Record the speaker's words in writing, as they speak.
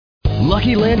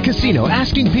Lucky Land Casino,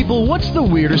 asking people, what's the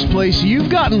weirdest place you've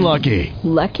gotten lucky?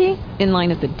 Lucky? In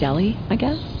line at the deli, I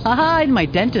guess? Aha, in my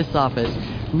dentist's office.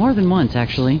 More than once,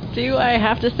 actually. Do I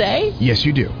have to say? Yes,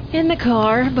 you do. In the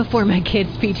car before my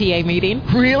kids' PTA meeting.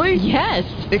 Really? Yes.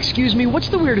 Excuse me, what's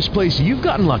the weirdest place you've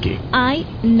gotten lucky? I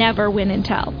never win and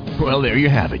tell. Well, there you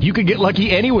have it. You can get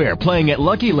lucky anywhere, playing at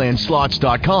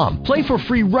LuckyLandSlots.com. Play for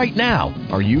free right now.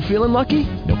 Are you feeling lucky?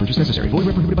 No purchase necessary. Void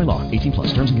where prohibited by law. 18 plus.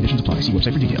 Terms and conditions apply. See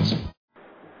website for details.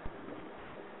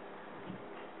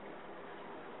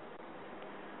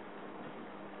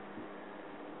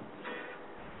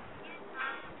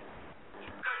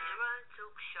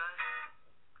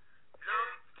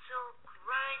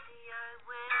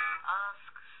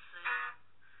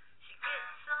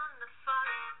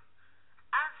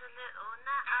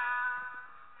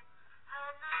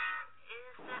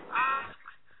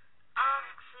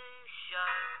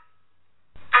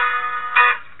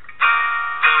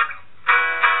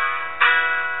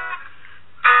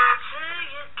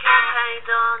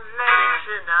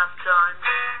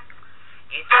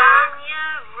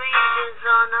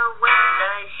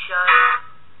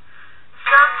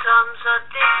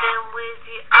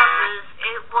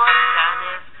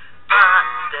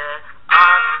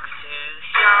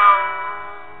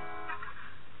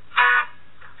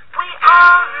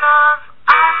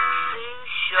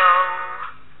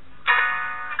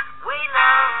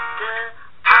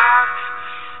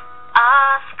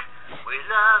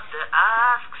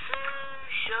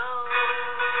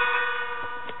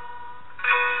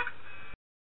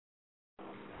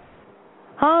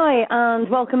 Hi, and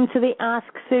welcome to the Ask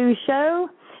Sue Show.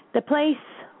 The place,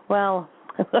 well,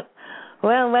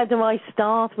 where do I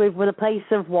start with a place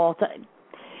of what?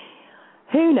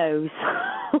 Who knows?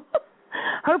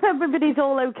 Hope everybody's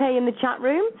all okay in the chat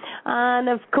room. And,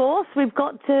 of course, we've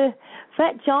got to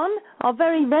fetch on our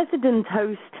very resident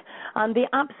host and the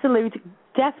absolute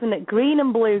definite green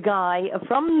and blue guy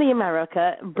from the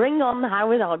America. Bring on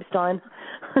Howard Epstein.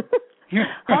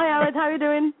 Hi, Howard. How are you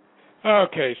doing?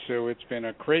 Okay, so it's been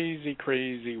a crazy,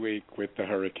 crazy week with the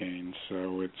hurricanes.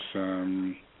 So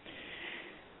it's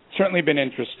certainly been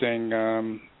interesting.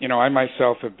 I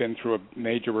myself have been through a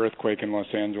major earthquake in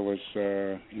Los Angeles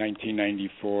in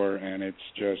 1994, and it's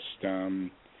just, the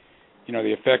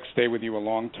effects stay with you a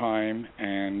long time.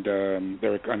 And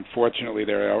unfortunately,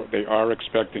 they are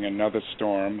expecting another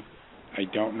storm. I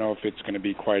don't know if it's going to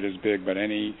be quite as big, but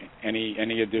any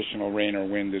additional rain or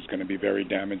wind is going to be very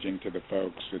damaging to the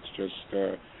folks. It's just,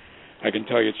 I can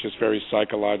tell you, it's just very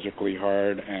psychologically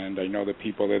hard. And I know that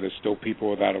there's still people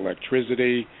without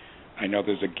electricity. I know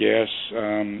there's a gas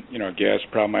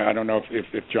problem. I don't know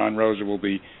if John Rosa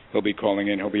he'll be calling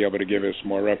in. He'll be able to give us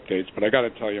more updates. But I got to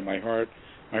tell you, my heart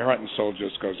and soul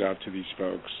just goes out to these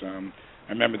folks.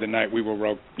 I remember the night we were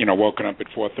woken up at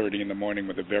 4:30 in the morning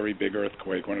with a very big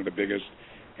earthquake, one of the biggest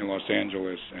in Los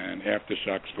Angeles, and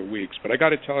aftershocks for weeks. But I got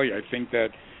to tell you, I think that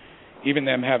even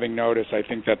them having notice, I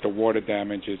think that the water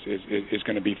damage is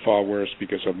going to be far worse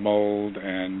because of mold.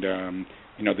 And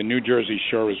the New Jersey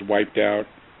shore is wiped out,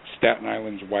 Staten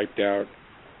Island's wiped out.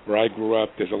 Where I grew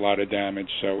up, there's a lot of damage.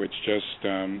 So it's just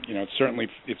it's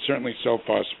certainly so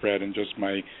far spread, and just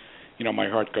my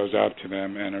heart goes out to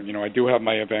them. And, I do have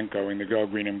my event going, the Go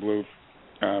Green and Blue,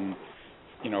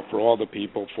 for all the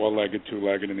people, four-legged,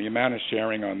 two-legged. And the amount of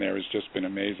sharing on there has just been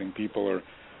amazing. People are,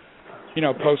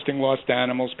 posting lost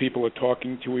animals. People are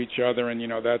talking to each other. And,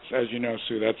 that's, as you know,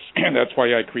 Sue, that's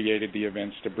why I created the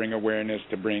events, to bring awareness,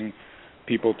 to bring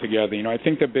people together. I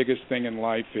think the biggest thing in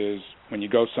life is when you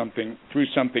go through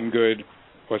something good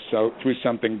or through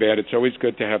something bad, it's always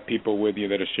good to have people with you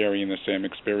that are sharing the same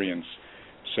experience.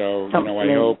 So,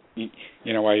 I hope,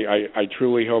 I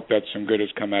truly hope that some good has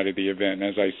come out of the event. And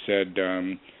as I said,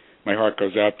 my heart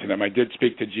goes out to them. I did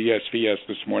speak to GSVS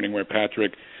this morning where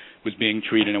Patrick was being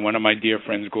treated, and one of my dear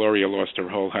friends, Gloria, lost her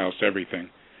whole house, everything.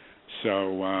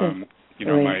 So,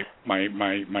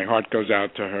 my heart goes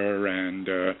out to her and,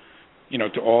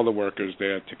 to all the workers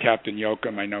there, to Captain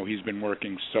Yoakum. I know he's been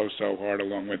working so hard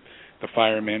along with the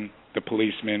firemen, the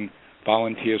policemen.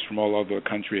 Volunteers from all over the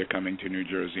country are coming to New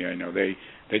Jersey. I know they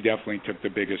definitely took the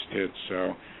biggest hits.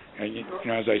 So,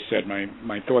 as I said,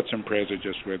 my thoughts and prayers are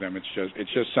just with them.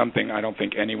 It's just something I don't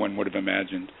think anyone would have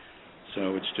imagined.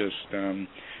 So it's just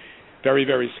very,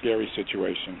 very scary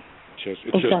situation.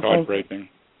 It's just heartbreaking.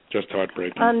 Just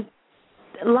heartbreaking. And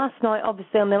last night,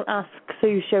 obviously, on the Ask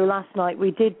Sue show last night,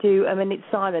 we did do a minute's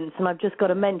silence, and I've just got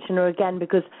to mention her again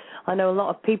because I know a lot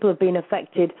of people have been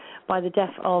affected by the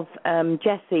death of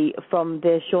Jessie from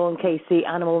the Sean Casey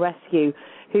Animal Rescue,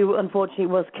 who unfortunately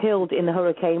was killed in the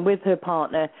hurricane with her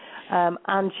partner,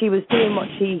 and she was doing what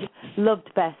she loved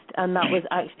best, and that was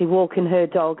actually walking her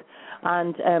dog.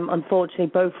 And unfortunately,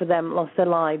 both of them lost their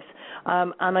lives.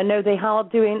 And I know they are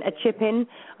doing a chip-in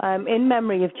in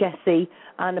memory of Jessie,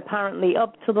 and apparently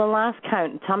up to the last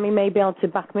count, Tammy may be able to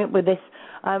back me up with this,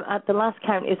 at the last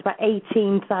count, it's about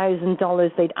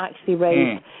 $18,000 they'd actually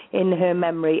raised in her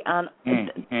memory. And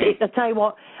I tell you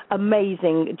what,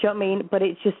 amazing. Do you know what I mean? But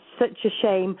it's just such a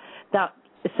shame that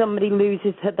somebody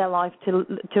loses their life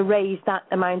to raise that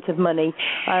amount of money.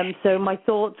 So my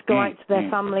thoughts go out to their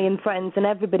family and friends and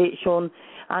everybody at Sean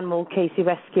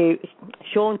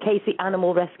Casey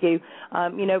Animal Rescue.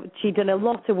 You know, she'd done a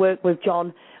lot of work with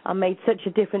John and made such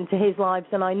a difference to his lives,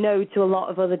 and I know to a lot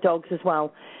of other dogs as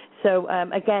well. So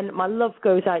again, my love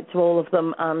goes out to all of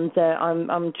them, and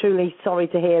I'm truly sorry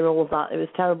to hear all of that. It was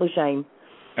a terrible shame.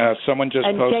 Someone just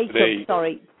and posted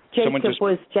Jacob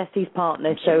was Jessie's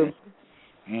partner, so...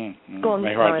 Go on,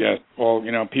 my heart, yes. Well,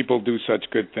 you know, people do such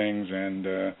good things, and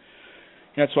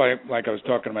that's why, like I was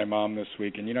talking to my mom this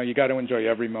week, and, you know, you got to enjoy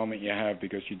every moment you have,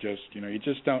 because you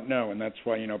just don't know, and that's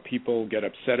why, you know, people get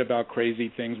upset about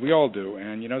crazy things. We all do,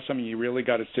 and, you know, something you really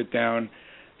got to sit down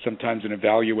sometimes and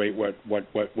evaluate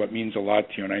what means a lot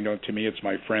to you, and I know to me it's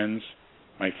my friends,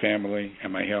 my family,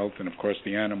 and my health, and, of course,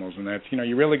 the animals, and that's, you know,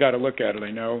 you really got to look at it.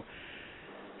 I know,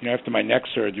 you know, after my neck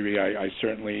surgery,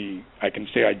 I can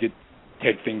say I did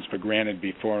take things for granted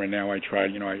before, and now I try,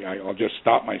 you know, I'll just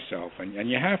stop myself, and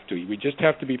you have to. We just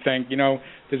have to be you know,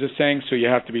 there's a saying, so you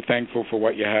have to be thankful for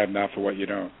what you have, not for what you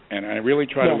don't. And I really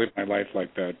try to live my life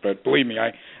like that. But believe me,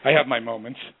 I have my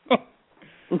moments.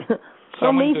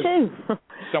 Well, me too.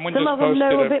 Some of them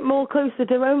know a bit more closer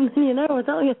to home than you know, I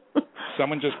tell you.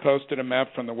 Someone just posted a map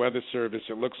from the Weather Service.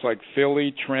 It looks like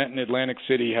Philly, Trenton, Atlantic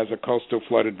City has a coastal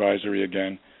flood advisory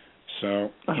again.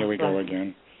 So here we go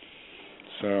again.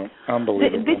 So,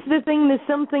 unbelievable. This is the thing, there's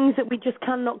some things that we just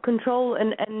cannot control,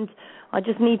 and I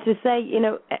just need to say, you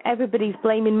know, everybody's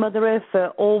blaming Mother Earth for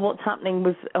all what's happening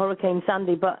with Hurricane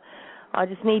Sandy, but I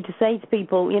just need to say to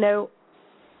people, you know,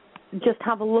 just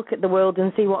have a look at the world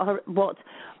and see what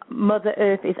Mother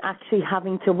Earth is actually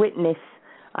having to witness,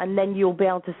 and then you'll be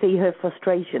able to see her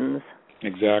frustrations.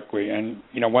 Exactly. And,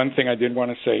 you know, one thing I did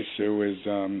want to say, Sue, is...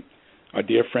 our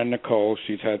dear friend Nicole,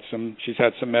 she's had some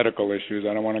medical issues.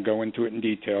 I don't want to go into it in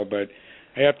detail, but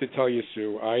I have to tell you,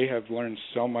 Sue, I have learned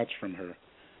so much from her.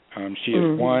 She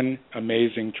is one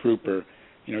amazing trooper.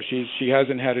 You know, she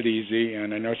hasn't had it easy,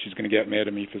 and I know she's going to get mad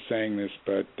at me for saying this,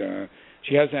 but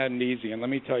she hasn't had it easy. And let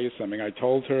me tell you something. I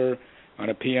told her on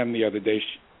a PM the other day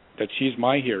that she's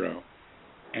my hero,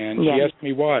 and she asked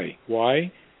me why. Why?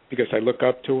 Because I look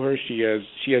up to her. She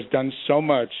has done so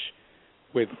much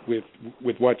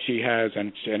with what she has,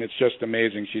 and it's just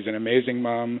amazing. She's an amazing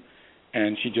mom,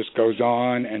 and she just goes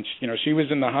on. And you know, she was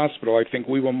in the hospital. I think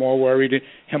we were more worried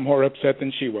and more upset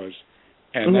than she was,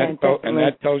 and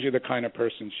that tells you the kind of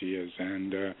person she is.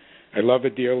 And I love her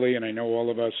dearly, and I know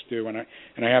all of us do. And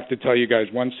I have to tell you guys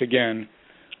once again,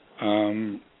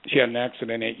 she had an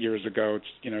accident 8 years ago.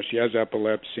 You know, she has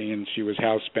epilepsy, and she was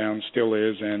housebound, still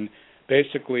is, and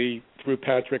basically through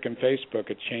Patrick and Facebook,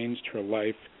 it changed her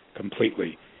life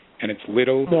completely. And it's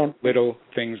little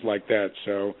things like that.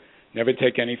 So never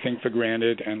take anything for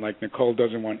granted. And like Nicole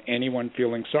doesn't want anyone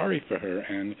feeling sorry for her.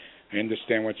 And I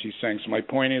understand what she's saying. So my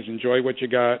point is, enjoy what you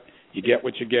got, you get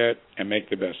what you get, and make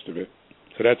the best of it.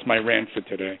 So that's my rant for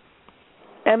today.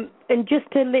 And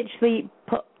just to literally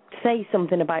say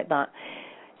something about that,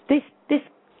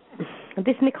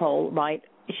 this Nicole, right,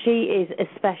 she is a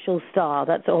special star.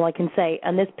 That's all I can say.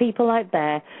 And there's people out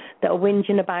there that are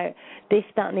whinging about this,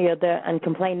 that, and the other and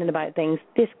complaining about things.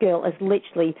 This girl has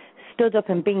literally stood up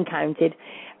and been counted.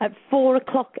 At 4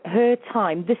 o'clock her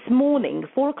time this morning,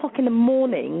 4 o'clock in the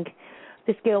morning,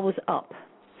 this girl was up.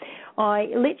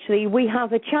 We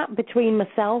have a chat between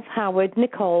myself, Howard,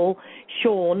 Nicole,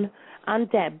 Sean,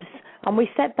 and Debs, and we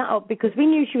set that up because we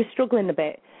knew she was struggling a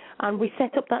bit. And we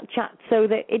set up that chat so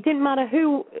that it didn't matter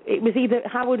who, it was either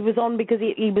Howard was on because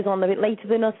he was on a bit later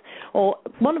than us, or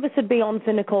one of us would be on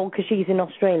for Nicole because she's in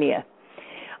Australia.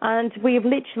 And we have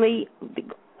literally,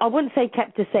 I wouldn't say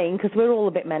kept her sane because we're all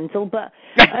a bit mental, but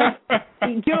do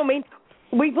you know what I mean?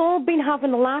 We've all been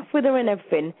having a laugh with her and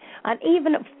everything. And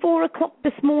even at 4 o'clock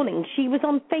this morning, she was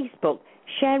on Facebook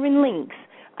sharing links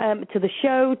to the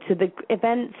show, to the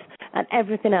events, and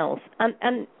everything else.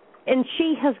 And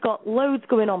she has got loads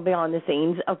going on behind the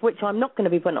scenes, of which I'm not going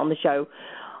to be putting on the show.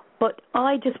 But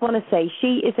I just want to say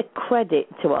she is a credit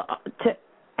to her, to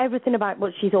everything about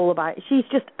what she's all about. She's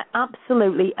just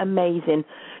absolutely amazing.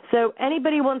 So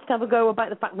anybody who wants to have a go about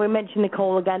the fact we mentioned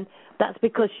Nicole again, that's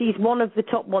because she's one of the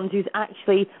top ones who's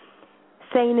actually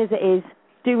saying as it is,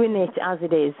 doing it as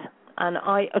it is. And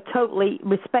I totally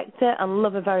respect her and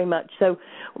love her very much. So,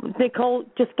 Nicole,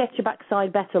 just get your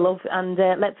backside better, love, and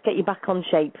let's get you back on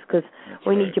shape, because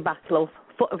we need you back, love.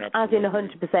 As in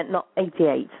 100%, not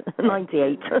 88,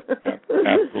 98.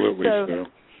 Absolutely, Sue.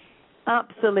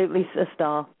 Absolutely a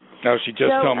star. No, she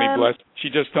just told me bless. She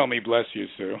just told me bless you,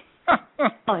 Sue.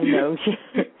 I know.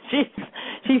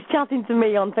 She's chatting to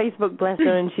me on Facebook, bless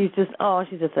her, and she's just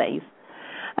she's a face.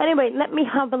 Anyway, let me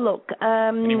have a look.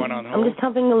 Anyone on hold? I'm just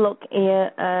having a look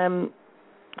here.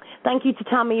 Thank you to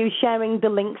Tammy who's sharing the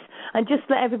links, and just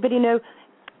let everybody know,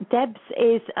 Debs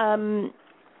is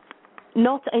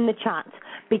not in the chat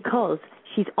because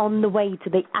she's on the way to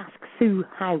the Ask Sue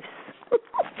house.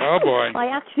 Oh, boy. I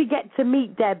actually get to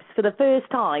meet Debs for the first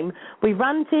time. We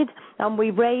ranted and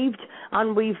we raved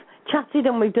and we've chatted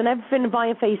and we've done everything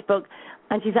via Facebook,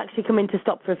 and she's actually come in to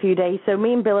stop for a few days. So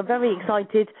me and Bill are very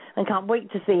excited and can't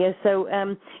wait to see her. So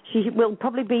she will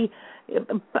probably be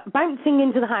bouncing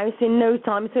into the house in no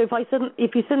time. So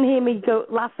if you suddenly hear me go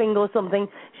laughing or something,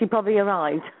 she probably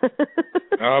arrived.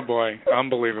 Oh, boy.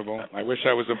 Unbelievable. I wish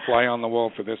I was a fly on the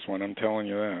wall for this one. I'm telling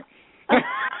you that.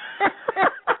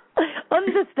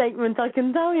 Understatement, I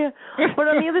can tell you. But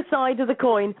on the other side of the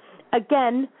coin,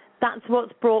 again, that's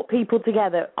what's brought people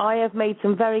together. I have made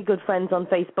some very good friends on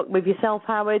Facebook with yourself,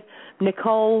 Howard,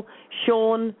 Nicole,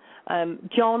 Sean,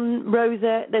 John,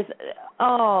 Rosa. There's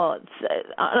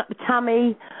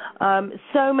Tammy,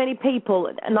 so many people,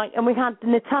 and we had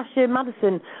Natasha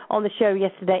Madison on the show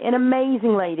yesterday, an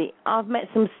amazing lady. I've met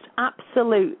some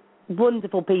absolute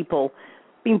wonderful people,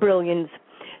 been brilliant.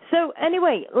 So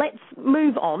anyway, let's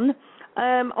move on.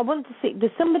 I want to see,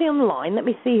 there's somebody on the line. Let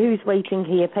me see who's waiting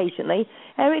here patiently.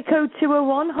 Area code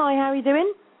 201. Hi, how are you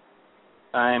doing?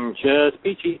 I'm just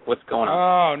peachy. What's going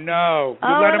on? Oh, no.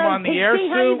 You let him on the air,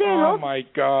 Sue? Oh, my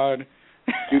God.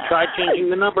 You tried changing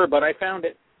the number, but I found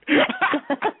it.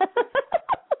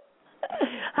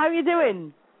 How are you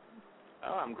doing?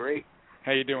 Oh, I'm great.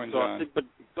 How you doing, John?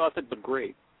 Exhausted, but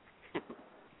great.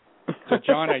 So,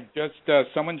 John,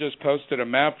 someone just posted a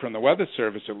map from the Weather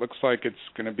Service. It looks like it's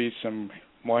going to be some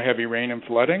more heavy rain and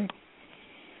flooding.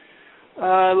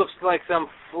 It looks like some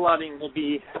flooding will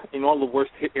be in all the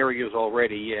worst hit areas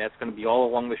already. Yeah, it's going to be all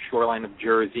along the shoreline of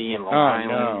Jersey and Long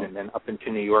Island and then up into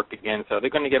New York again. So they're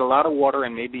going to get a lot of water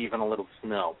and maybe even a little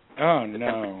snow. Oh,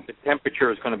 no. The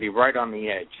temperature is going to be right on the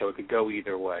edge, so it could go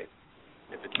either way.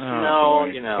 If it's snow,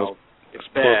 it's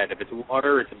bad. If it's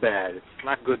water, it's bad. It's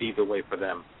not good either way for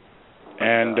them.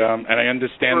 And I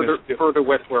understand further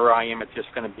west where I am, it's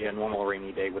just going to be a normal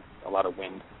rainy day with a lot of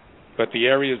wind. But the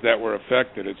areas that were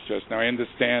affected, it's just, now I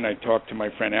understand, I talked to my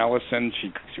friend Allison,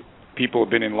 people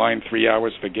have been in line 3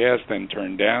 hours for gas, then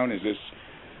turned down. Is this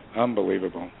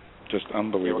unbelievable? Just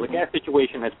unbelievable. Well, the gas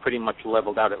situation has pretty much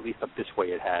leveled out, at least up this way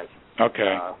it has.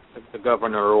 Okay. The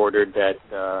governor ordered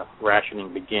that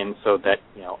rationing begin so that,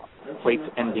 plates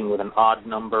ending with an odd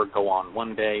number go on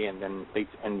one day, and then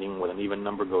plates ending with an even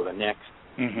number go the next.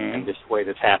 Mm-hmm. And this way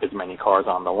there's half as many cars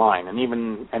on the line.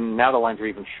 And now the lines are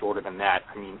even shorter than that.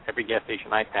 I mean, every gas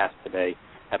station I passed today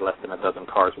had less than a dozen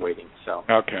cars waiting. So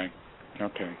Okay.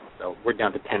 So we're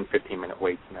down to 10, 15-minute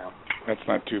waits now. That's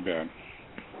not too bad.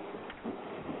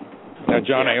 Now,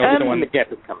 John, the gas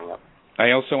is coming up.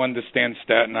 I also understand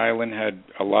Staten Island had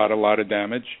a lot of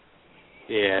damage.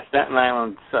 Yeah, Staten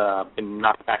Island's been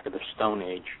knocked back to the Stone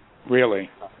Age. Really?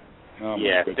 Oh,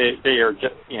 yeah, they are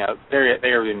just, they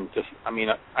are in just. I mean,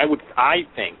 I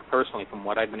think personally, from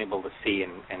what I've been able to see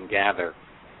and gather,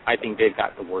 I think they've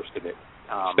got the worst of it.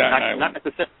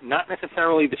 Not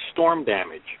necessarily the storm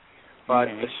damage, but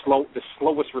the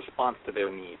slowest response to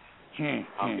their needs.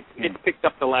 It picked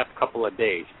up the last couple of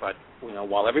days, but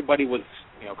while everybody was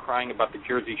crying about the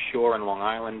Jersey Shore and Long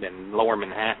Island and Lower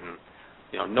Manhattan,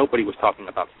 nobody was talking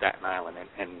about Staten Island,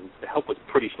 and the help was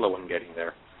pretty slow in getting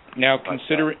there. Now,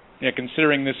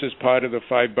 considering this is part of the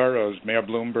 5 boroughs, Mayor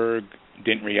Bloomberg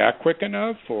didn't react quick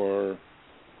enough, or?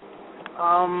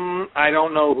 I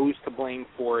don't know who's to blame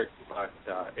for it, but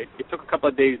it took a couple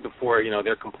of days before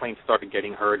their complaints started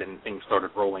getting heard and things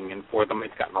started rolling in for them.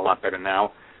 It's gotten a lot better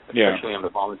now, especially on the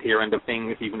volunteer end of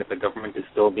things. Even if the government is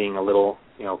still being a little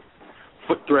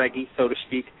foot draggy, so to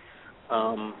speak.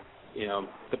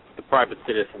 The private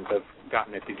citizens have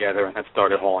gotten it together and have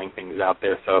started hauling things out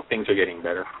there, so things are getting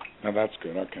better. Oh, that's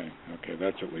good. Okay,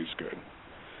 that's at least good.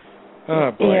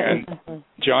 Oh, boy. Yeah. And,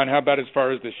 John, how about as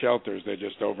far as the shelters? They're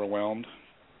just overwhelmed?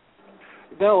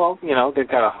 Well, they've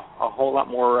got a whole lot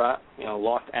more,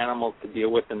 lost animals to deal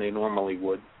with than they normally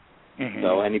would. Mm-hmm.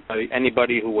 So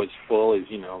anybody who was full is,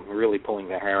 really pulling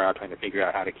their hair out trying to figure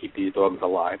out how to keep these dogs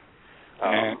alive.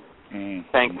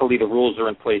 Thankfully, the rules are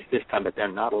in place this time that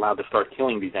they're not allowed to start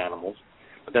killing these animals.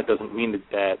 But that doesn't mean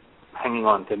that hanging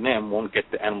on to them won't get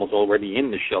the animals already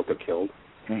in the shelter killed.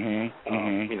 Mm-hmm.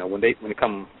 When it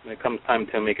comes time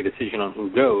to make a decision on who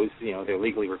goes, they're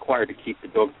legally required to keep the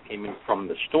dogs that came in from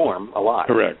the storm alive.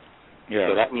 Correct. Yeah.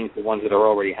 So that means the ones that are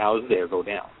already housed there go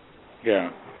down.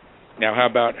 Yeah. Now, how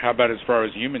about as far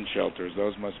as human shelters?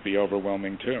 Those must be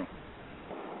overwhelming too.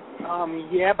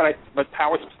 Yeah, but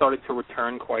powers have started to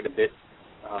return quite a bit,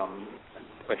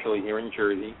 especially here in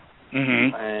Jersey.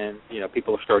 Mm-hmm. And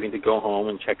people are starting to go home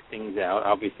and check things out.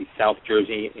 Obviously, South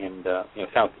Jersey and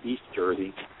Southeast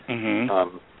Jersey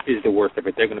is the worst of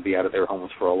it. They're going to be out of their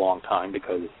homes for a long time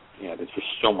because there's just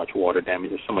so much water damage.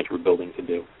 There's so much rebuilding to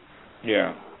do.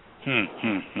 Yeah.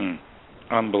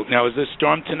 Now, is this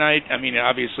storm tonight? I mean,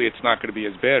 obviously, it's not going to be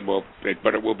as bad,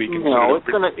 but it will be considered. No,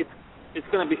 it's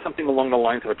going to be something along the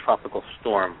lines of a tropical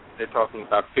storm. They're talking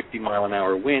about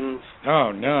 50-mile-an-hour winds.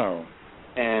 Oh no!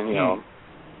 And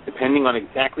depending on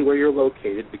exactly where you're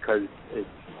located, because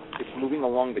it's moving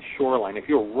along the shoreline. If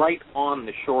you're right on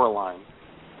the shoreline,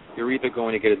 you're either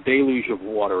going to get a deluge of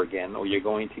water again, or you're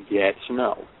going to get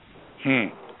snow.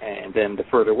 And then the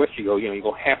further west you go, you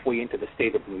go halfway into the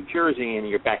state of New Jersey, and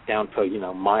you're back down to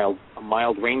a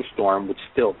mild rainstorm with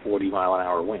still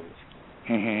 40-mile-an-hour winds.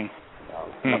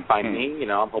 By me,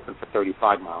 I'm hoping for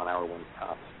 35-mile-an-hour wind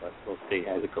tops, but we'll see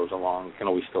as it goes along. It can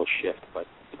always still shift, but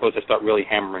it's supposed to start really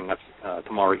hammering us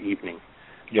tomorrow evening.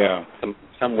 Yeah.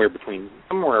 Somewhere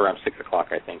around 6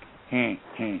 o'clock, I think.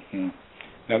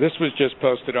 Now, this was just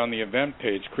posted on the event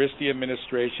page. Christie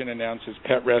administration announces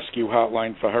pet rescue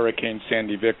hotline for Hurricane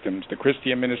Sandy victims. The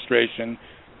Christie administration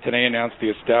today announced the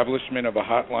establishment of a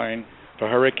hotline for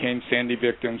Hurricane Sandy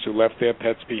victims who left their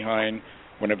pets behind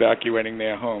when evacuating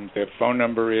their homes. Their phone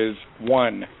number is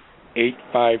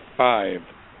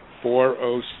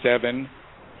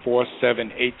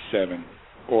 1-855-407-4787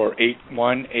 or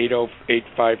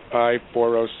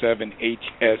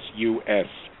 818-855-407-HSUS.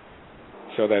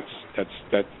 So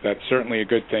that's certainly a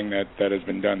good thing that has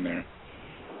been done there.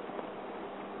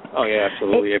 Oh yeah,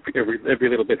 absolutely. Every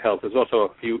little bit helps. There's also a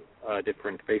few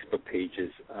different Facebook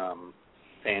pages.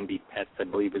 Sandy Pets, I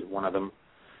believe, is one of them,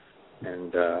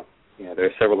 and there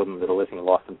are several of them that are listing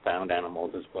lost and found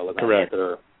animals as well as animals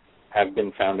that have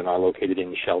been found and are located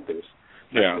in shelters.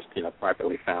 Just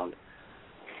privately found.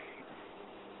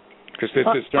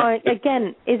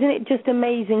 Again, isn't it just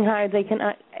amazing how they can?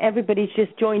 Everybody's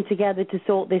just joined together to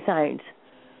sort this out.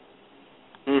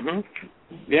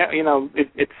 Yeah,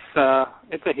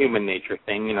 it's a human nature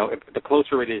thing. If the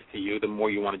closer it is to you, the more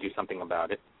you want to do something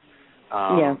about it.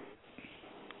 Then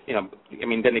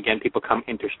again, people come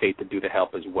interstate to do the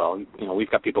help as well.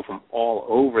 We've got people from all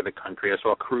over the country. I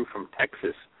saw a crew from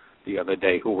Texas the other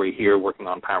day who were here working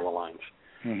on power lines.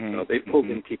 So they pulled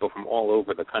in people from all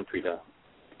over the country to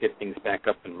get things back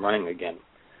up and running again.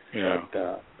 Yeah.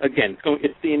 But again,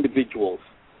 it's the individuals.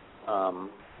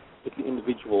 It's the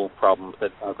individual problems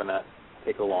that are going to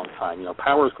take a long time.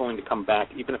 Power is going to come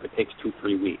back even if it takes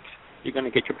 2-3 weeks. You're going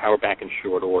to get your power back in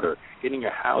short order. Getting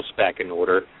your house back in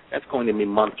order, that's going to be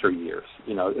months or years.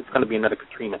 It's going to be another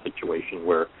Katrina situation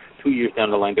where 2 years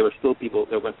down the line there will still be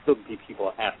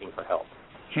people asking for help.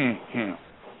 And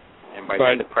by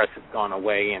then the press has gone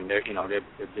away and they're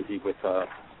busy with the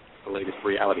latest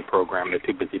reality program. They're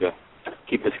too busy to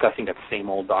keep discussing that same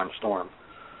old darn storm.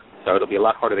 So it'll be a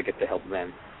lot harder to get the help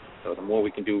then. So the more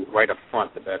we can do right up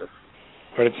front, the better.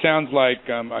 But it sounds like,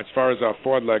 as far as our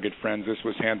four-legged friends, this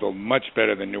was handled much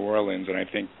better than New Orleans, and I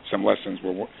think some lessons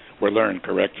were learned.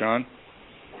 Correct, John?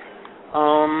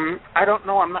 I don't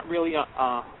know. I'm not really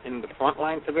in the front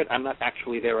lines of it. I'm not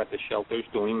actually there at the shelters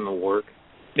doing the work.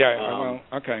 Yeah,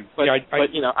 okay. But,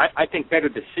 I think better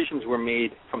decisions were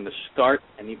made from the start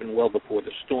and even well before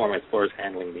the storm as far as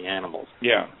handling the animals.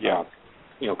 Yeah.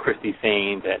 Christie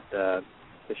saying that the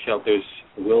shelters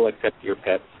will accept your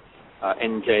pets.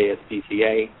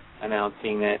 NJSPCA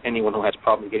announcing that anyone who has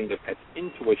problems getting their pets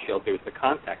into a shelter is to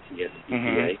contact the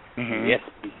SPCA. The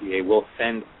SPCA will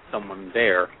send someone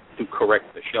there to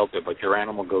correct the shelter, but your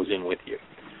animal goes in with you.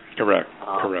 Correct.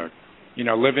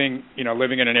 Living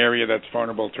in an area that's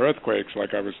vulnerable to earthquakes,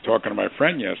 like I was talking to my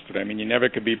friend yesterday. I mean, you never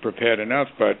could be prepared enough.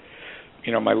 But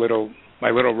my little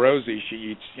Rosie, she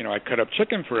eats. I cut up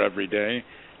chicken for every day.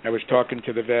 I was talking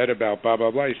to the vet about blah blah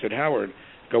blah. He said, Howard,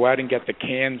 go out and get the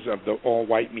cans of the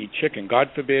all-white meat chicken.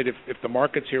 God forbid if the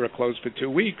markets here are closed for 2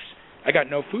 weeks, I got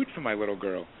no food for my little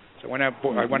girl. So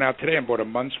I went out today and bought a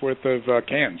month's worth of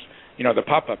cans, the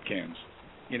pop-up cans.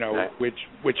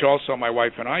 which also my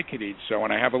wife and I could eat. So,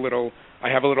 and I have a little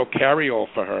carry-all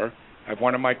for her. I have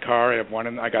one in my car.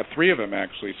 I got 3 of them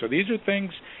actually. So these are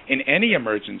things in any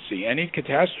emergency, any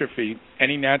catastrophe,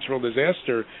 any natural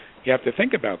disaster. You have to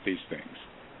think about these things.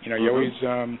 You always,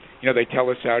 they tell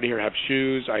us out here have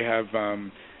shoes. I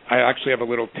actually have a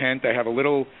little tent. I have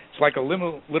it's like a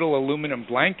little aluminum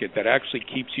blanket that actually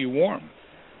keeps you warm.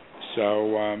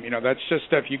 So, that's just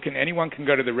stuff anyone can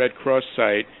go to the Red Cross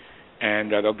site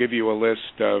and they'll give you a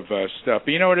list of stuff.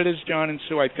 But you know what it is, John and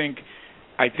Sue? I think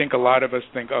a lot of us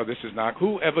think, oh, this is not.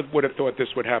 Whoever would have thought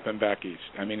this would happen back east?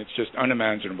 I mean, it's just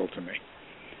unimaginable to me.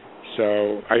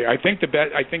 So I think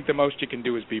the most you can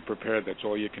do is be prepared. That's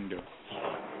all you can do.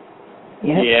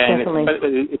 Yeah, and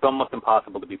it's almost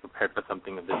impossible to be prepared for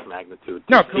something of this magnitude.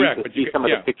 No, correct. To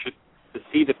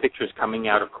see the pictures coming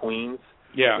out of Queens,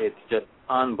 it's just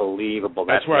unbelievable.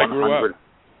 That's where I grew up.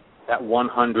 That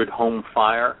 100 home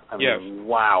fire. I mean,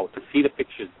 wow! To see the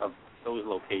pictures of those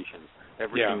locations,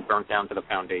 everything burnt down to the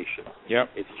foundation. Yep.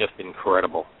 It's just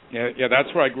incredible. Yeah,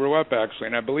 that's where I grew up actually,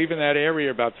 and I believe in that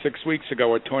area about 6 weeks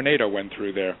ago a tornado went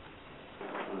through there.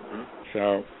 Mm-hmm.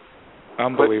 So.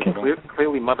 Unbelievable. But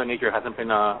clearly, Mother Nature hasn't been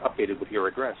updated with your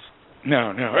address.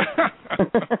 No.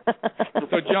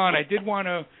 So, John, I did want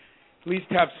to at least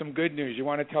have some good news. You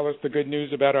want to tell us the good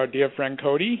news about our dear friend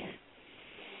Cody?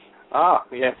 Ah,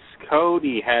 yes.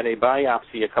 Cody had a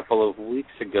biopsy a couple of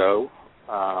weeks ago,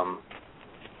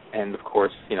 and, of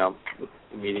course,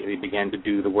 immediately began to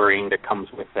do the worrying that comes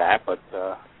with that. But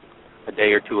a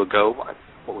day or two ago,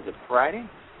 what was it, Friday?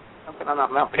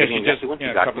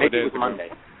 Maybe it was Monday.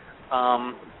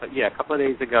 But a couple of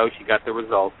days ago she got the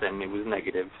results and it was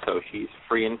negative, so she's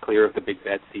free and clear of the big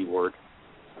bad C word.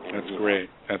 And, That's great.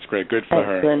 That's great. Good for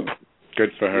her.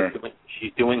 Good for her.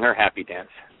 She's doing her happy dance.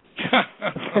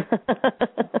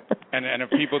 And if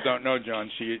people don't know, John,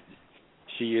 she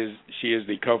is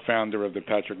the co-founder of the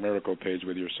Patrick Miracle page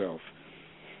with yourself.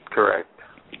 Correct.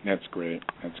 That's great.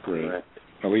 Correct.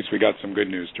 At least we got some good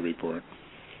news to report.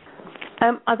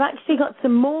 I've actually got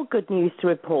some more good news to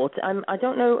report. I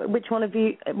don't know which of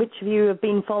you have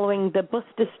been following the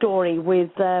Buster story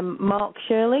with Mark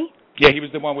Shirley. Yeah, he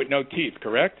was the one with no teeth,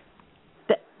 correct?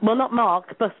 Well, not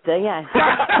Mark, Buster, yes.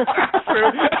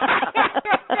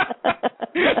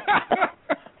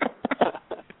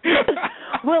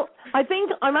 Well, I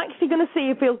think I'm actually going to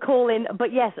see if he'll call in.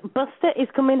 But yes, Buster is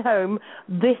coming home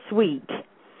this week.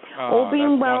 All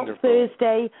being well, wonderful.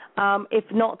 Thursday, if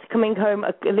not coming home,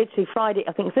 literally Friday,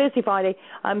 I think Thursday, Friday,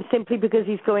 simply because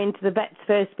he's going to the vets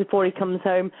first before he comes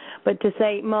home. But to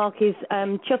say Mark is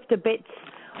chuffed to bits,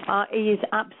 he is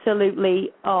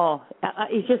absolutely,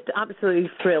 he's just absolutely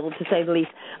thrilled, to say the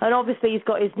least. And obviously he's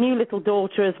got his new little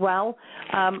daughter as well,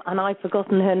 and I've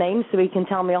forgotten her name, so he can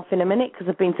tell me off in a minute, because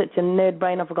I've been such a nerd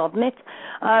brain, I've forgotten it.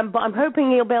 But I'm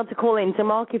hoping he'll be able to call in. So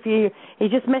Mark,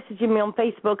 he's just messaging me on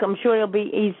Facebook. I'm sure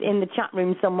he's in the chat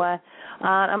room somewhere.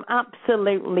 I'm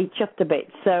absolutely chuffed a bit.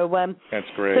 So that's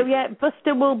great. So yeah,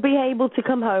 Buster will be able to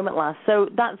come home at last. So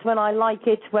that's when I like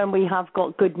it, when we have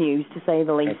got good news, to say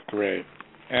the least. That's great.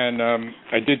 And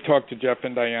I did talk to Jeff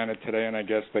and Diana today, and I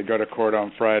guess they go to court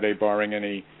on Friday, barring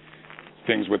any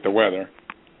things with the weather.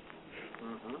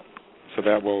 Mm-hmm. So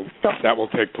that will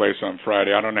take place on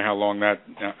Friday. I don't know how long that's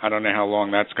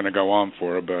going to go on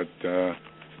for, but this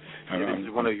is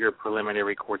one of your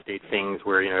preliminary court date things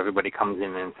where everybody comes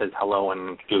in and says hello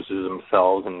and introduces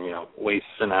themselves, and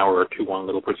wastes an hour or two on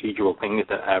little procedural things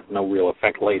that have no real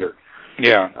effect later.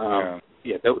 Yeah.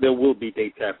 Yeah, there will be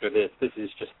dates after this. This is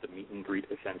just the meet and greet,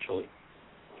 essentially.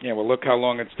 Yeah, well, look how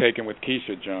long it's taken with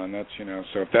Keisha, John. That's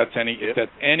so if that's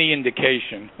any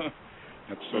indication,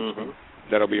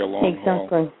 that'll be a long haul.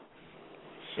 Exactly.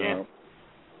 So,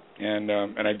 and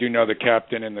I do know the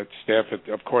captain and the staff,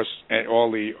 of course,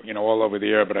 all over the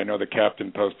air. But I know the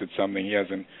captain posted something. He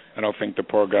hasn't. I don't think the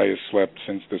poor guy has slept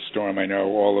since the storm. I know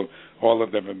all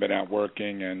of them have been out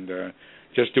working and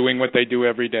just doing what they do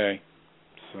every day.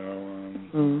 So,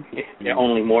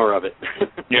 only more of it.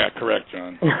 Yeah, correct,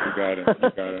 John. You got it.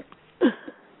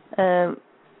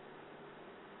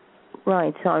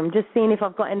 Right, so I'm just seeing if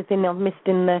I've got anything I've missed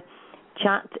in the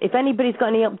chat. If anybody's got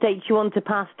any updates you want to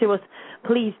pass to us,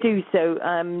 please do so.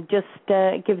 Just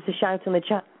give us a shout on the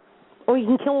chat. Or you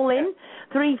can call in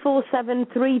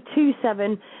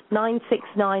 347-327-9694.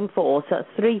 So that's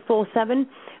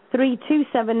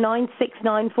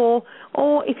 347-327-9694.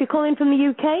 Or if you're calling from the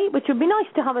UK, which would be nice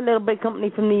to have a little bit of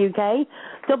company from the UK,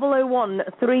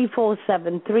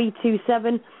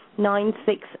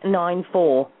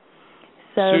 001-347-327-9694.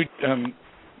 So,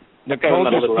 Nicole, a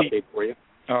little update for you.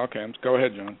 Oh, okay. Go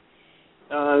ahead, John.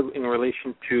 In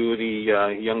relation to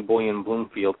the young boy in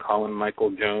Bloomfield, Colin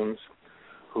Michael Jones,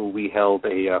 who we held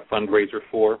a fundraiser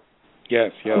for.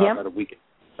 Yes, yeah.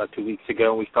 About 2 weeks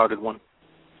ago, we started one.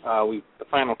 The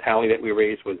final tally that we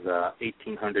raised was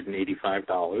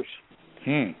 $1,885.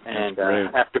 And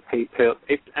after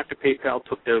PayPal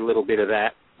took their little bit of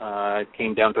that, it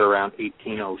came down to around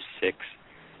 $1,806.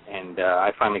 And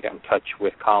I finally got in touch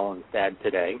with Colin's dad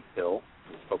today, Bill.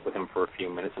 Spoke with him for a few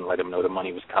minutes and let him know the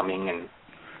money was coming and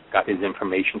got his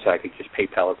information so I could just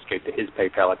PayPal it straight to his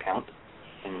PayPal account.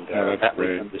 And that was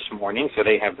done this morning, so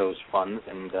they have those funds.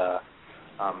 And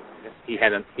he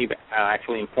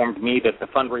actually informed me that the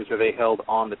fundraiser they held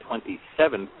on the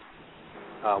 27th,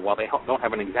 while they don't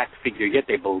have an exact figure yet,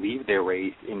 they believe they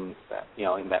raised in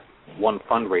that one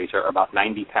fundraiser about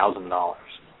 $90,000.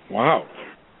 Wow!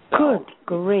 So, good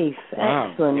grief!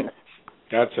 Wow. Excellent.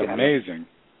 That's amazing.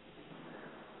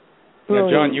 Now,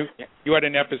 John, you had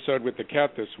an episode with the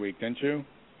cat this week, didn't you?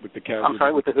 With the cat. I'm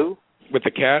sorry, with the who? With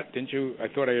the cat, didn't you? I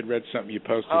thought I had read something you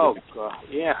posted. Oh,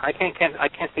 yeah. I can't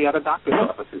stay out of doctor's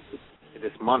offices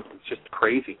this month. It's just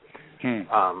crazy.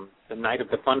 The night of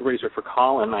the fundraiser for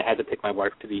Colin, I had to take my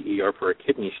wife to the ER for a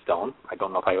kidney stone. I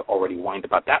don't know if I already whined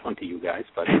about that one to you guys,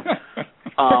 but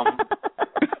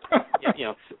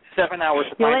 7 hours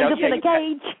to find out. You'll end up in a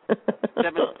cage.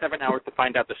 7 hours to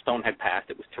find out the stone had passed.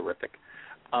 It was terrific.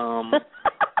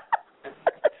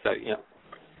 So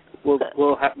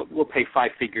we'll pay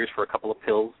 5 figures for a couple of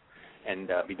pills and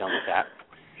be done with that.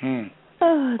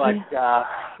 But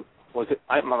was it?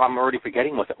 I'm already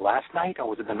forgetting. Was it last night or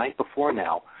was it the night before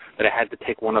now that I had to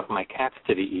take one of my cats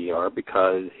to the ER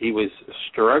because he was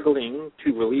struggling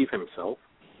to relieve himself,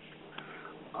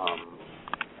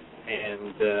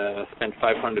 and spent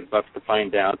 $500 to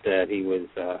find out that he was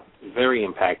very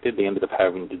impacted. They ended up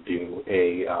having to do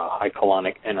a high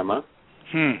colonic enema.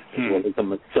 As well as a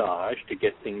massage to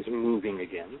get things moving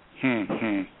again.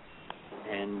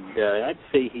 And I'd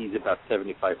say he's about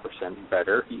 75%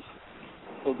 better. He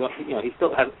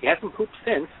hasn't pooped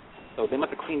since, so they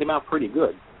must have cleaned him out pretty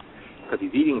good because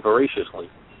he's eating voraciously.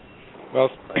 Well,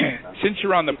 since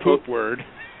you're on the poop word,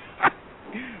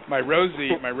 my Rosie,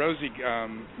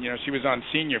 she was on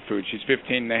senior food. She's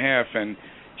 15 and a half, and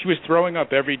she was throwing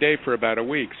up every day for about a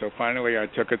week. So finally, I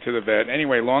took her to the vet.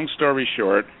 Anyway, long story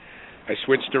short, I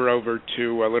switched her over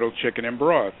to a little chicken and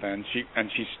broth, and she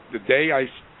the day I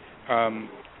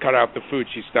cut out the food,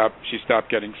 she stopped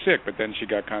getting sick, but then she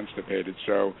got constipated.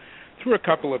 So through a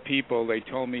couple of people, they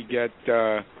told me get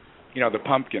the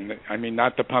pumpkin. I mean,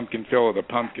 not the pumpkin filler, the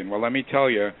pumpkin. Well, let me tell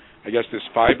you, I guess there's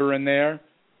fiber in there.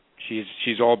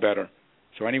 She's all better.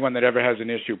 So anyone that ever has an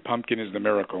issue, pumpkin is the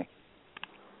miracle.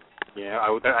 Yeah,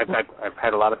 I've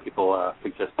had a lot of people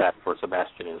suggest that for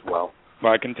Sebastian as well.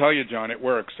 Well, I can tell you, John, it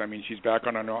works. I mean, she's back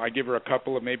on her own. I give her a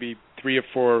couple of maybe 3 or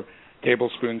 4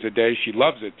 tablespoons a day. She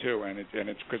loves it too, and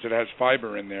it's because it has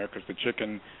fiber in there. Because the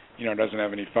chicken, doesn't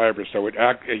have any fiber, so it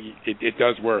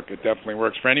does work. It definitely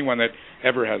works for anyone that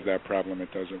ever has that problem.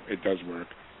 It does work.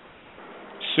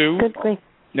 Sue,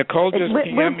 Nicole just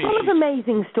PM'd me. We're full of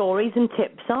amazing stories and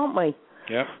tips, aren't we?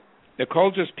 Yep.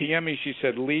 Nicole just PM'd me. She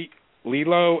said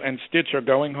Lilo and Stitch are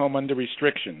going home under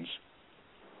restrictions.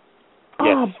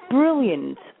 Oh,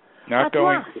 brilliant. That's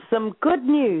some good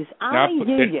news.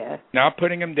 Not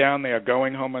putting them down. They are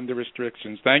going home under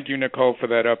restrictions. Thank you, Nicole, for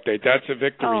that update. That's a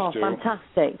victory, Stu. Oh,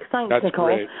 fantastic. Thanks, Nicole.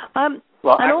 Great.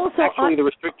 The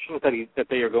restrictions that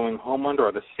they are going home under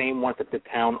are the same ones that the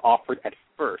town offered at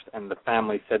first, and the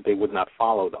family said they would not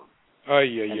follow them.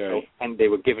 And they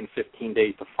were given 15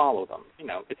 days to follow them.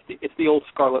 It's the old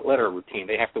scarlet letter routine.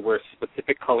 They have to wear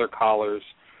specific color collars.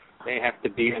 They have to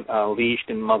be leashed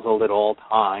and muzzled at all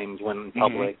times when in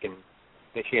public, and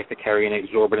she has to carry an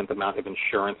exorbitant amount of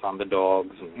insurance on the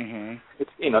dogs. And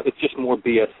it's just more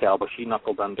BS style. But she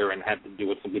knuckled under and had to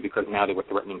do it simply because now they were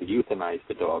threatening to euthanize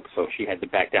the dog. So she had to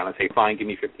back down and say, "Fine, give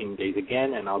me 15 days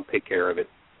again, and I'll take care of it."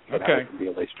 So that was the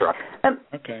deal they struck.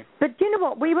 Okay. But you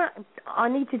know what? I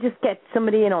need to just get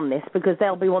somebody in on this because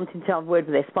they'll be wanting to have a word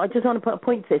with this. But I just want to put a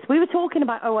point to this. We were talking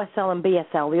about OSL and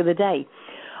BSL the other day.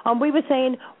 And we were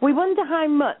saying, we wonder how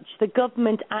much the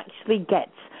government actually gets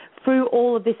through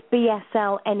all of this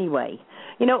BSL anyway.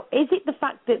 Is it the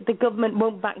fact that the government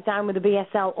won't back down with the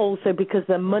BSL also because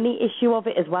the money issue of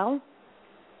it as well?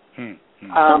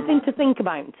 Something to think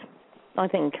about, I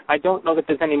think. I don't know that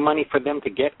there's any money for them to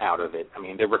get out of it. I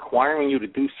mean, they're requiring you to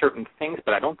do certain things,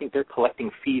 but I don't think they're collecting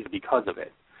fees because of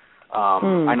it.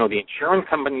 I know the insurance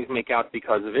companies make out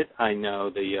because of it. I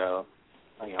know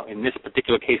in this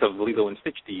particular case of Lilo and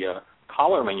Stitch, the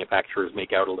collar manufacturers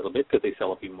make out a little bit because they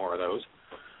sell a few more of those.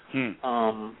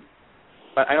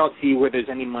 But I don't see where there's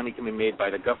any money can be made by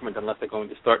the government unless they're going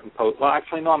to start impose. Well,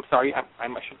 actually, no, I'm sorry. I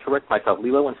should correct myself.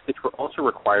 Lilo and Stitch were also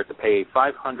required to pay a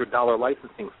 $500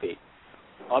 licensing fee.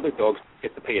 Other dogs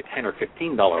get to pay a $10 or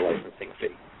 $15 licensing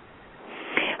fee.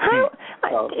 How?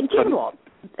 Do you know what?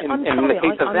 I'm sorry. In the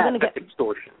case of that's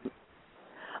extortion.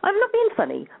 I'm not being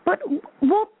funny, but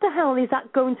what the hell is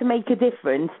that going to make a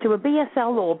difference to a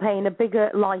BSL law paying a bigger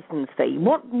license fee?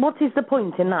 What is the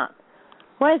point in that?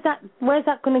 Where's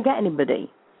that going to get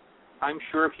anybody? I'm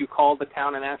sure if you called the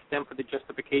town and asked them for the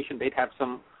justification, they'd have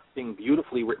something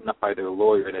beautifully written up by their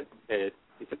lawyer that is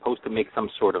supposed to make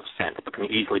some sort of sense, but can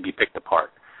easily be picked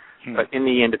apart. But in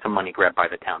the end, it's a money grab by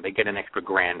the town. They get an extra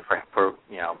grand for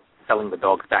selling the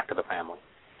dogs back to the family.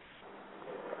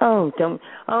 Oh,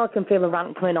 I can feel a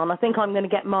rant coming on. I think I'm going to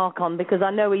get Mark on because I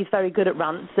know he's very good at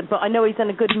rants, but I know he's in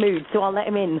a good mood, so I'll let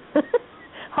him in.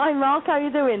 Hi, Mark. How are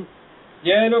you doing?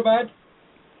 Yeah, not bad.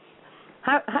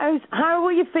 How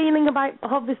are you feeling about,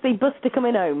 obviously, Buster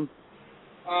coming home?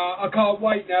 I can't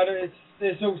wait now that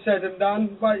it's all said and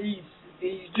done, but he's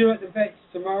due at the vets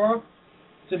tomorrow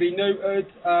to be neutered.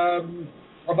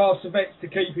 I've asked the vets to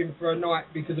keep him for a night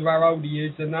because of how old he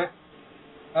is and that.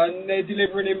 And they're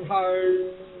delivering him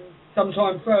home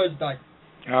sometime Thursday.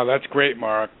 Oh, that's great,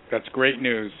 Mark. That's great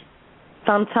news.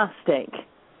 Fantastic.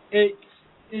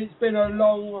 It's been a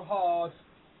long, hard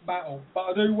battle, but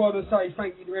I do want to say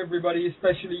thank you to everybody,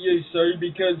 especially you, Sue,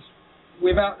 because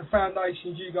without the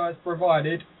foundations you guys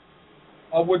provided,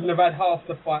 I wouldn't have had half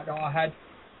the fight that I had.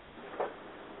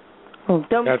 Oh,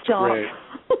 don't That's start. great.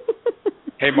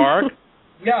 Hey, Mark?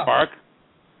 Yeah.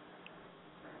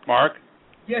 Mark?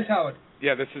 Yes, Howard.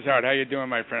 Yeah, this is Howard. How you doing,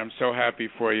 my friend? I'm so happy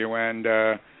for you. And,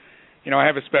 I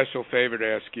have a special favor to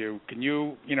ask you. Can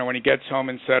you, when he gets home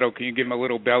and settled, can you give him a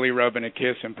little belly rub and a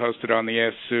kiss and post it on the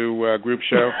Ask Sue group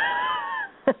show?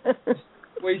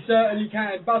 We certainly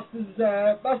can.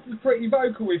 Buster's pretty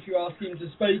vocal if you ask him to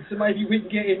speak, so maybe we can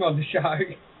get him on the show.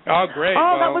 Oh, great.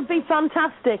 Oh, well, that would be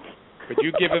fantastic. But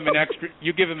you give him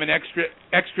an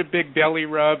extra big belly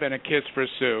rub and a kiss for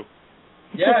Sue.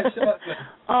 Yeah,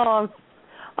 certainly.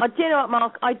 Do you know what,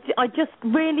 Mark? I just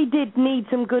really did need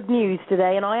some good news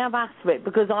today, and I have asked for it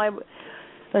because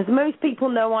as most people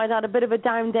know, I'd had a bit of a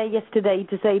down day yesterday,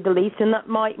 to say the least, and that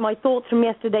my thoughts from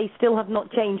yesterday still have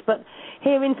not changed. But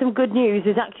hearing some good news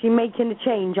is actually making a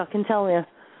change, I can tell you.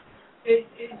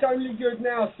 It's only good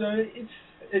now, sir.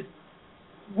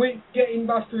 With getting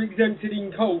Buster exempted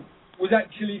in court was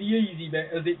actually the easy bit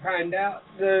as it panned out.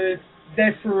 The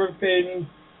DEFRA have been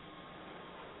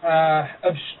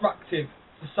obstructive,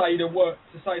 to say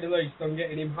the least, on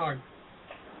getting him home.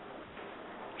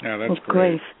 Yeah, that's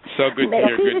great. So good to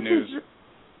hear good news.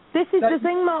 This is the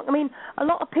thing, Mark. I mean, a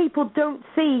lot of people don't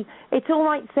see. It's all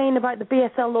right saying about the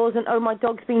BSL laws and, oh, my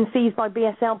dog's been seized by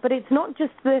BSL, but it's not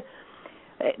just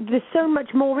there's so much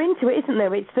more into it, isn't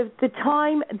there? It's the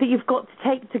time that you've got to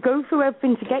take to go through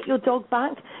everything to get your dog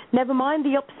back. Never mind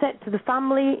the upset to the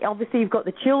family. Obviously, you've got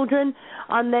the children.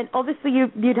 And then, obviously,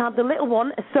 you'd have the little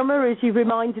one, Summer, as you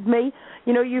reminded me.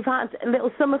 You've had little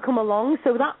Summer come along,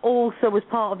 so that also was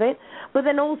part of it. But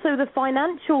then also the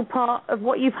financial part of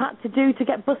what you've had to do to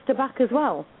get Buster back as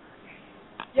well.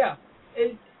 Yeah.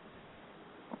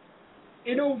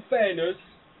 In all fairness,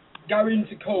 going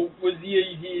to court was the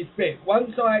easiest bit.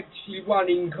 Once I actually won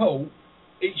in court,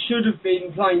 it should have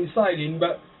been plain sailing,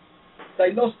 but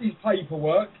they lost his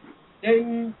paperwork.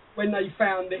 Then, when they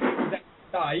found that it was that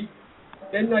day,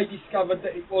 then they discovered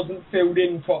that it wasn't filled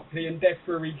in properly and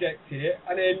DEFRA rejected it.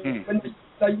 And then when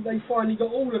they finally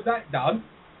got all of that done,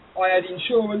 I had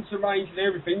insurance arranged and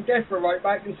everything. DEFRA wrote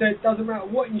back and said, doesn't matter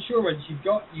what insurance you've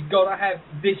got to have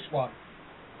this one.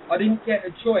 I didn't get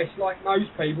a choice like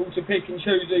most people to pick and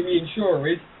choose who the insurer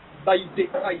is. They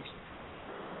dictate.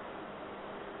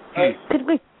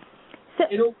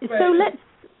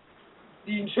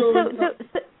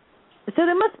 So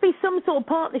there must be some sort of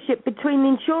partnership between the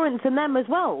insurance and them as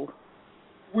well.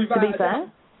 Without a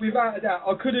doubt.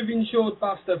 I could have insured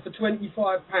Buster for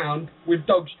 £25 with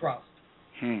Dogs Trust.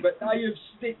 But they have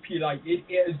stipulated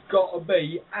it has got to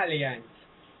be Allianz.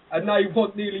 And they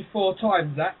want nearly 4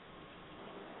 times that.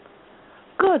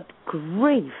 Good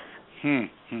grief.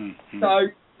 So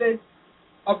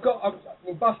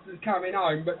Buster's coming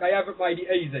home, but they haven't made it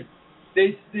easy.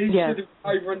 This should have been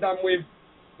over and done with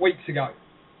weeks ago.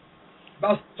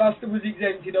 Buster was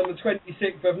exempted on the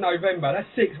 26th of November. That's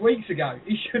 6 weeks ago.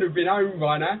 He should have been home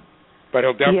by now. But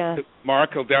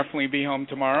Mark will definitely be home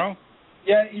tomorrow?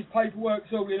 Yeah, his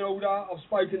paperwork's all in order. I've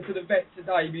spoken to the vet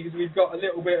today because we've got a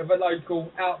little bit of a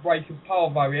local outbreak of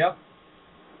parvo here.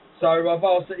 So I've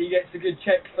asked that he gets a good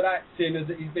check for that, seeing as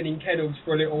that he's been in kennels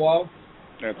for a little while.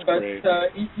 That's but, great.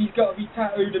 He's got to be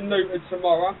tattooed and neutered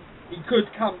tomorrow. He could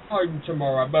come home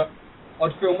tomorrow, but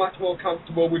I'd feel much more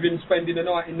comfortable with him spending the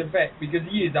night in the vet because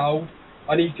he is old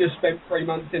and he's just spent 3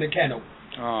 months in a kennel.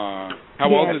 How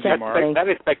old is he, Mark? That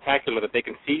is spectacular that they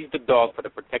can seize the dog for the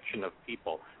protection of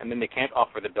people, and then they can't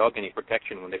offer the dog any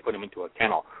protection when they put him into a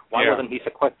kennel. Why wasn't he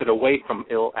sequestered away from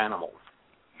ill animals?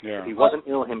 Yeah. If he wasn't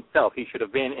ill himself, he should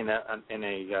have been in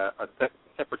a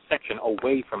separate section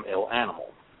away from ill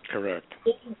animals. Correct.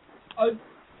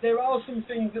 There are some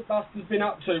things that Buster's been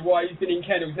up to while he's been in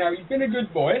kennels. Now, he's been a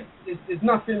good boy. There's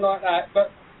nothing like that, but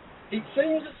it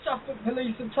seems that Suffolk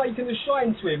police have taken a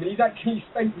shine to him, and he's actually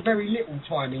spent very little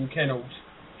time in kennels.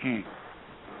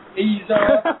 He's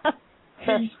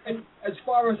spent, as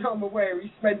far as I'm aware,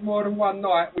 he's spent more than one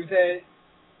night with their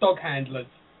dog handlers.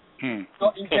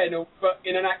 Not in kennel, but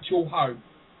in an actual home.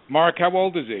 Mark, how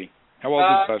old is he? How old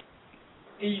is Buster?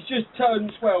 He's just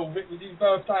turned 12. It was his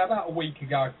birthday about a week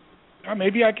ago. Oh,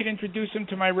 maybe I could introduce him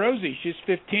to my Rosie. She's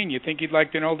 15. You think he'd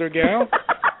like an older gal?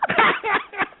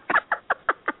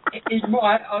 He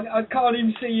might. I can't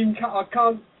even see him. I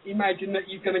can't imagine that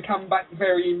he's going to come back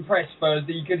very impressed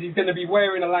Thursday because he's going to be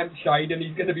wearing a lampshade and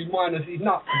he's going to be minus his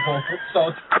nuts before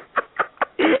sod.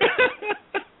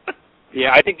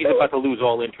 Yeah, I think he's about to lose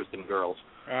all interest in girls.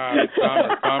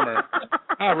 Bummer.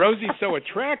 Rosie's so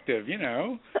attractive, you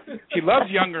know. She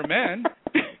loves younger men.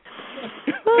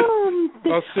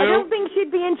 Well, Sue? I don't think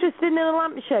she'd be interested in a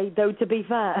lampshade, though, to be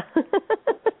fair.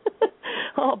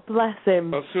 Oh, bless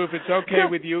him. Well, Sue, if it's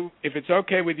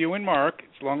okay with you and Mark,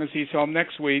 as long as he's home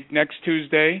next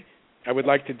Tuesday, I would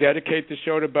like to dedicate the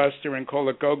show to Buster and call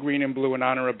it Go Green and Blue in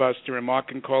honor of Buster, and Mark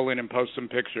can call in and post some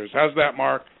pictures. How's that,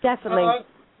 Mark? Definitely.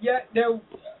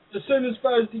 As soon as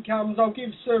Thursday comes, I'll give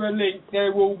Sue a link.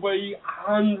 There will be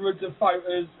hundreds of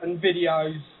photos and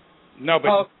videos. No,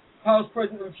 but past,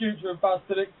 present, and future of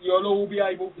Buster that you'll all be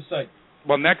able to see.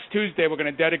 Well, next Tuesday we're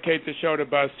going to dedicate the show to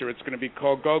Buster. It's going to be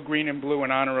called Go Green and Blue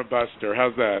in honor of Buster.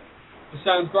 How's that? It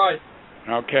sounds great.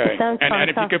 Okay. Sounds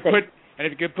and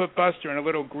if you could put Buster in a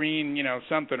little green,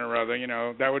 something or other,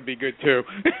 that would be good too.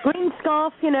 Green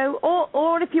scarf,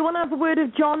 or if you want to have a word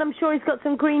of John, I'm sure he's got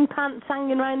some green pants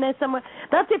hanging around there somewhere.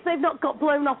 That's if they've not got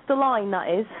blown off the line, that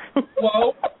is.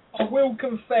 Well, I will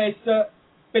confess that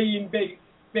being big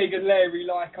and leery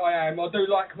like I am, I do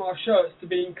like my shirts to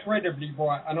be incredibly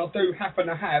bright, and I do happen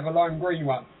to have a lime green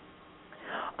one.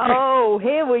 Oh,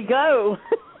 here we go.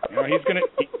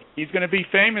 He's gonna be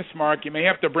famous, Mark. You may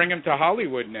have to bring him to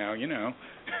Hollywood now.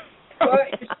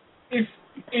 But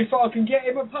if I can get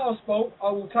him a passport,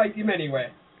 I will take him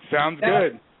anywhere. Sounds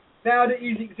good. Now that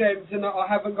he's exempt and that I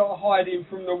haven't got to hide him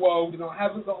from the world and I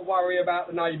haven't got to worry about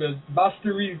the neighbours,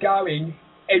 Buster is going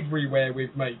everywhere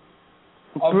with me.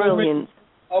 Brilliant.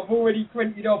 I've already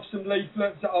printed off some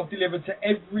leaflets that I've delivered to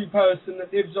every person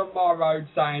that lives on my road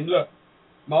saying, look,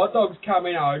 my dog's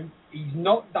coming home, he's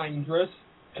not dangerous,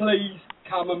 please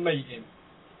come and meet him.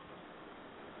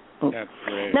 That's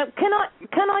great. Now,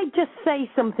 can I just say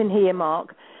something here,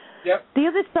 Mark? Yep. The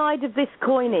other side of this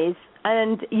coin is,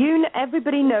 and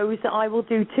everybody knows that I will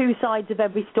do two sides of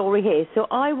every story here, so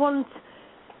I want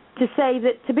to say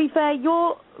that, to be fair,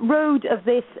 your road of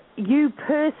this, you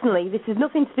personally, this has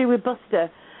nothing to do with Buster,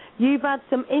 you've had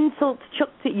some insults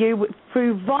chucked at you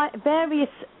through various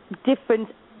different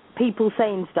people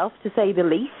saying stuff, to say the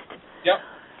least.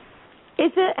 Yep.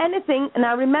 Is there anything,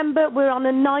 now remember, we're on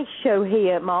a nice show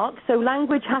here, Mark, so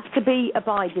language has to be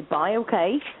abided by,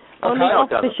 okay? Only off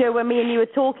the show when me and you are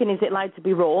talking is it allowed to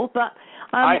be raw, but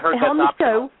I heard on the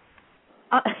show...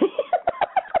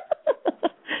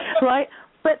 right,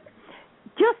 but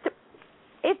just...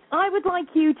 If I would like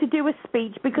you to do a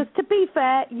speech, because to be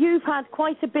fair, you've had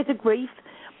quite a bit of grief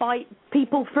by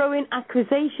people throwing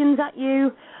accusations at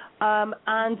you,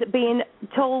 and being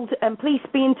told, and police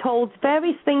being told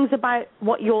various things about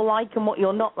what you're like and what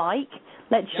you're not like,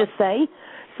 let's just say.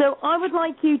 So I would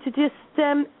like you to just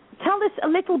tell us a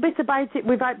little bit about it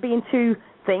without being too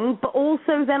thing, but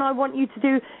also then I want you to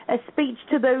do a speech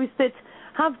to those that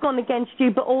have gone against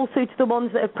you, but also to the ones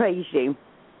that have praised you.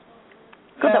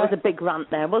 God, that was a big rant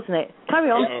there, wasn't it?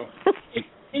 Carry on.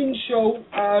 In short,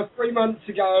 3 months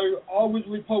ago, I was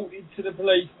reported to the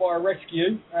police by a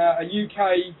rescue, a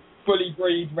UK fully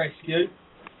breed rescue,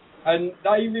 and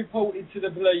they reported to the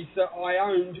police that I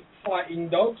owned fighting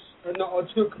dogs and that I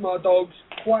took my dogs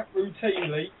quite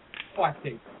routinely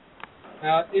fighting.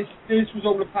 This was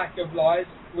all a pack of lies.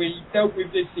 We dealt with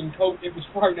this in court. It was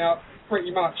thrown out pretty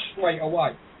much straight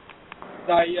away.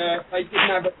 They didn't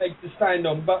have a leg to stand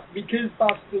on, but because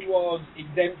Buster was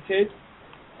exempted,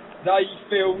 they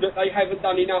feel that they haven't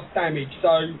done enough damage,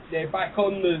 so they're back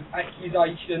on the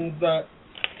accusations that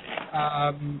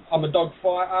I'm a dog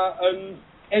fighter, and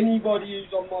anybody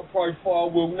who's on my profile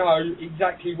will know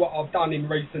exactly what I've done in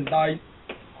recent days.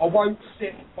 I won't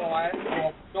sit by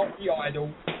or not be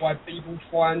idle while people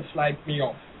try and slag me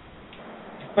off.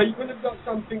 If people have got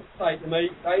something to say to me,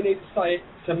 they need to say it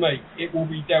to me. It will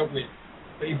be dealt with.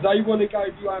 But if they want to go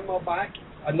behind my back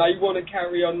and they want to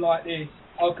carry on like this,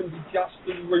 I can be just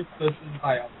as ruthless as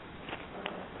they are.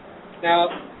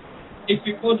 Now, if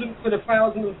it wasn't for the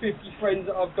 1,050 friends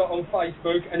that I've got on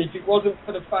Facebook, and if it wasn't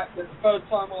for the fact that the first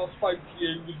time I spoke to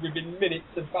you was within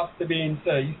minutes of Buster being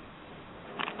seized,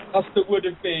 Buster would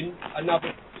have been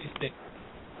another statistic.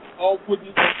 I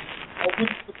wouldn't have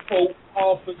fought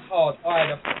half as hard. I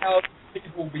had 1,000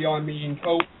 people behind me in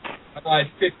court, and I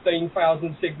had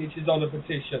 15,000 signatures on a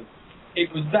petition. It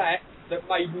was that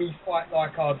made me fight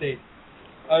like I did.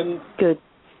 Good.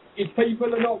 If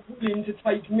people are not willing to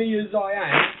take me as I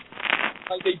am,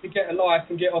 they need to get a life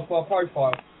and get off my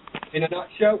profile. In a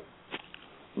nutshell.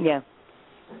 Yeah.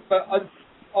 But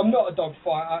I'm not a dog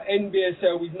fighter.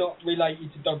 NBSL is not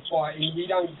related to dog fighting. We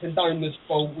don't condone the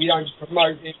sport. We don't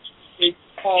promote it. It's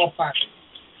far back.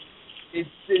 It's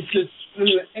just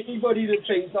anybody that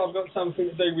thinks I've got something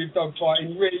to do with dog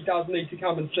fighting really does need to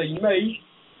come and see me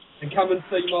and come and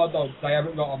see my dogs. They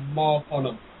haven't got a mark on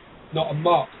them. Not a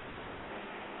mark.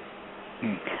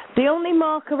 The only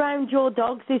mark around your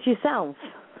dogs is yourself.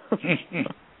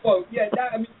 Well, yeah,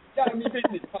 that and my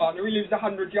business partner, he lives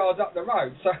 100 yards up the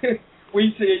road, so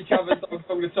we see each other's dogs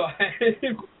all the time.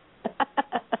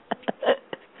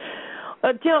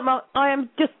 Do you know what, Mark? I am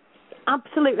just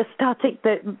absolutely ecstatic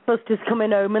that Buster's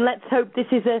coming home, and let's hope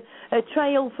this is a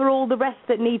trail for all the rest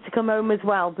that need to come home as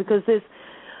well, because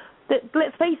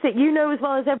let's face it, you know as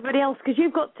well as everybody else, because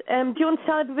you've got, do you want to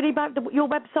tell everybody about your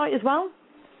website as well?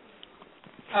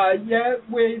 Yeah,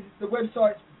 with the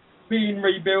website's being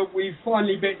rebuilt, we've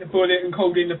finally bit the bullet and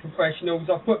called in the professionals.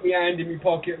 I've put my hand in my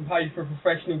pocket and paid for a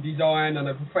professional design and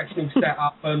a professional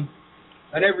setup and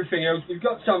everything else. We've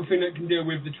got something that can deal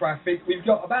with the traffic. We've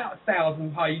got about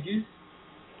 1,000 pages.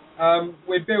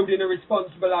 We're building a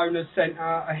responsible owners centre,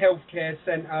 a healthcare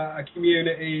centre, a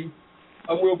community,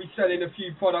 and we'll be selling a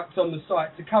few products on the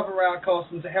site to cover our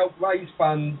costs and to help raise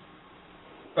funds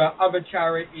for other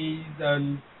charities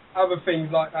and other things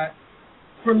like that.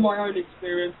 From my own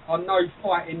experience, I know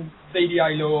fighting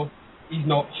DDA law is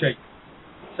not cheap.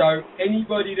 So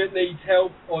anybody that needs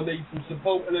help or needs some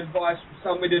support and advice from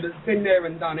somebody that's been there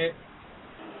and done it,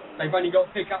 they've only got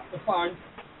to pick up the phone.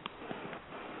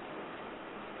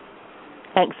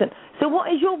 Excellent. So what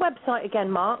is your website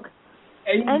again, Mark?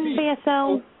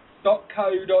 NBSL.co.uk.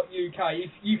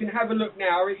 If you can have a look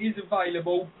now, it is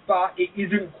available, but it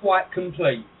isn't quite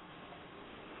complete.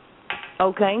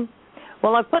 Okay.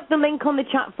 Well, I've put the link on the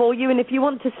chat for you, and if you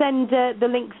want to send the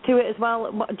links to it as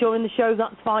well during the show,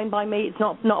 that's fine by me. It's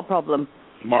not a problem.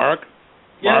 Mark?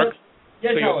 Yes, so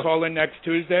you'll call in next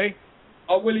Tuesday?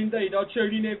 I will indeed. I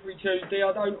tune in every Tuesday.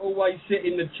 I don't always sit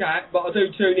in the chat, but I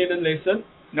do tune in and listen.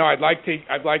 No, I'd like for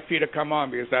you to come on,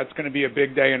 because that's going to be a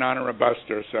big day in honor of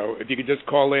Buster. So if you could just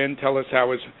call in, tell us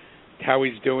how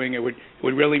he's doing, it would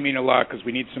really mean a lot, because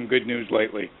we need some good news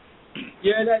lately.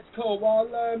 Yeah, that's cool. Well,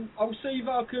 I'll see if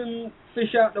I can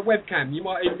fish out the webcam. You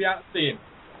might even be able to see him.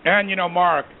 And,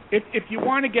 Mark, if you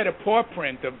want to get a paw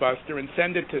print of Buster and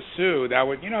send it to Sue,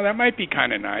 that might be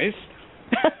kind of nice.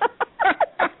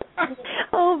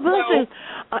 Oh, Buster.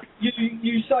 Well,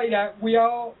 you say that.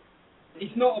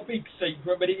 It's not a big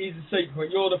secret, but it is a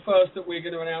secret. You're the first that we're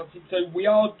going to announce it to. We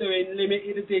are doing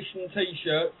limited edition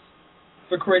T-shirts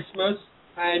for Christmas,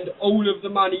 and all of the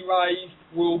money raised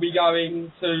will be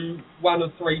going to one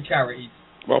of 3 charities.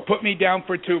 Well, put me down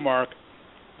for 2, Mark.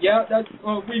 Yeah,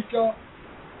 we've got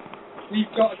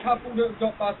a couple that have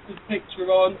got Buster's picture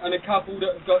on and a couple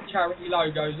that have got charity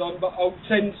logos on, but I'll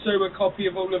send Sue a copy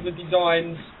of all of the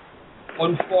designs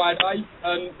on Friday,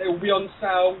 and it will be on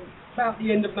sale about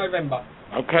the end of November.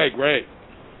 Okay, great.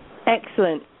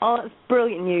 Excellent. Oh, that's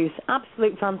brilliant news.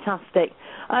 Absolute fantastic.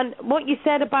 And what you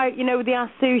said about, the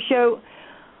Ask Sue show,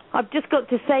 I've just got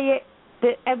to say it,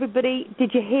 that everybody,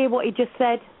 did you hear what he just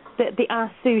said? That the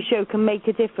Ask Sue show can make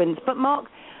a difference. But Mark,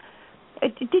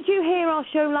 did you hear our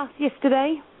show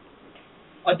yesterday?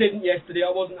 I didn't yesterday.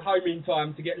 I wasn't home in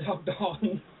time to get logged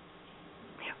on.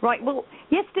 Right, well,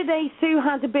 yesterday Sue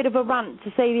had a bit of a rant, to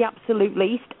say the absolute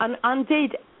least, and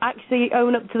did actually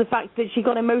own up to the fact that she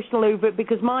got emotional over it,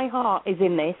 because my heart is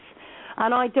in this,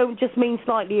 and I don't just mean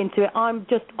slightly into it.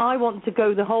 I want to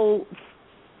go the whole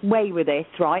way with this,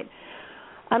 right?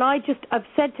 And I've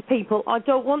said to people, I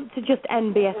don't want to just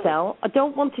end BSL. I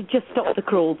don't want to just stop the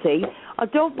cruelty. I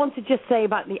don't want to just say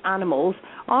about the animals.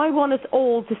 I want us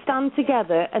all to stand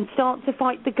together and start to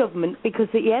fight the government, because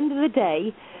at the end of the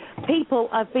day, people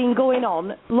have been going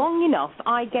on long enough.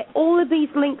 I get all of these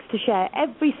links to share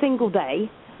every single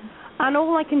day, and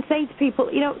all I can say to people,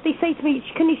 they say to me,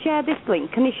 can you share this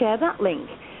link? Can you share that link?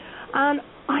 And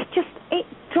it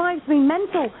drives me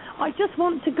mental. I just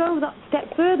want to go that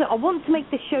step further. I want to make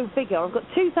this show bigger. I've got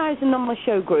 2,000 on my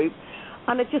show group,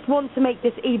 and I just want to make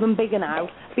this even bigger now,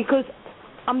 because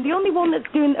I'm the only one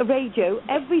that's doing a radio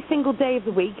every single day of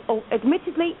the week. Oh,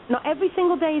 admittedly, not every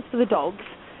single day is for the dogs,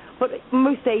 but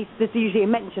most days there's usually a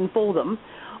mention for them.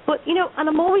 But, and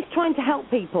I'm always trying to help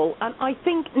people, and I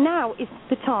think now is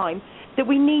the time that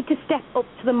we need to step up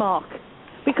to the mark.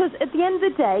 Because at the end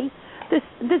of the day,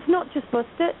 there's not just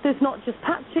Buster, there's not just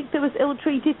Patrick that was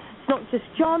ill-treated, it's not just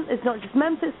John, it's not just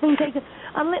Memphis being taken.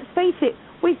 And let's face it,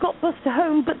 we've got Buster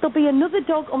home, but there'll be another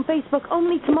dog on Facebook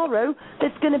only tomorrow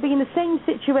that's going to be in the same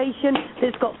situation,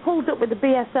 that's got pulled up with the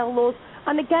BSL laws.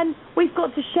 And again, we've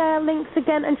got to share links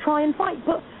again and try and fight.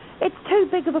 But it's too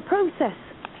big of a process.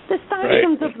 There's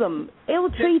thousands of them.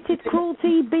 Ill-treated,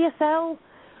 cruelty, BSL,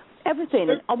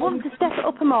 everything. I want to step it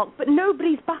up a mark, but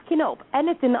nobody's backing up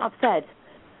anything that I've said.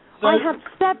 So, I had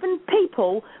 7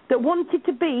 people that wanted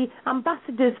to be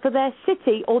ambassadors for their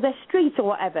city or their street or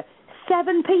whatever.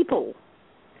 7 people.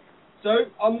 So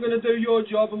I'm going to do your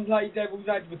job and play devil's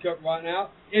advocate right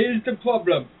now. Here's the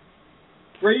problem.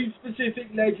 Breed-specific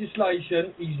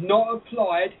legislation is not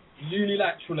applied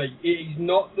unilaterally. It is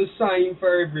not the same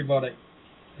for everybody.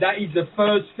 That is the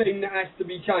first thing that has to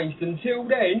be changed. Until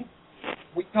then,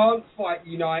 we can't fight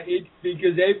united,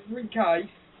 because every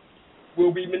case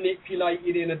will be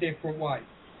manipulated in a different way.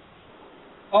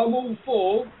 I'm all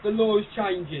for the laws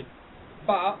changing,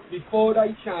 but before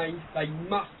they change, they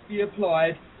must be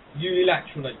applied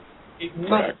unilaterally. It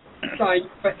must be the same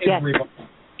for everybody.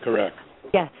 Correct.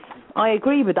 Yes, I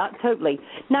agree with that totally.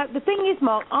 Now, the thing is,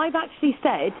 Mark, I've actually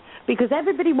said, because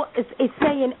everybody is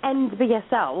saying end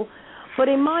BSL, but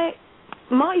in my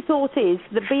thought is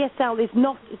that BSL is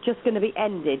not just going to be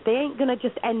ended. They ain't going to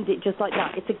just end it just like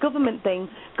that. It's a government thing.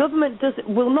 Government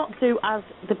will not do as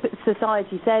the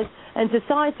society says, and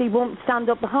society won't stand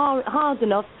up hard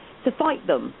enough to fight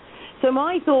them. So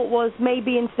my thought was,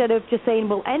 maybe instead of just saying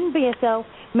we'll end BSL,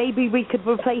 maybe we could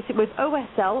replace it with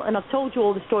OSL, and I've told you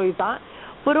all the story of that.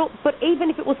 But even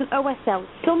if it wasn't OSL,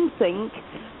 something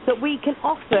that we can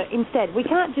offer instead. We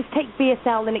can't just take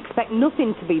BSL and expect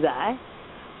nothing to be there.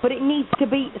 But it needs to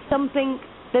be something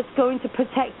that's going to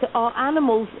protect our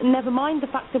animals, never mind the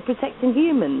fact of protecting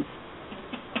humans.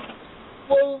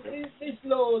 Well, this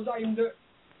law is aimed at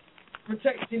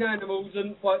protecting animals,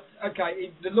 and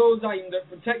the law is aimed at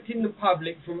protecting the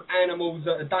public from animals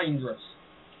that are dangerous.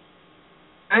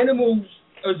 Animals,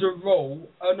 as a rule,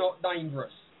 are not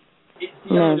dangerous. It's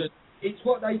the owners. It's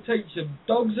what they teach them.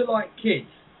 Dogs are like kids.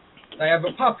 They have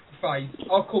a puppy phase.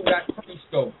 I call that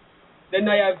preschool. Then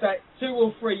they have that 2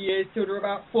 or 3 years till they're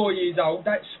about 4 years old.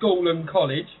 That's school and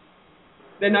college.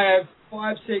 Then they have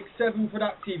 5, 6, 7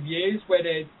 productive years where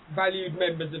they're valued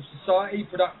members of society,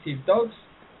 productive dogs.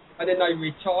 And then they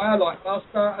retire like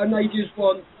Buster, and they just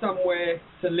want somewhere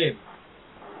to live.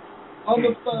 I'm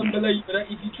a firm believer that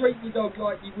if you treat your dog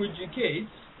like you would your kids,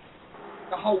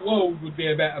 the whole world would be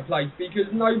a better place,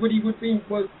 because nobody would be,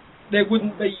 there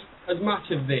wouldn't be as much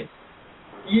of this.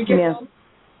 You get on?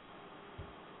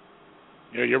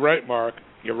 Yeah, you're right, Mark.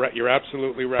 You're right. You're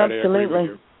absolutely right. Absolutely. I agree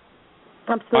with you.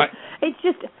 Absolutely. It's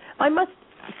just, I must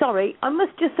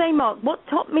just say, Mark, what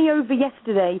topped me over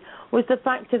yesterday was the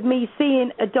fact of me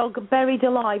seeing a dog buried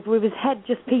alive with his head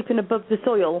just peeping above the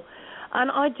soil.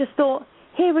 And I just thought,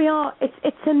 here we are,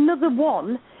 it's another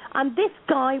one. And this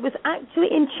guy was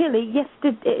actually in Chile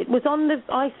yesterday.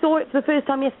 I saw it for the first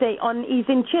time yesterday. He's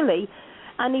in Chile,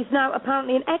 and he's now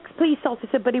apparently an ex-police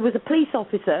officer, but he was a police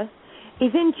officer.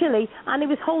 He's in Chile, and he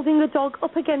was holding the dog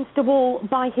up against a wall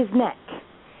by his neck.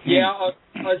 Yeah,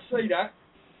 I see that.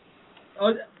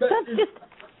 It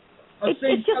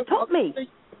just topped me.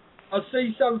 I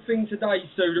see something today,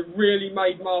 Sue, that really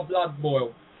made my blood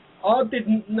boil. I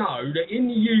didn't know that in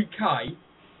the UK,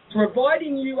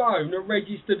 providing you own a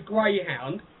registered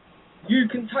greyhound, you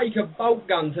can take a bolt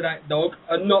gun to that dog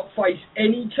and not face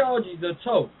any charges at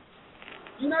all.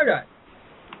 Do you know that?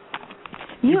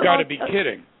 You've got to be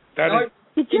kidding. You're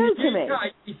joking me.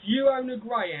 If you own a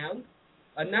greyhound,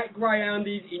 and that greyhound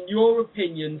is, in your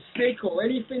opinion, sick or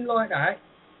anything like that,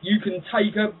 you can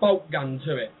take a bolt gun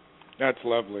to it. That's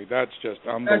lovely. That's just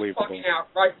unbelievable. That's fucking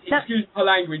outrageous. Excuse my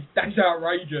language. That's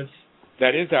outrageous.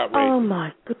 That is outrageous. Oh,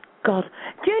 my good God.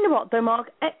 Do you know what, though,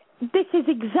 Mark? This is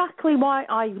exactly why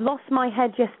I lost my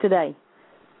head yesterday.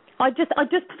 I just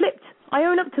flipped. I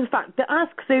own up to the fact that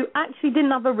Ask Sue actually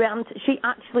didn't have a rant. She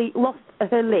actually lost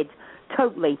her lid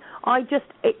totally. I just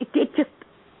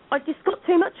got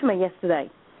too much for me yesterday.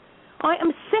 I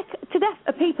am sick to death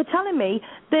of people telling me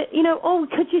that, oh,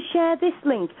 could you share this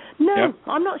link? No, yep.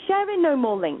 I'm not sharing no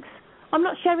more links. I'm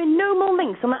not sharing no more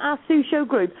links on the Ask Sue Show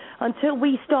group until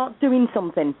we start doing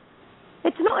something.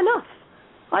 It's not enough.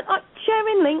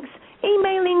 Sharing links,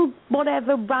 emailing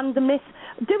whatever randomness,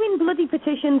 doing bloody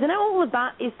petitions and all of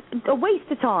that is a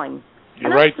waste of time.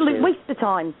 You're right, absolute Sue. Waste of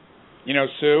time.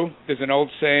 Sue, there's an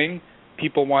old saying,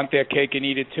 people want their cake and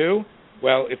eat it too.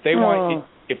 Well, if they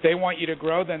want you to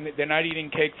grow, then they're not eating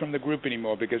cake from the group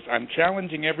anymore, because I'm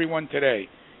challenging everyone today.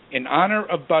 In honor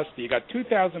of Buster, you got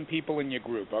 2,000 people in your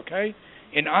group, okay?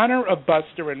 In honor of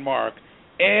Buster and Mark,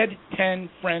 add 10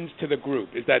 friends to the group.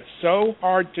 Is that so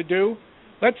hard to do?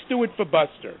 Let's do it for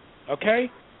Buster,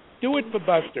 okay? Do it for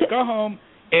Buster. Go home,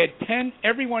 add 10,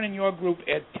 everyone in your group,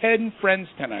 add 10 friends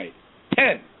tonight.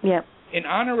 10. Yep. In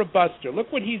honor of Buster.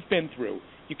 Look what he's been through.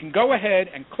 You can go ahead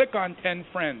and click on 10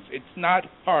 friends. It's not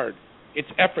hard. It's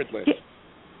effortless.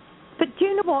 But do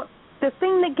you know what? The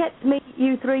thing that gets me,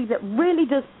 you three, that really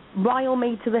does rile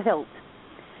me to the hilt,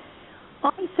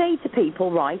 I say to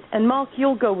people, right, and Mark,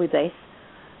 you'll go with this,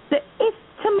 that if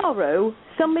tomorrow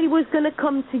somebody was going to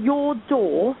come to your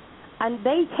door and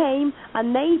they came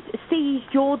and they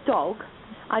seized your dog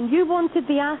and you wanted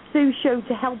the Ask Sue Show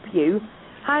to help you,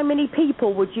 how many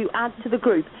people would you add to the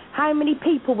group? How many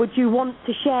people would you want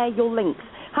to share your links?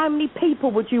 How many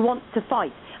people would you want to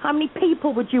fight? How many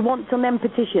people would you want on them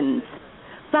petitions?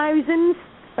 Thousands?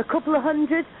 A couple of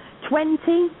hundred?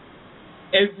 20?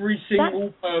 Every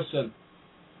single person.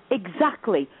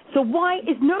 Exactly. So why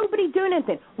is nobody doing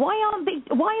anything? Why are they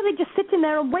just sitting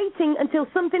there and waiting until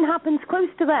something happens close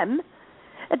to them?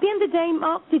 At the end of the day,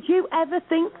 Mark, did you ever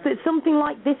think that something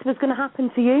like this was going to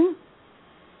happen to you?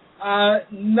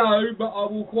 No, but I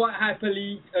will quite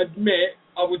happily admit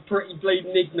I was pretty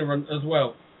bleeding ignorant as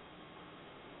well.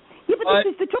 Yeah, but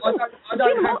this is the trouble.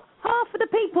 Half of the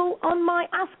people on my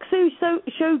Ask Sue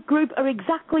Show group are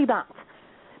exactly that.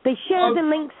 They share the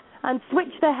links and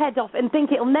switch their head off and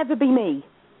think it'll never be me.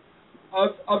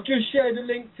 I've just shared a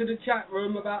link to the chat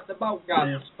room about the bolt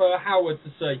guns for Howard to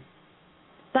see.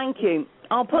 Thank you.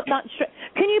 I'll put that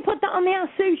Can you put that on the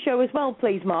Ask Sue Show as well,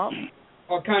 please, Mark?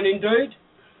 I can indeed.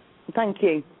 Thank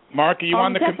you. Mark, are you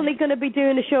on the I'm definitely going to be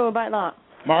doing a show about that.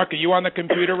 Mark, are you on the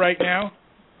computer right now?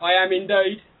 I am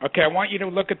indeed. Okay, I want you to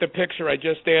look at the picture I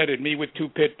just added, me with 2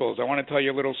 pit bulls. I want to tell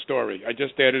you a little story. I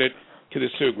just added it to the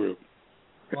Sue group.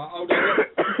 Well, hold on.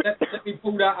 Let me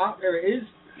pull that up. There it is.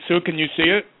 Sue, can you see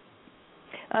it?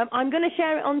 I'm going to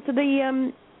share it onto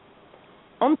the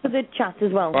chat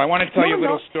as well. Well, I want to tell you a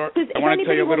little story. I want to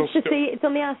tell you a little story. It's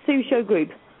on the Ask Sue Show group.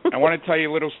 I want to tell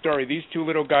you a little story. These 2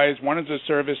 little guys, one is a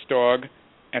service dog,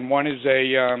 and one is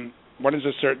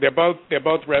they're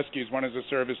both rescues. One is a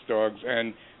service dog,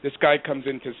 and this guy comes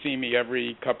in to see me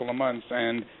every couple of months,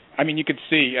 and I mean you could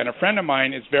see. And a friend of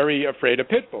mine is very afraid of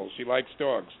pit bulls. She likes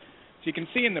dogs, so you can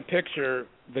see in the picture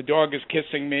the dog is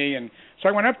kissing me, and so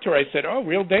I went up to her. I said, "Oh,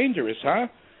 real dangerous, huh?"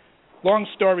 Long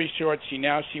story short,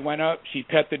 she went up, she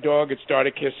pet the dog, it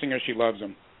started kissing her. She loves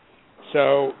him.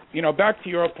 So, back to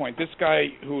your point, this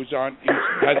guy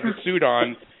has the suit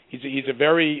on, he's a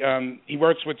very he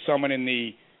works with someone in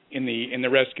the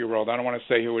rescue world. I don't want to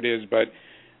say who it is, but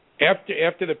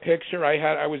after the picture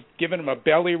I was giving him a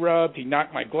belly rub, he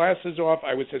knocked my glasses off.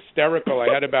 I was hysterical. I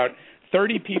had about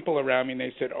 30 people around me and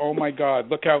they said, "Oh my God,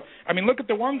 look at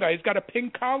the one guy, he's got a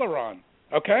pink collar on."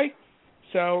 Okay?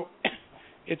 So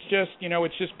it's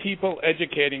just people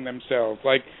educating themselves.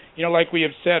 Like we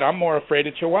have said, I'm more afraid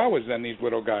of chihuahuas than these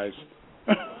little guys.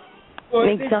 Well,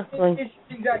 exactly. This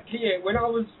is exactly it. When I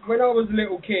was a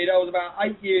little kid, I was about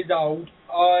 8 years old.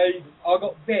 I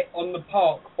got bit on the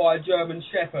park by a German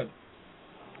Shepherd.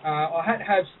 I had to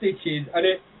have stitches, and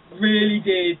it really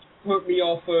did put me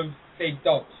off of big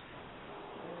dogs.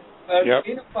 Yep.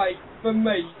 In a way, for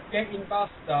me, getting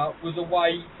Buster was a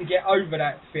way to get over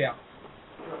that fear.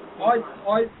 I've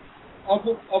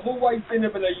always been a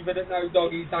believer that no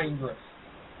dog is dangerous.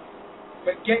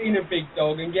 But getting a big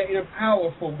dog and getting a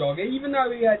powerful dog, even though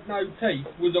he had no teeth,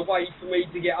 was a way for me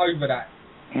to get over that.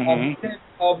 Mm-hmm.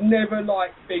 I've never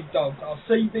liked big dogs. I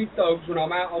see big dogs when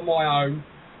I'm out on my own,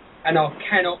 and I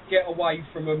cannot get away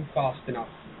from them fast enough.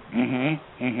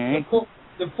 Mm-hmm. Mm-hmm.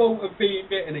 The thought of being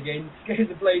bitten again scares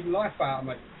the bleeding life out of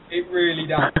me. It really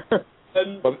does.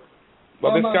 And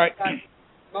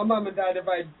my mum and dad have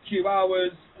had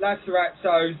Chihuahuas,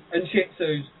 Lazarazos, and Shih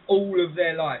Tzus all of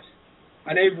their lives.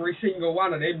 And every single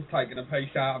one of them taken a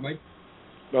piece out of me.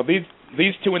 Well, these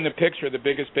these two in the picture, the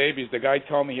biggest babies. The guy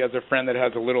told me he has a friend that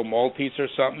has a little Maltese or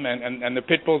something, and the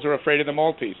pit bulls are afraid of the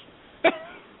Maltese.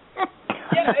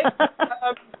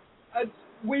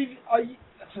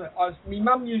 My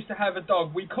mum used to have a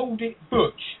dog. We called it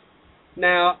Butch.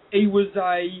 Now, he was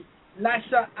a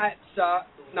Lhasa Apso.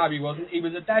 No, he wasn't. He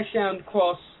was a Dachshund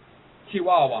cross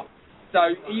Chihuahua. So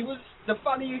he was the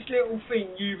funniest little thing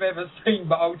you've ever seen.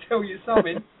 But I'll tell you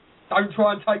something. Don't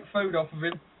try and take food off of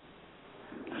him.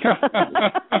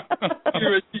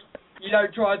 You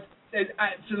don't try. There's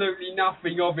absolutely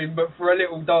nothing of him. But for a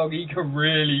little dog, he can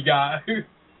really go.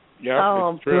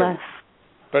 Yeah, it's true. Bless.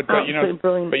 But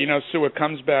Sue, it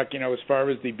comes back, as far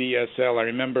as the BSL. I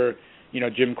remember,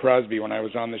 Jim Crosby when I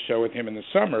was on the show with him in the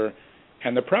summer,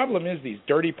 and the problem is these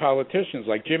dirty politicians,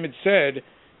 like Jim had said,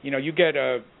 you get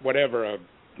a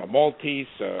Maltese,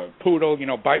 a poodle,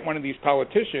 bite one of these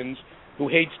politicians who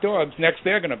hates dogs. Next,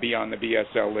 they're going to be on the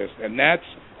BSL list, and that's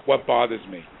what bothers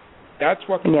me. That's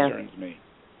what concerns me.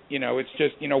 It's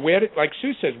just, like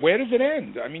Sue says, where does it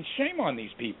end? I mean, shame on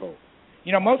these people.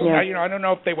 Most of them, I don't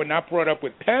know if they were not brought up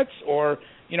with pets or,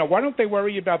 why don't they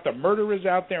worry about the murderers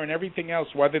out there and everything else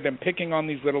rather than picking on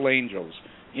these little angels?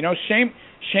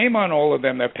 Shame on all of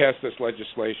them that passed this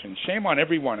legislation. Shame on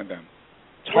every one of them.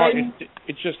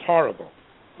 It's just horrible.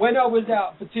 When I was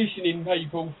out petitioning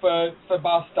people for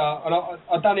Buster, and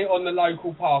I done it on the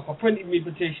local park, I printed my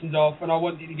petitions off and I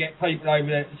wanted to get people over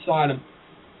there to sign them.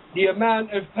 The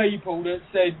amount of people that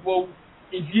said, well,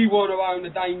 if you want to own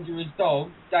a dangerous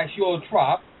dog, that's your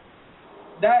truck.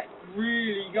 That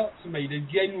really got to me, the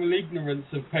general ignorance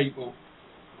of people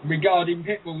regarding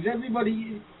pit bulls.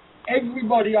 Everybody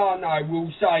I know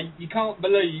will say, you can't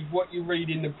believe what you read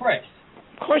in the press.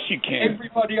 Of course you can.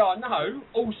 Everybody I know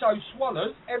also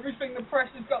swallows everything the press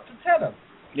has got to tell them.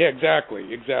 Yeah, exactly.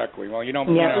 Well, you've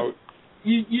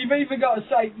either got to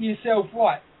say to yourself,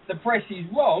 right, the press is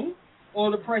wrong,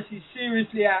 or the press is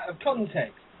seriously out of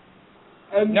context.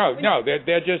 No,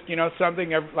 they're just,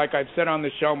 something, like I've said on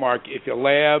the show, Mark, if a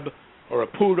lab or a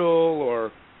poodle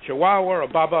or Chihuahua or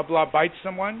blah, blah, blah bites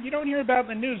someone, you don't hear about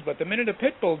it in the news, but the minute a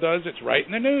pit bull does, it's right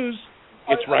in the news.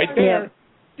 It's right there.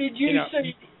 Did you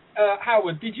see,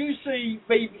 Howard, did you see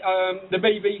the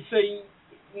BBC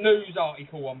news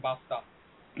article on Buster?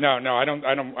 No, I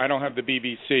don't have the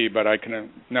BBC, but I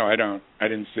can, no, I don't. I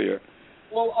didn't see it.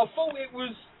 Well, I thought it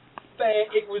was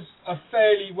a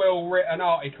fairly well-written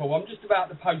article. I'm just about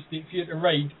to post it for you to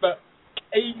read, but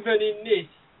even in this,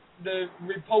 the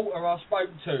reporter I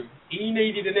spoke to, he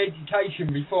needed an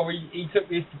education before he took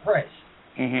this to press.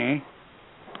 Mm-hmm.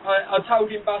 I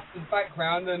told him Buster's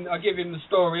background, and I gave him the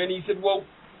story, and he said, well,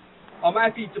 I'm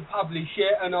happy to publish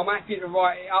it, and I'm happy to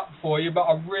write it up for you, but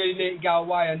I really need to go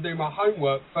away and do my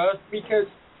homework first, because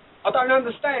I don't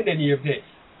understand any of this.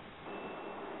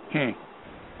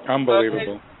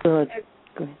 Unbelievable. Good.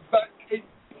 But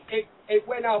it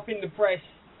went up in the press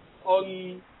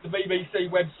on the BBC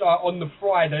website on the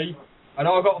Friday, and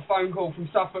I got a phone call from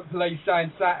Suffolk Police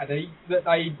saying Saturday that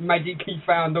they magically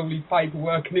found all his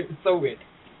paperwork and it was sorted.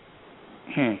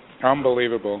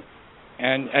 Unbelievable.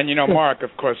 And Mark,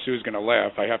 of course, Sue's going to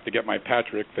laugh. I have to get my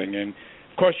Patrick thing in.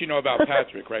 Of course, you know about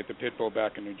Patrick, right? The pit bull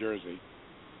back in New Jersey.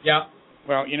 Yeah.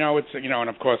 Well, it's and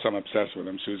of course I'm obsessed with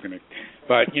him. Sue's going to.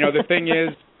 But the thing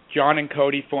is, John and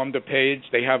Cody formed a page.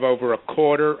 They have over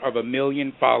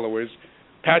 250,000 followers.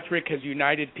 Patrick has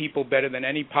united people better than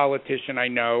any politician I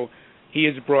know. He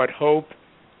has brought hope,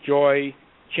 joy,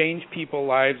 changed people's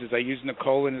lives, as I use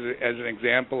Nicole as an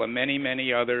example, and many,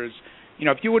 many others.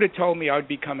 If you would have told me I would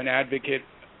become an advocate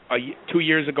 2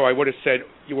 years ago, I would have said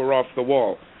you were off the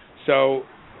wall. So,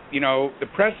 the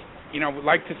press, would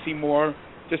like to see more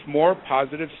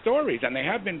positive stories, and they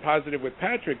have been positive with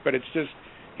Patrick, but it's just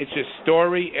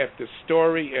story after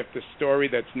story after story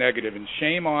that's negative, and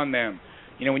shame on them.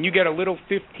 When you get a little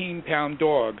 15-pound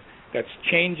dog that's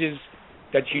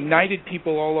united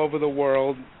people all over the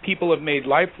world, people have made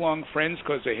lifelong friends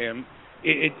because of him.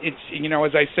 It's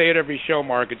as I say at every show,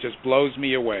 Mark, it just blows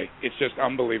me away. It's just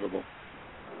unbelievable.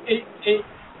 It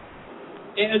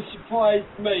has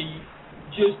surprised me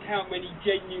just how many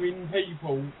genuine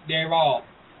people there are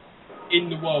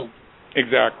in the world.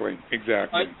 Exactly.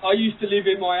 I used to live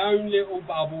in my own little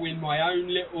bubble, in my own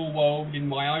little world, in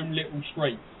my own little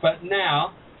street. But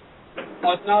now,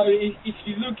 I know if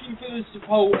you're looking for the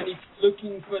support and if you're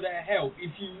looking for their help,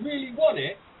 if you really want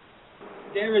it,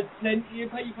 there are plenty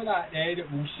of people out there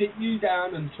that will sit you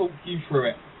down and talk you through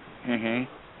it.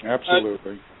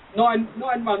 Absolutely. 9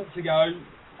 months ago,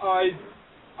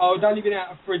 I'd only been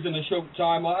out of prison a short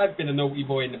time. I have been a naughty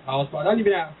boy in the past, but I'd only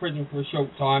been out of prison for a short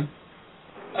time.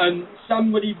 And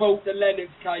somebody brought the Lennox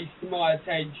case to my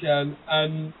attention,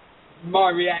 and my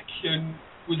reaction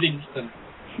was instant.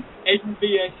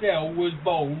 NBSL was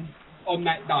born on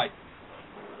that day.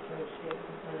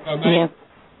 I mean,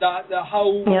 the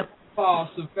whole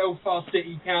farce of Belfast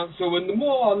City Council, and the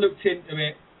more I looked into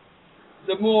it,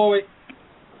 the more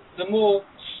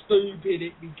stupid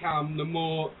it became, the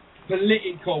more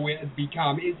political it had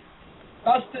become.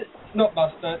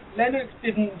 Lennox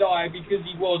didn't die because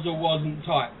he was or wasn't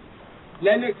tight.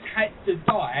 Lennox had to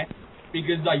die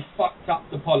because they fucked up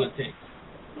the politics.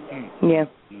 Yeah.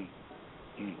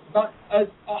 But I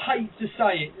hate to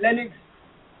say it, Lennox,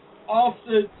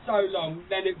 after so long,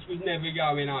 Lennox was never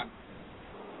going home.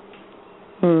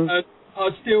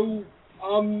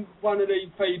 I'm one of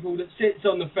these people that sits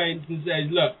on the fence and says,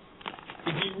 look,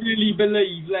 if you really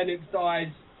believe Lennox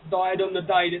died on the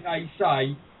day that they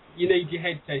say, you need your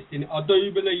head testing. I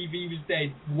do believe he was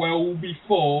dead well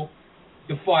before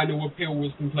the final appeal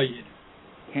was completed.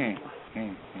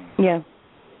 Yeah.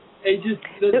 It's just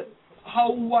the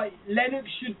whole way. Lennox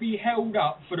should be held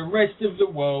up for the rest of the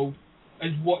world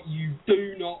as what you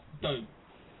do not do.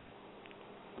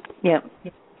 Yeah.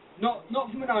 Not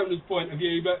from an owner's point of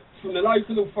view, but from the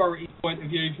local authority's point of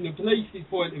view, from the police's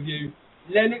point of view,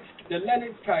 the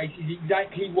Lennox case is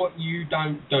exactly what you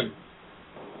don't do.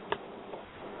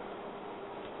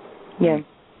 Yeah.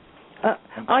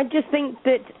 I just think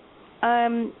that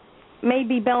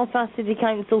maybe Belfast City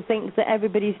Council thinks that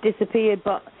everybody's disappeared,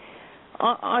 but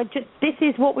this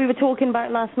is what we were talking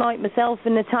about last night, myself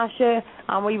and Natasha,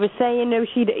 and we were saying,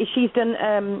 she's done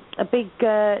a big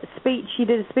speech. She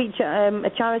did a speech at a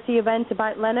charity event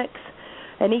about Lennox,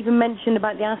 and even mentioned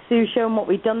about the ASU show and what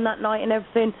we'd done that night and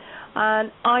everything.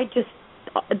 And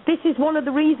this is one of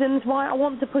the reasons why I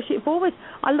want to push it forward.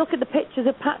 I look at the pictures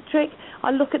of Patrick,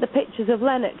 I look at the pictures of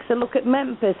Lennox, I look at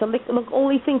Memphis, I look at all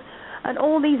these things, and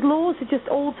all these laws are just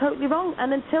all totally wrong.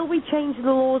 And until we change the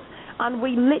laws and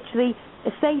we literally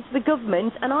say to the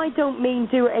government, and I don't mean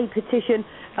do a petition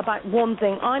about one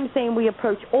thing, I'm saying we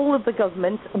approach all of the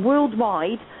governments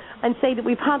worldwide and say that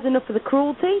we've had enough of the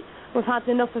cruelty, we've had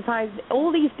enough of how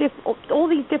all these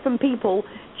different people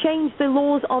change the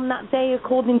laws on that day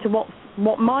according to what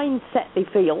mindset they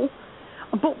feel,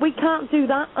 but we can't do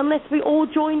that unless we all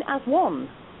join as one.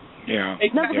 Yeah.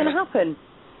 It's never going to happen.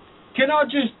 Can I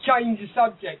just change the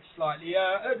subject slightly?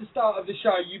 At the start of the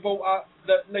show, you brought up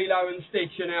that Lilo and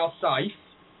Stitch are now safe.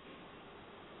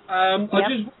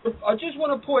 I just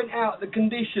want to point out the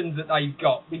conditions that they've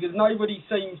got, because nobody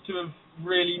seems to have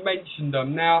really mentioned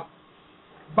them. Now,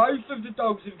 both of the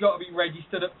dogs have got to be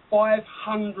registered at $500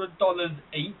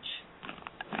 each.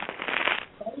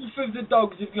 Both of the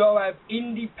dogs have got to have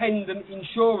independent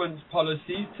insurance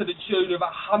policies to the tune of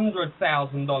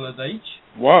 $100,000 each.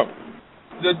 Whoa.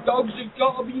 The dogs have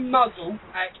got to be muzzled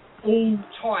at all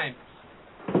times.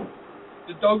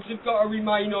 The dogs have got to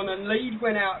remain on a lead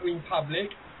when out in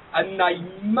public, and they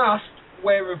must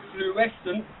wear a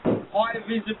fluorescent, high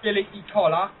visibility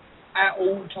collar at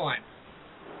all times.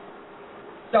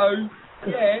 So,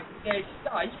 yeah, they're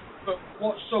safe, but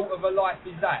what sort of a life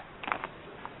is that?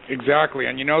 Exactly,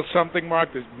 and you know something, Mark?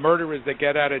 There's murderers that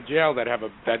get out of jail that have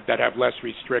less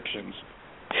restrictions.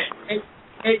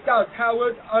 It does,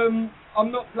 Howard. I'm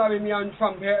not blowing my own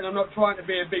trumpet, and I'm not trying to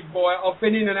be a big boy. I've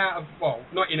been in and out of, well,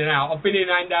 not in and out. I've been in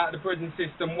and out of the prison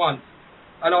system once,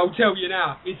 and I'll tell you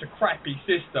now, it's a crappy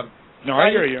system. No,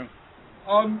 I hear you.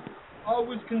 I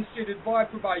was considered by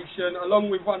probation, along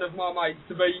with one of my mates,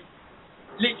 to be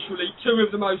literally two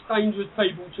of the most dangerous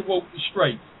people to walk the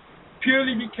streets,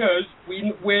 purely because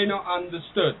we're not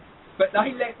understood. But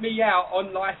they let me out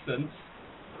on licence,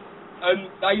 and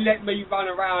they let me run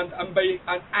around and be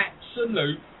an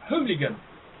absolute hooligan.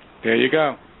 There you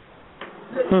go.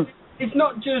 It's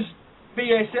not just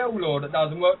BSL law that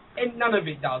doesn't work, and none of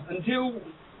it does. Until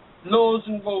laws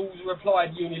and rules are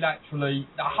applied unilaterally,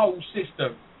 the whole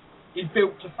system is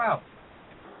built to fail.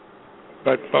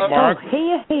 But Mark... Oh,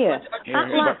 here. At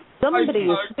last, somebody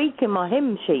is speaking my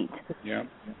hymn sheet. Yeah.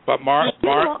 But Mark... You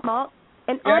know what, Mark?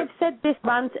 And yeah. I've said this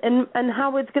rant, and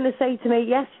Howard's going to say to me,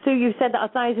 yes, Sue, you've said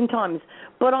that 1,000 times,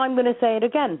 but I'm going to say it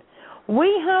again. We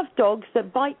have dogs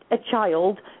that bite a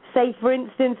child, say, for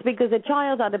instance, because a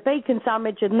child had a bacon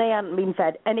sandwich and they hadn't been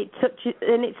fed, and it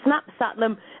snaps at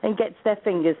them and gets their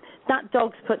fingers. That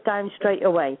dog's put down straight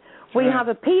away. We have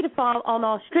a paedophile on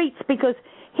our streets because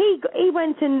he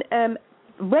went and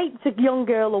raped a young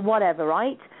girl or whatever,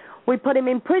 right? We put him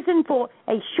in prison for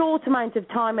a short amount of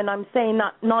time, and I'm saying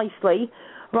that nicely,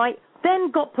 right?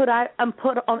 Then got put out and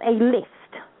put on a list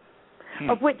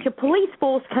of which a police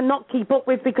force cannot keep up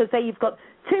with because they've got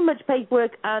too much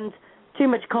paperwork and too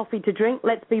much coffee to drink.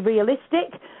 Let's be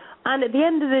realistic. And at the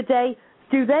end of the day,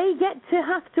 do they get to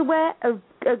have to wear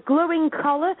a glowing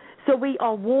colour, so we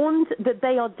are warned that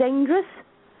they are dangerous?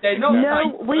 They're not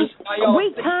dangerous.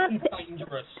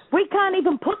 We can't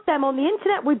even put them on the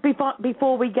internet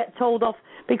before we get told off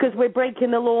because we're breaking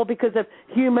the law because of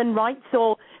human rights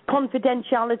or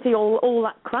confidentiality or all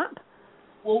that crap.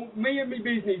 Well, me and my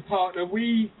business partner,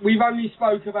 we've only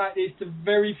spoke about this to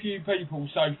very few people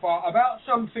so far, about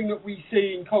something that we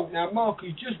see in Colt. Now, Mark,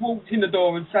 who just walked in the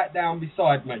door and sat down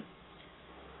beside me.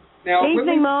 Now,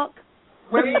 Evening, Mark.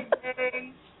 When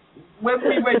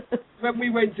we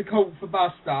went to court for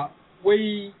Buster,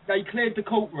 they cleared the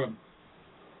courtroom.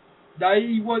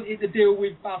 They wanted to deal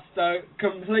with Buster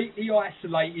completely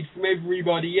isolated from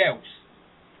everybody else.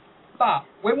 But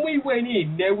when we went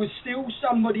in, there was still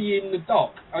somebody in the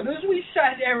dock. And as we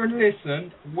sat there and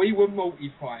listened, we were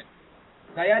mortified.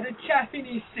 They had a chap in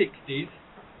his 60s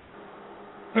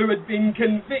who had been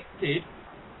convicted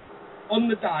on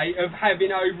the day of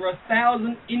having over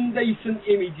 1,000 indecent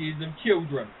images of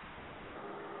children.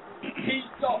 He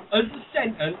got, as a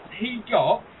sentence, he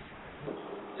got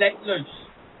let loose.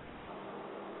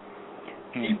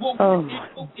 He walked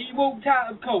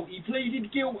out of court. He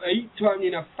pleaded guilty to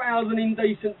owning 1,000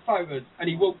 indecent photos, and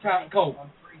he walked out of court.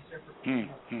 And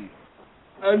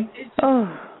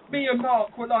me and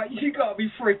Mark were like, "You got to be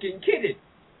freaking kidding!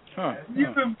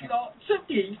 You've got to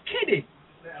be kidding!"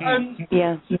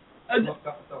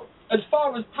 As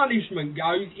far as punishment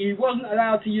goes, he wasn't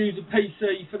allowed to use a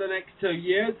PC for the next 2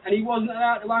 years, and he wasn't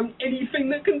allowed to own anything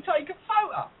that can take a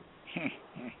photo.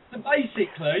 So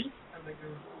basically,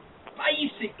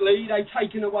 they've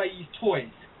taken away his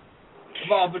toys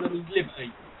rather than his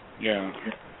liberty. Yeah.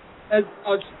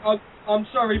 I'm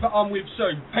sorry, but I'm with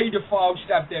Sue. Paedophiles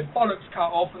should have their bollocks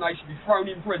cut off, and they should be thrown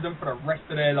in prison for the rest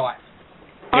of their life.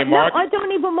 Hey, Mark? No, I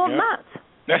don't even want that.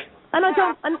 And I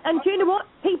don't. And do you know what?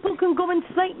 People can go and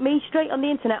slate me straight on the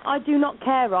internet. I do not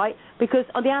care, right? Because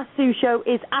the Ask Sue show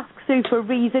is Ask Sue for a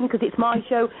reason, because it's my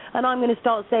show, and I'm going to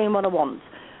start saying what I want.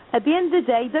 At the end of the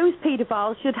day, those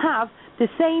paedophiles should have the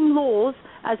same laws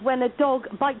as when a dog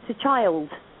bites a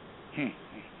child.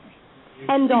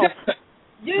 End of.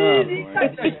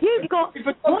 If you've got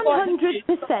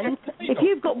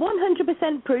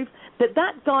 100% proof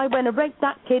that guy went and raped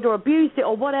that kid or abused it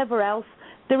or whatever else,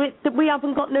 that we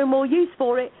haven't got no more use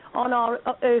for it on our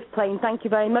Earth plane. Thank you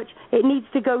very much. It needs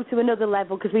to go to another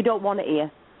level because we don't want it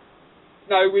here.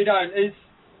 No, we don't.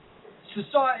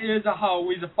 Society as a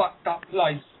whole is a fucked up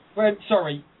place.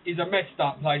 Is a messed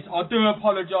up place. I do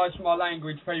apologise for my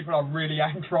language, people. I really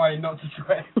am trying not to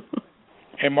swear.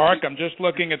 Hey, Mark, I'm just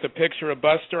looking at the picture of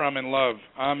Buster. I'm in love.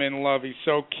 He's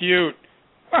so cute.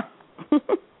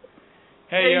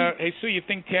 Hey, Sue, you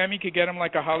think Tammy could get him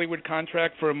like a Hollywood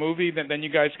contract for a movie? Then you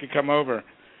guys could come over.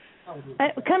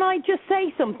 Can I just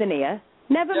say something here?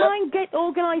 Never mind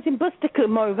organising Buster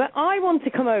come over. I want to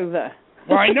come over.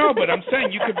 Well, I know, but I'm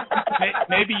saying you could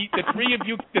maybe the three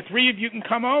of you can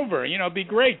come over. You know, it'd be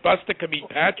great. Buster could meet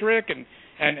Patrick, and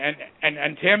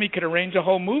Tammy could arrange a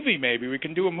whole movie. Maybe we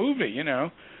can do a movie. You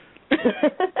know.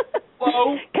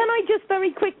 Well, can I just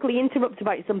very quickly interrupt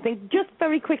about something? Just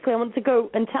very quickly, I want to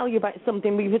go and tell you about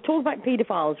something. We were talking about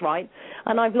paedophiles, right?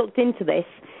 And I've looked into this.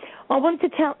 I want to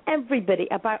tell everybody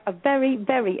about a very,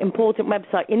 very important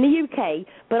website in the UK,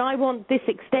 but I want this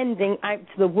extending out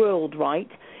to the world, right?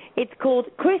 It's called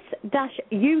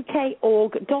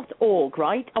chris-ukorg.org,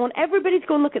 right? I want everybody to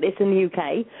go and look at this in the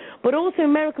UK, but also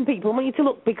American people. I want you to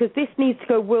look because this needs to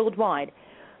go worldwide.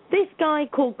 This guy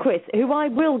called Chris, who I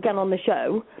will get on the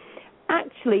show,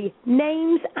 actually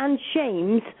names and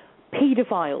shames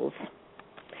paedophiles.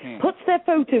 Puts their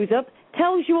photos up,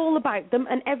 tells you all about them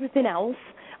and everything else,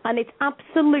 and it's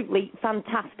absolutely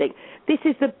fantastic. This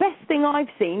is the best thing I've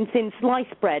seen since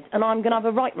sliced bread, and I'm going to have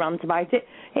a right rant about it.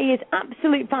 He is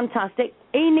absolutely fantastic.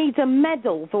 He needs a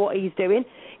medal for what he's doing.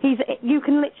 You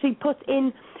can literally put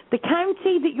in the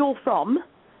county that you're from,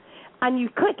 and you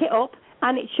click it up,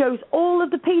 and it shows all of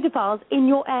the paedophiles in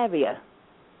your area.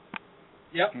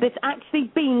 Yep. That's actually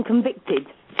been convicted.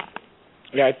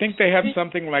 Yeah, I think they have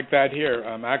something like that here.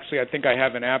 Actually, I think I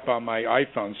have an app on my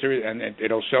iPhone, and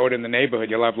it'll show it in the neighborhood.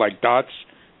 You'll have like dots,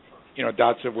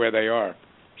 dots of where they are.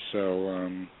 So.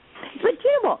 But do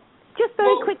you know what? Just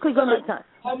very quickly, going back to that.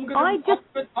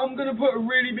 I'm gonna put a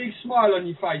really big smile on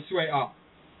your face, sweetheart.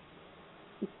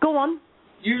 Go on.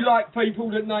 You like people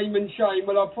that name and shame.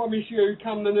 Well, I promise you,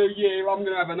 come the new year, I'm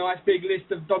going to have a nice big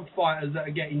list of dog fighters that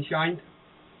are getting shamed.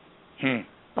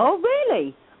 Oh,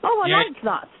 really? Oh, I like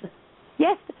that.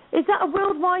 Yes, is that a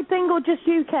worldwide thing or just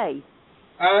UK?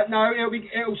 No,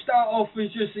 it'll start off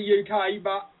as just the UK,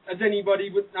 but as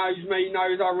anybody that knows me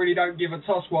knows, I really don't give a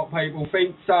toss what people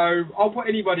think. So I'll put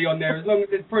anybody on there as long as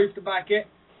there's proof to back it.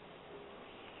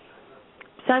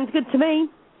 Sounds good to me.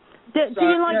 Do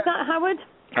you like that, Howard?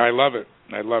 I love it.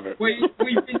 I love it.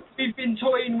 We've been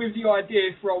toying with the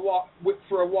idea for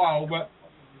a while, but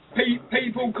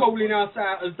people calling us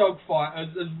out as dog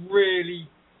fighters has really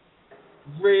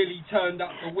turned up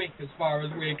the wick as far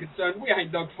as we're concerned. We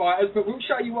ain't dog fighters, but we'll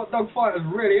show you what dog fighters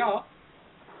really are.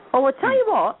 Oh, I'll tell you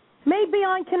what. Maybe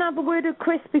I can have a word with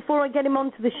Chris before I get him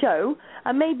onto the show,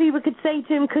 and maybe we could say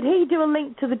to him, could he do a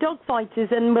link to the dog fighters,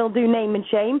 and we'll do name and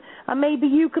shame, and maybe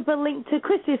you could put a link to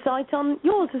Chris's site on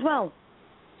yours as well.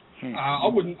 I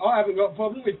haven't got a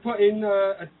problem with putting.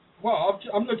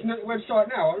 I'm looking at the website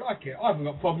now. I like it. I haven't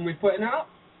got a problem with putting it up.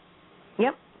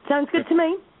 Yep, sounds good to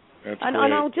me.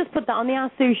 And I'll just put that on the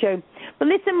Ask Sue show. But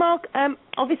listen, Mark,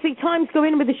 obviously time's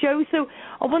going with the show, so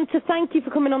I want to thank you for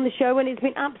coming on the show, and it's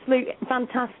been absolutely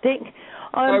fantastic.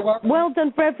 Well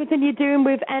done for everything you're doing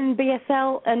with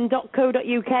NBSL and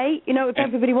 .co.uk. You know, if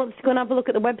everybody wants to go and have a look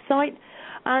at the website.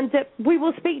 And we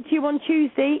will speak to you on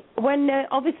Tuesday when,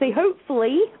 obviously,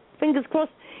 hopefully, fingers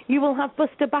crossed, you will have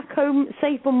Buster back home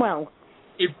safe and well.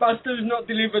 If Buster's not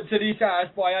delivered to this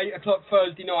house by 8 o'clock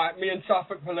Thursday night, me and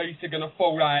Suffolk Police are going to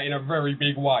fall out in a very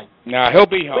big way. Nah, he'll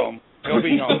be home. He'll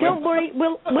be home. Don't worry,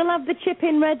 we'll have the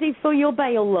chip-in ready for your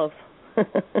bail, love.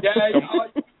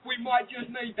 We might just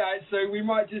need that, so we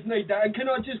might just need that. And can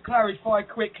I just clarify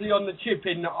quickly on the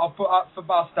chip-in that I've put up for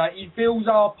Buster? His bills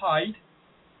are paid.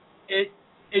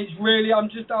 It's really, I'm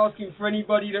just asking for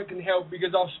anybody that can help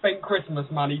because I've spent Christmas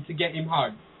money to get him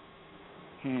home.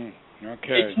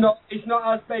 Okay. It's not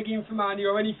us begging for money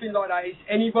or anything like that. It's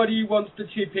anybody who wants to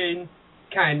chip in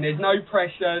can. There's no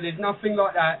pressure. There's nothing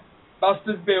like that.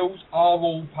 Buster's bills are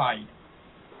all paid.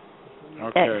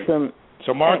 Okay. Excellent.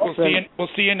 So Mark, we'll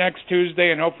see you next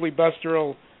Tuesday, and hopefully Buster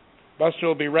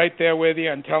will be right there with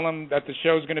you, and tell him that the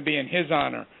show's going to be in his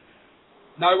honor.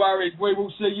 No worries. We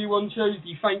will see you on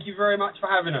Tuesday. Thank you very much for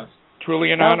having us.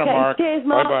 Truly an honor, Mark. Cheers,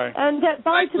 Mark. Bye-bye. And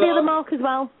bye to the other Mark as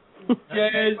well.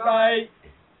 Cheers, bye.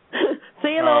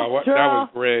 See you later. That was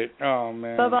great. Oh,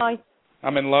 man. Bye-bye.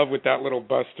 I'm in love with that little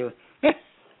Buster.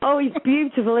 Oh, he's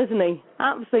beautiful, isn't he?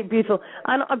 Absolutely beautiful.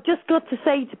 And I've just got to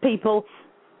say to people,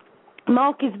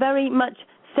 Mark is very much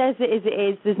says it as it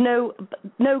is. There's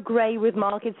no grey with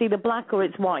Mark. It's either black or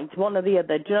it's white, one or the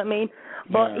other. Do you know what I mean?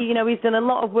 But, you know, he's done a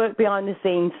lot of work behind the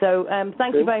scenes. So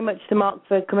thank you very much to Mark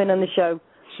for coming on the show.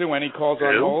 Sue, any calls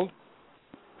on hold?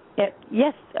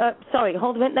 Yes. Sorry,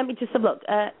 hold a minute. Let me just have a look.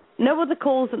 No other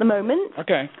calls at the moment.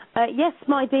 Okay. Yes,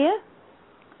 my dear?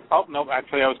 Oh, no,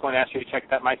 actually I was going to ask you to check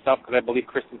that myself because I believe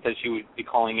Kristen said she would be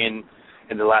calling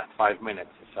in the last 5 minutes.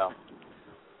 So.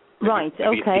 Right,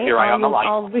 okay.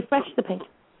 I'll refresh the page.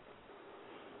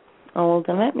 Hold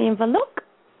on, let me have a look.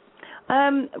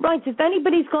 Right, if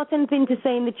anybody's got anything to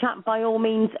say in the chat, by all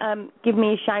means, give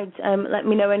me a shout. Let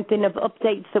me know anything of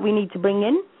updates that we need to bring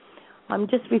in. I'm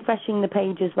just refreshing the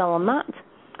page as well on that.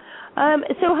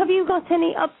 So have you got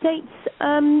any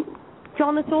updates,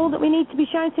 John, at all that we need to be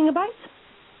shouting about?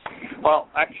 Well,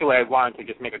 actually, I wanted to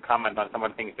just make a comment on some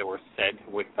of the things that were said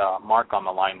with Mark on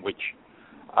the line, which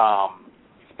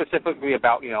specifically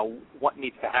about, you know, what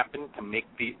needs to happen to make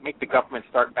the government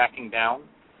start backing down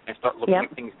and start looking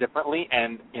at things differently.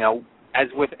 And, you know, as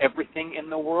with everything in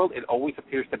the world, it always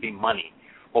appears to be money.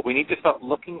 What we need to start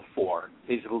looking for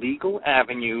is legal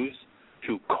avenues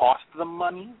to cost them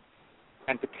money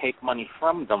and to take money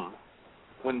from them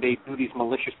when they do these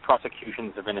malicious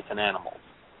prosecutions of innocent animals.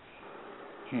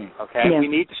 Okay? Yeah. We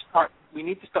need to start,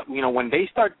 you know, when they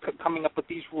start coming up with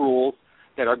these rules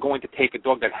that are going to take a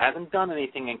dog that hasn't done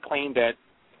anything and claim that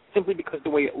simply because the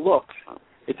way it looks,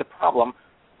 it's a problem,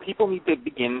 people need to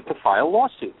begin to file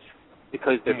lawsuits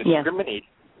because they're discriminating.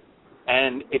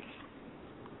 And it's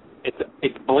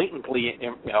blatantly,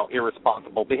 you know,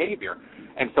 irresponsible behavior.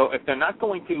 And so if they're not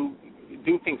going to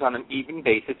do things on an even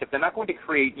basis, if they're not going to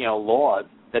create, you know, laws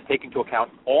that take into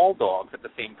account all dogs at the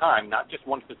same time, not just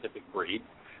one specific breed,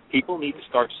 people need to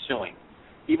start suing.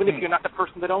 Even if you're not the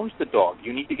person that owns the dog,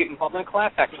 you need to get involved in a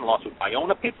class action lawsuit. I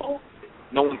own a pit bull.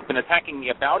 No one's been attacking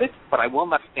me about it, but I will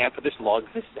not stand for this law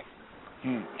existing.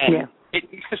 And it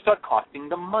needs to start costing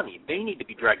them money. They need to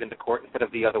be dragged into court instead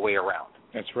of the other way around.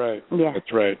 That's right. Yeah.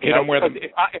 That's right. You know,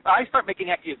 if I start making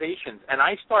accusations and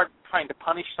I start trying to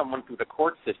punish someone through the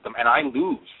court system and I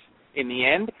lose, in the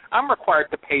end, I'm required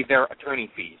to pay their attorney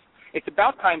fees. It's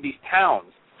about time these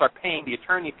towns start paying the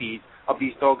attorney fees of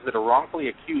these dogs that are wrongfully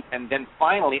accused and then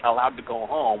finally allowed to go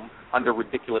home under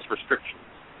ridiculous restrictions.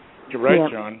 You're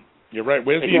right, John. You're right.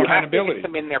 Where's the accountability? You have to get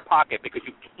them in their pocket because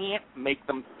you can't make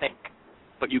them think,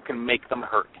 but you can make them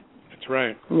hurt. That's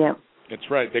right. Yeah. That's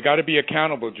right. They got to be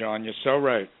accountable, John. You're so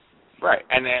right. Right,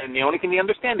 and the only thing they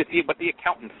understand is what the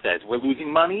accountant says. We're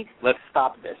losing money, let's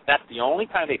stop this. That's the only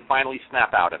time they finally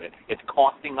snap out of it. It's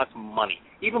costing us money.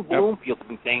 Even Bloomfield's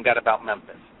been saying that about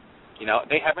Memphis. You know,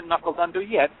 they haven't knuckled under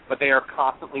yet, but they are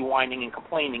constantly whining and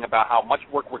complaining about how much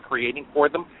work we're creating for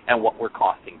them and what we're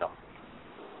costing them.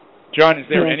 John, is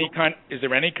there any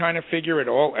kind of figure at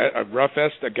all, a rough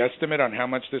guesstimate on how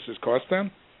much this has cost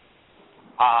them?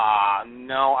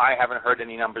 No, I haven't heard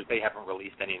any numbers. They haven't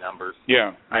released any numbers.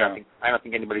 Yeah. I don't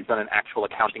think anybody's done an actual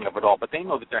accounting of it all, but they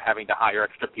know that they're having to hire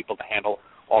extra people to handle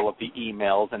all of the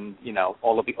emails and, you know,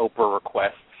 all of the Oprah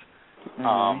requests.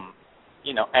 Mm-hmm.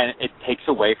 You know, and it takes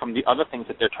away from the other things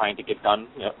that they're trying to get done,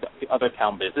 you know, the other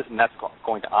town business, and that's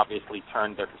going to obviously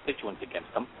turn their constituents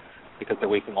against them because they're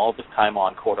wasting all this time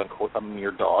on, quote-unquote, a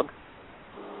mere dog.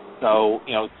 So,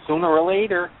 you know, sooner or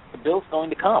later, the bill's going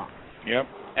to come. Yep.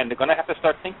 And they're going to have to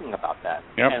start thinking about that.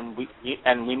 Yep.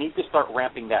 And we need to start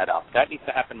ramping that up. That needs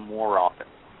to happen more often.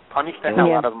 Punish the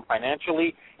hell out of them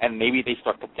financially, and maybe they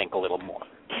start to think a little more.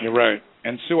 You're right.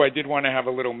 And, Sue, I did want to have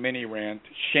a little mini rant.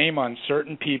 Shame on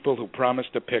certain people who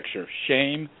promised a picture.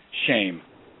 Shame, shame.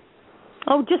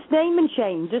 Oh, just name and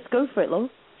shame. Just go for it, love.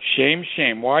 Shame,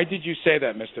 shame. Why did you say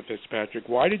that, Mr. Fitzpatrick?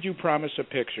 Why did you promise a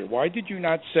picture? Why did you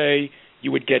not say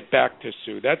you would get back to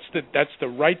Sue? That's the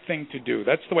right thing to do.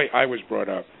 That's the way I was brought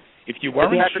up. If you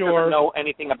weren't Patrick sure, doesn't know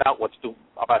anything about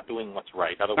doing what's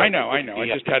right. Otherwise, I know. I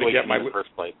just had to get my first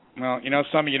place. Well, you know,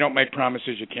 you don't make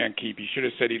promises you can't keep. He should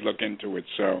have said he'd look into it.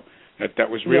 So that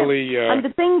was really. And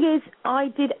the thing is, I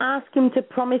did ask him to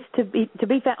promise to be. To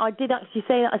be fair, I did actually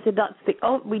say that. I said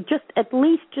we just at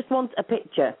least want a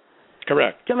picture.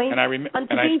 Correct. Do you know what I mean? And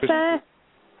to be fair,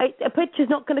 a picture's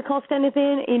not going to cost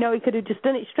anything. You know, he could have just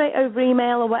done it straight over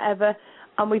email or whatever.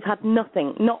 And we've had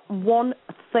nothing, not one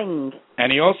thing.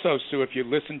 And he also, Sue, if you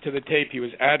listen to the tape, he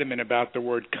was adamant about the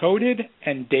word coded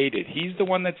and dated. He's the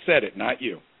one that said it, not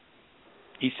you.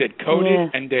 He said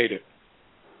coded and dated.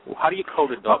 Well, how do you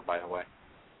code a dog, by the way?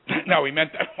 No, he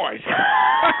meant that twice.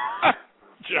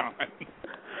 John.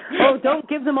 Oh, don't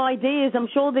give them ideas. I'm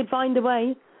sure they'd find a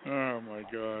way. Oh, my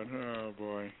God. Oh,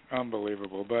 boy.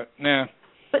 Unbelievable. But, nah.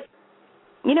 But,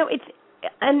 you know,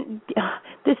 and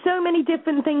there's so many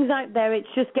different things out there, it's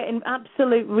just getting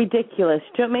absolutely ridiculous.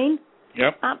 Do you know what I mean?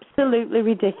 Yep. Absolutely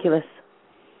ridiculous.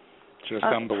 Just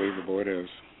unbelievable, it is.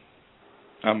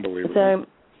 Unbelievable. So,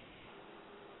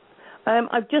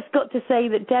 I've just got to say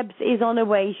that Debs is on her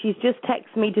way. She's just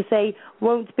texted me to say,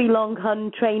 won't be long,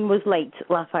 hun, train was late.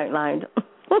 Laugh out loud.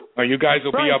 Oh, you guys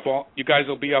will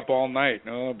be up all night.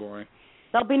 Oh, boy.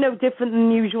 That'll be no different than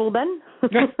usual then.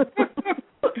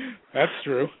 That's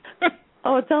true.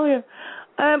 Oh, I tell you.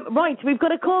 Right, we've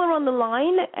got a caller on the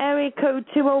line, area code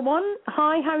 201.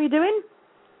 Hi, how are you doing?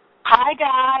 Hi,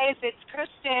 guys. It's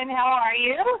Kristen. How are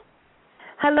you?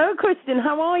 Hello, Kristen.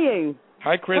 How are you?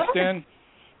 Hi, Kristen.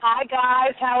 Hi,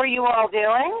 guys. How are you all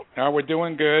doing? We're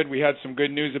doing good. We had some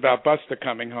good news about Buster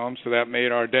coming home, so that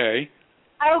made our day.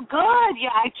 Oh, good. Yeah,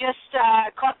 I just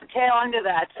caught the tail end of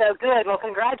that. So good. Well,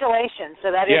 congratulations.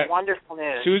 So that is wonderful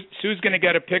news. Sue's going to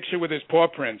get a picture with his paw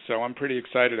print, so I'm pretty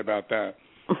excited about that.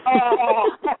 Oh,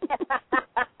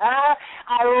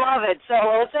 I love it. So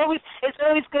it's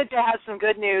always good to have some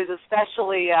good news,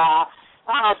 especially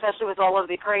with all of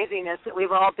the craziness that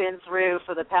we've all been through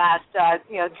for the past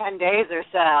 10 days or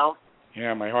so.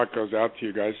 Yeah, my heart goes out to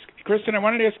you guys. Kristen, I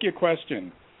wanted to ask you a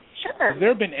question. Sure. Has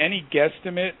there been any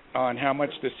guesstimate on how much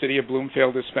the city of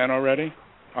Bloomfield has spent already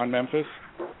on Memphis?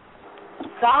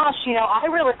 Gosh,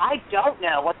 I don't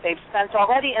know what they've spent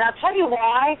already, and I'll tell you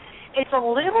why. It's a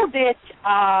little bit,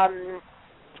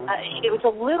 it was a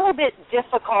little bit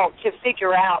difficult to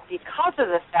figure out because of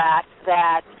the fact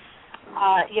that,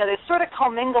 there's sort of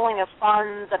commingling of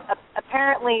funds.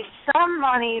 Apparently, some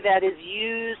money that is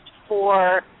used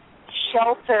for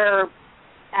shelter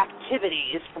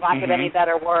activities, for lack of any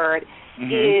better word,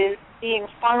 is being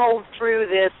funneled through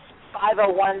this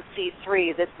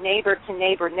 501c3, this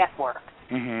neighbor-to-neighbor network.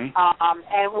 And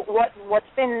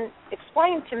what's been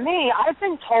explained to me, I've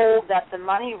been told that the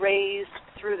money raised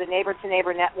through the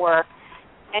neighbor-to-neighbor network,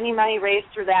 any money raised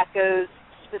through that goes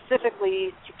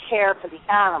specifically to care for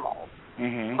the animals.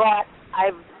 But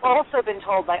I've also been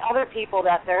told by other people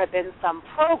that there have been some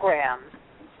programs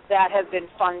that have been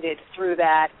funded through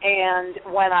that, and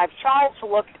when I've tried to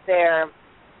look at their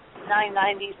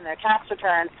 990s and their tax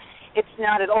returns, it's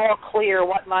not at all clear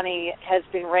what money has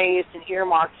been raised and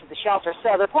earmarked for the shelter.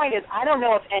 So the point is, I don't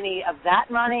know if any of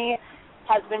that money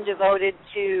has been devoted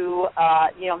to,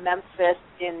 Memphis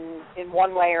in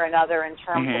one way or another in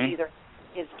terms of either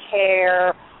his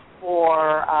care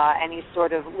or any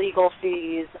sort of legal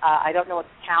fees. I don't know what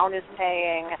the town is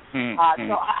paying.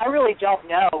 So I really don't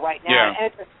know right now. Yeah.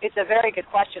 And it's a very good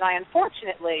question. I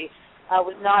unfortunately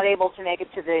was not able to make it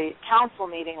to the council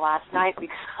meeting last night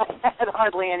because I had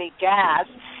hardly any gas.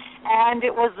 And it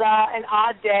was an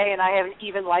odd day, and I have an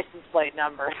even license plate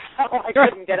number, so I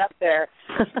couldn't get up there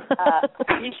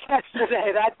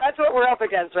yesterday. That's what we're up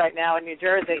against right now in New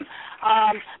Jersey.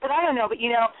 But I don't know. But,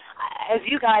 you know, as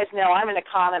you guys know, I'm an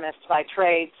economist by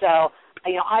trade, so,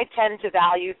 you know, I tend to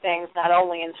value things not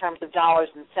only in terms of dollars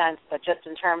and cents, but just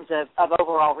in terms of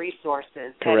overall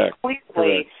resources. Correct. And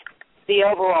clearly, the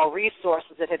overall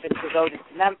resources that had been devoted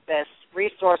to Memphis,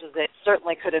 resources that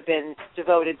certainly could have been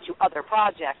devoted to other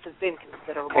projects, have been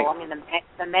considerable. I mean,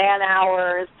 the man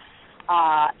hours,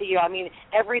 you know, I mean,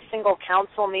 every single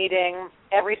council meeting,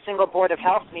 every single Board of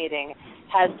Health meeting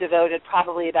has devoted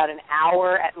probably about an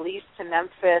hour at least to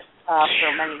Memphis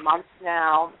for many months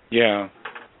now. Yeah.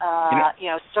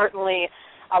 You know, certainly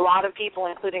a lot of people,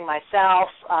 including myself,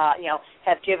 you know,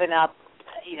 have given up,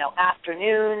 you know,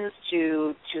 afternoons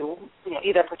to you know,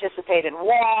 either participate in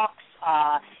walks.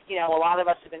 You know, a lot of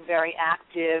us have been very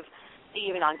active,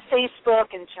 even on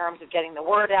Facebook, in terms of getting the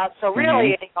word out. So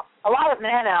really, a lot of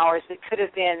man hours that could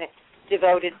have been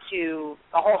devoted to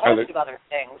a whole host of other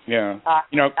things. Yeah.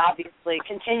 You know, obviously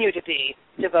continue to be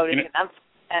devoted to them.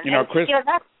 And, you know, Chris. You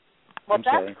know, what's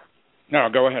that? Sorry. No,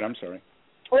 go ahead. I'm sorry.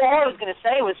 Well, all I was going to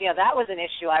say was, you know, that was an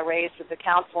issue I raised with the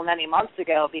council many months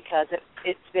ago because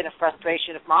it's been a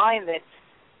frustration of mine that,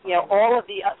 you know, all of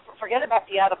the, forget about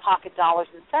the out-of-pocket dollars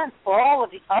and cents, all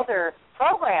of the other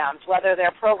programs, whether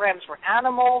they're programs for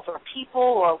animals or people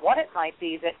or what it might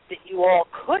be, that you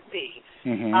all could be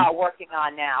working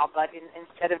on now. But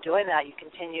instead of doing that, you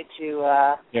continue to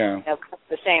you know,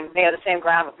 the same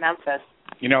ground with Memphis.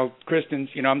 You know, Kristen,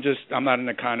 you know, I'm not an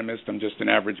economist. I'm just an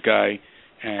average guy.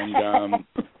 And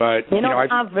but you're not know,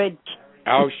 average.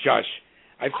 Oh, shush!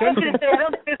 I was going to say, I don't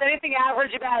think there's anything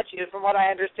average about you, from what I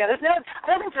understand. I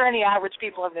don't think there are any average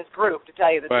people in this group, to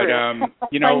tell you the truth. But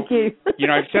you know, thank you. You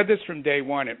know, I've said this from day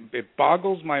one. It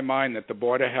boggles my mind that the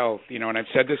Board of Health, you know, and I've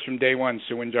said this from day one.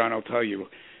 Sue and John will tell you.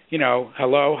 You know,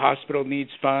 hello, hospital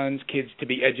needs funds, kids to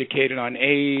be educated on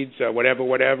AIDS,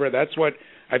 whatever. That's what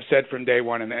I've said from day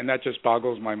one, and that just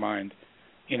boggles my mind.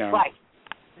 You know. Right.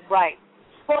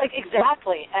 Well,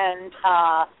 exactly, and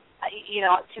you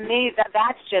know, to me,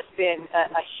 that's just been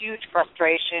a huge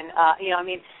frustration. You know, I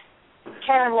mean,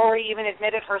 Karen Lorry even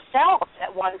admitted herself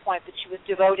at one point that she was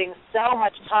devoting so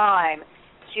much time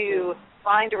to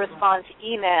trying to respond to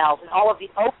emails and all of the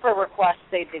Oprah requests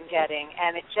they've been getting,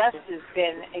 and it just has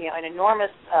been, you know, an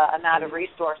enormous amount of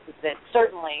resources that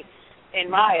certainly,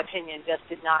 in my opinion, just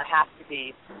did not have to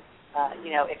be,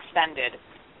 you know, expended.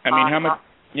 I mean, how much?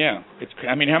 Yeah,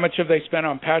 how much have they spent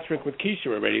on Patrick with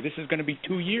Keisha already? This is going to be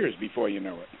 2 years before you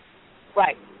know it.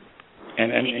 Right.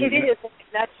 And it is.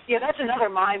 That's another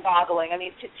mind-boggling. I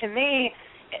mean, to me,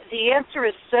 the answer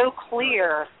is so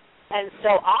clear and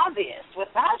so obvious with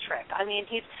Patrick. I mean,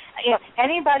 he's, you know,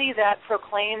 anybody that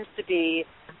proclaims to be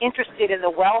interested in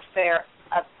the welfare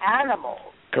of animals.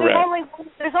 Correct.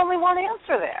 There's only one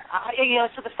answer there. You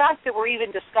know, so the fact that we're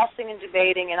even discussing and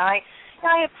debating, and I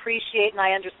appreciate and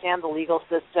I understand the legal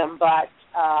system, but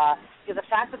you know, the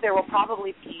fact that there will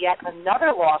probably be yet another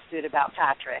lawsuit about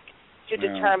Patrick to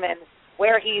determine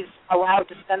where he's allowed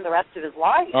to spend the rest of his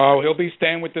life. Oh, he'll be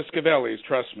staying with the Scavellis,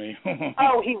 trust me.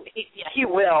 Oh, he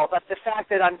will, but the fact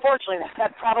that unfortunately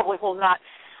that probably will not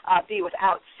be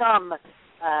without some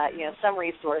you know, some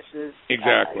resources.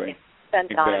 Exactly.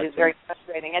 Spent on it is very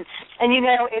frustrating, and you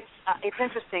know, it's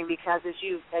interesting because as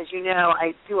you know,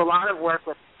 I do a lot of work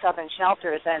with Southern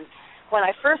shelters, and when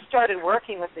I first started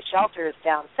working with the shelters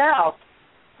down south,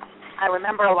 I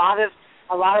remember a lot of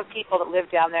people that live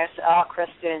down there said, "Oh,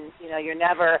 Kristen, you know, you're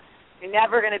never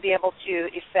going to be able to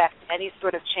effect any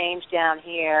sort of change down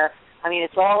here. I mean,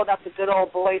 it's all about the good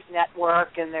old boys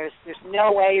network, and there's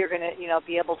no way you're going to, you know,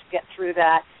 be able to get through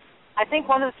that." I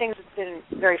think one of the things that's been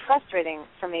very frustrating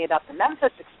for me about the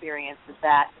Memphis experience is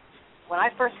that when I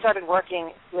first started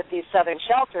working with these Southern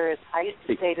shelters, I used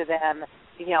to say to them,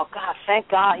 you know, God, thank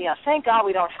God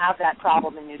we don't have that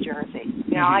problem in New Jersey.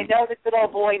 You know, I know the good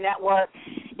old boy network,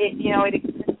 it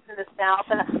exists in the South,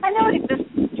 and I know it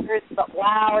exists in New Jersey, but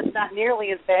wow, it's not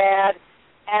nearly as bad.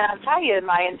 And I'll tell you,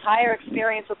 my entire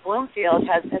experience with Bloomfield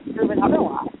has proven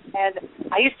otherwise. And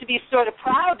I used to be sort of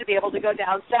proud to be able to go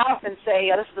down south and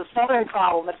say, this is a southern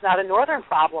problem, it's not a northern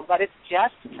problem, but it's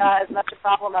just as much a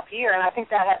problem up here. And I think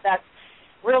that's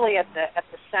really at the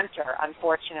center,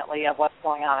 unfortunately, of what's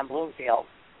going on in Bloomfield.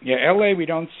 Yeah, LA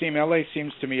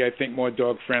seems to me, I think, more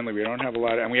dog friendly. We don't have a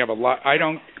lot, and we have a lot.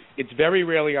 it's very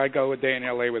rarely I go a day in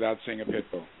LA without seeing a pit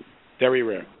bull. Very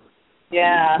rare.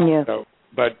 Yeah. So,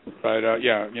 but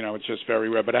yeah, you know, it's just very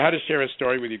rare. But I had to share a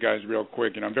story with you guys real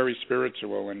quick. You know, I'm very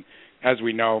spiritual, and as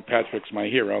we know, Patrick's my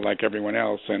hero, like everyone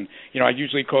else. And you know, I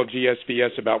usually call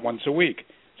GSVS about once a week,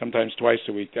 sometimes twice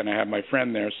a week. Then I have my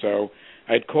friend there, so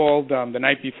I'd called the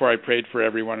night before. I prayed for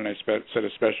everyone, and I set a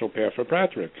special prayer for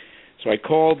Patrick. So I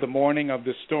called the morning of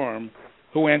the storm.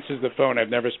 Who answers the phone? I've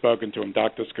never spoken to him,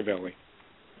 Dr. Scavelli.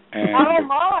 And, oh,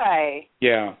 my.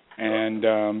 Yeah,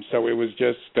 and so it was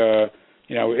just,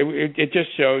 you know, it just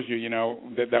shows you, you know,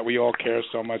 that we all care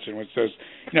so much. And it says,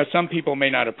 you know, some people may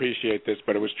not appreciate this,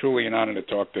 but it was truly an honor to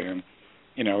talk to him.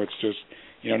 You know, it's just,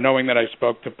 you know, knowing that I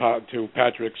spoke to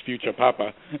Patrick's future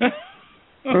papa.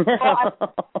 Well,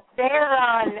 they're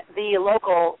on the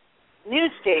local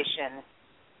news station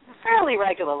fairly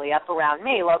regularly up around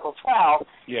me, Local 12,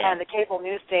 and the cable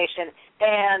news station.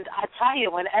 And I tell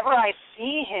you, whenever I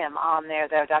see him on there,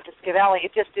 though, Dr. Scavelli,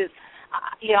 it just is,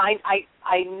 you know,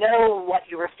 I know what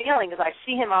you were feeling because I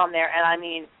see him on there, and I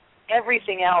mean,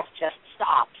 everything else just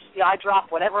stops. You know, I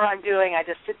drop whatever I'm doing. I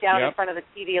just sit down in front of the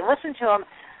TV and listen to him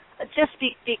just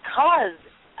because,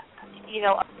 you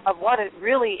know, of what a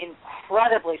really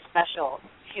incredibly special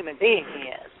human being he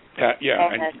is.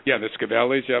 The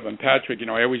Scavellis, and Patrick, you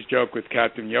know, I always joke with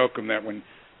Captain Yoakum that when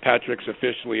Patrick's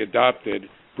officially adopted,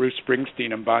 Bruce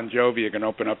Springsteen and Bon Jovi are going to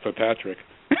open up for Patrick.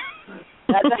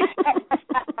 Wouldn't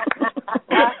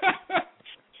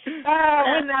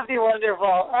that be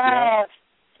wonderful?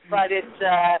 But it's,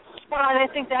 well, I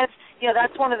think that's, you know,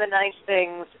 that's one of the nice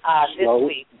things this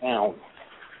week.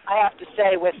 I have to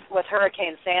say with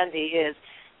Hurricane Sandy is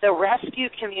the rescue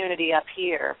community up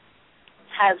here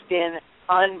has been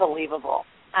unbelievable.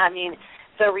 I mean,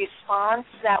 the response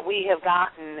that we have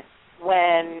gotten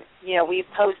when, you know, we've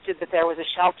posted that there was a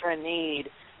shelter in need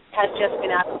has just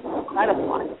been absolutely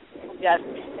incredible. Just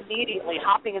immediately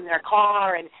hopping in their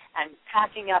car and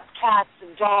packing up cats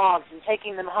and dogs and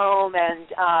taking them home, and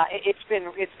it's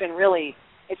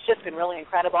just been really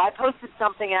incredible. I posted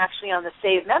something actually on the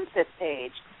Save Memphis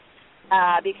page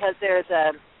because there's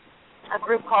a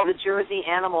group called the Jersey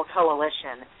Animal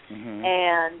Coalition.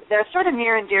 And they're sort of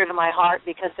near and dear to my heart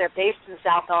because they're based in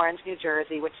South Orange, New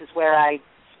Jersey, which is where I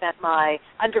spent my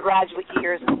undergraduate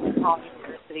years at College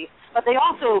University. But they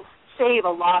also save a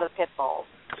lot of pit bulls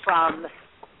from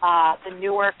the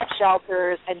Newark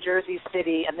shelters and Jersey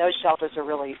City, and those shelters are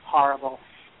really horrible.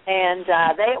 And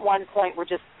they at one point were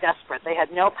just desperate. They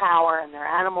had no power, and their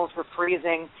animals were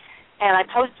freezing. And I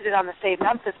posted it on the Save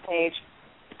Memphis page,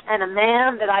 and a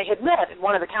man that I had met at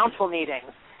one of the council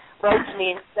meetings wrote to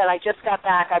me that I just got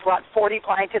back. I brought 40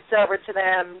 blankets over to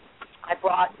them. I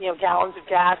brought, you know, gallons of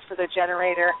gas for their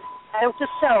generator. And it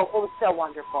was so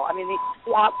wonderful. I mean,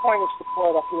 the outpouring of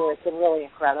support up here has been really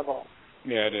incredible.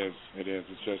 Yeah, it is.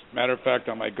 It's just, matter of fact,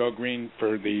 on my Go Green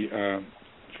for the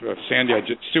for Sandy,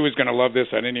 Sue is going to love this.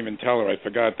 I didn't even tell her. I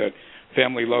forgot that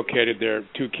family located their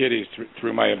 2 kitties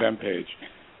through my event page.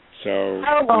 So.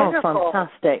 Oh,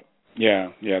 fantastic. Yeah,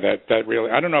 that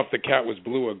really, I don't know if the cat was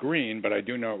blue or green, but I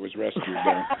do know it was rescued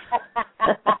there.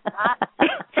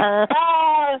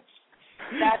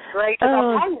 That's great.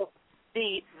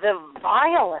 The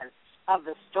violence of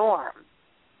the storm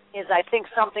is, I think,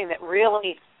 something that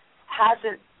really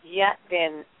hasn't yet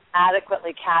been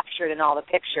adequately captured in all the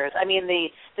pictures. I mean,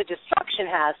 the destruction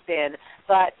has been,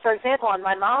 but, for example, on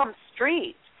my mom's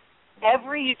street,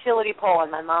 every utility pole on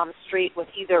my mom's street was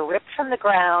either ripped from the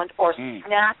ground or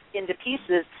snapped into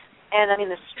pieces. And, I mean,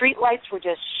 the street lights were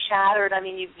just shattered. I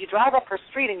mean, you drive up her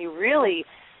street and you really,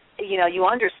 you know, you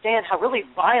understand how really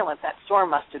violent that storm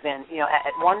must have been, you know,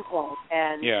 at one point.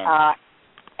 And,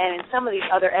 and in some of these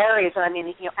other areas, I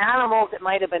mean, you know, animals that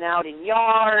might have been out in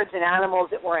yards and animals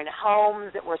that were in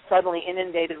homes that were suddenly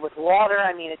inundated with water.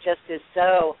 I mean, it just is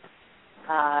so...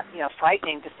 you know,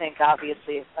 frightening to think,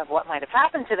 obviously, of what might have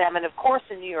happened to them. And, of course,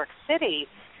 in New York City,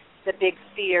 the big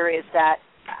fear is that,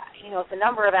 you know, the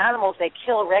number of animals they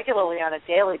kill regularly on a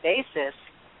daily basis,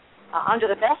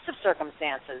 under the best of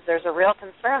circumstances, there's a real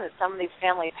concern that some of these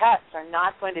family pets are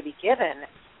not going to be given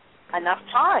enough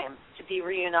time to be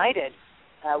reunited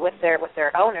with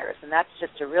their owners. And that's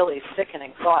just a really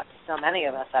sickening thought to so many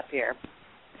of us up here.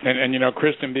 And you know,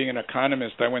 Kristen, being an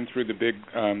economist, I went through the big,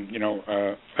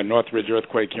 a Northridge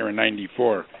earthquake here in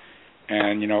 '94,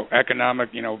 and you know,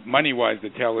 money-wise,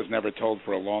 the tale is never told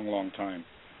for a long, long time.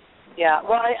 Yeah,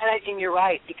 well, I think you're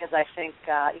right, because I think,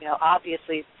 you know,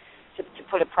 obviously, to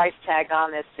put a price tag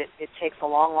on this, it takes a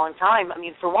long, long time. I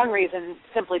mean, for one reason,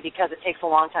 simply because it takes a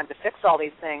long time to fix all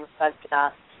these things, but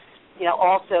you know,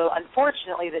 also,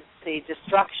 unfortunately, the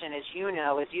destruction, as you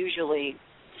know, is usually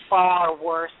far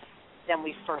worse than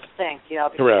we first think. You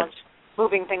know, because correct.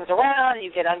 Moving things around, and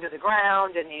you get under the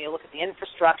ground, and you look at the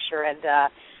infrastructure, and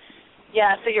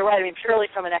yeah, so you're right. I mean, purely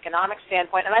from an economic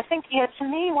standpoint, and I think, you know, to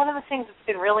me, one of the things that's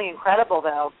been really incredible,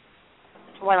 though,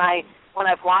 when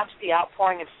I've watched the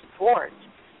outpouring of support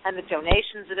and the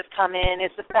donations that have come in, is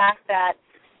the fact that,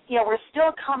 you know, we're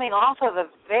still coming off of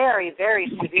a very, very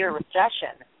severe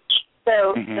recession.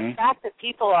 So the fact that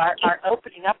people are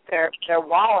opening up their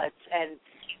wallets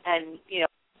and you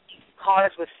know,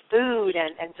 cars with food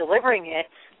and delivering it,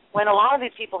 when a lot of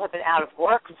these people have been out of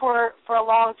work for a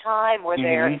long time, where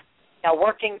they're, you know,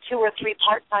 working 2 or 3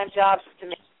 part-time jobs, to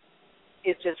me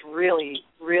is just really,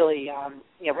 really,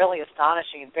 you know, really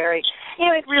astonishing and very, you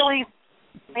know,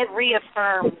 it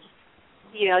reaffirms,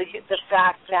 you know, the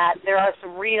fact that there are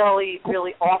some really,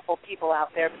 really awful people out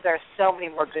there, but there are so many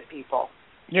more good people.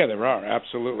 Yeah, there are,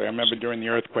 absolutely. I remember during the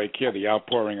earthquake here, the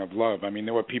outpouring of love. I mean,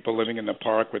 there were people living in the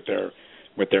park with their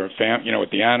with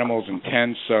the animals and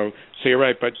tents. So you're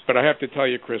right. But I have to tell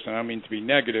you, Chris, and I don't mean to be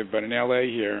negative, but in L.A.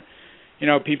 here, you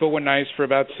know, people were nice for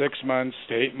about 6 months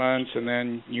to 8 months, and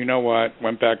then, you know what,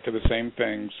 went back to the same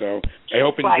thing. So I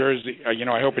hope in Jersey,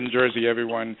 I hope in Jersey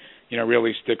everyone, you know,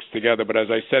 really sticks together. But as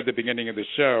I said at the beginning of the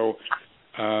show,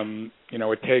 you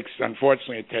know,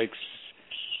 unfortunately, it takes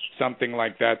something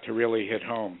like that to really hit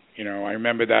home. You know, I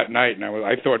remember that night, and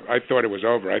I thought it was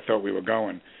over. I thought we were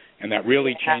going. And that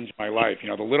really changed my life. You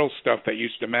know, the little stuff that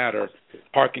used to matter,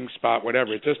 parking spot,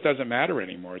 whatever, it just doesn't matter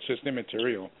anymore. It's just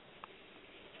immaterial.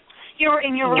 You're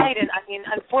right. And, I mean,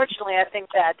 unfortunately, I think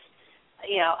that,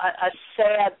 you know, a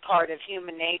sad part of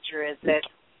human nature is that,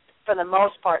 for the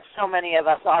most part, so many of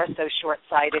us are so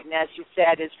short-sighted. And as you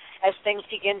said, as things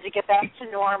begin to get back to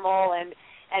normal and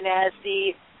as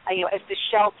the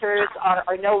shelters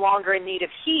are no longer in need of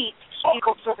heat,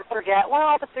 people sort of forget,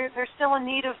 well, but they're still in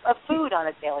need of food on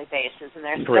a daily basis, and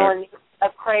they're still in need of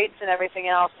crates and everything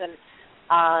else. And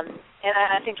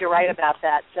I think you're right about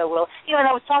that. So and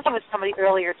I was talking with somebody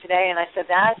earlier today, and I said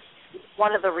that's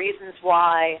one of the reasons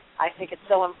why I think it's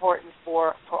so important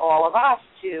for all of us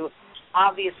to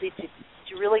obviously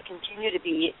to really continue to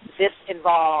be this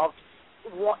involved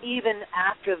even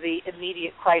after the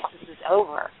immediate crisis is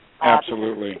over.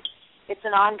 Absolutely. It's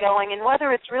an ongoing, and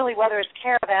whether it's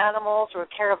care of animals or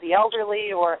care of the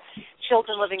elderly or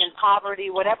children living in poverty,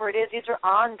 whatever it is, these are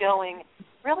ongoing,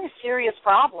 really serious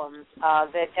problems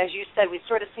that, as you said, we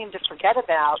sort of seem to forget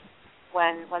about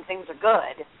when things are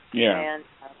good. Yeah.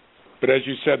 But as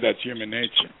you said, that's human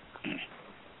nature.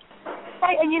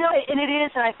 Right, and and it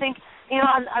is, and I think,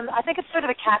 I think it's sort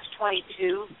of a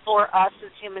catch-22 for us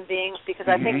as human beings,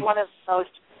 because I think one of the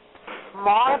most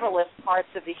marvelous parts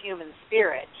of the human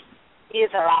spirit is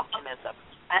our optimism,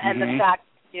 and the fact,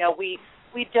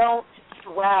 we don't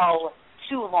dwell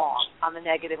too long on the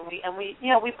negative, and we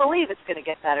believe it's going to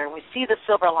get better, and we see the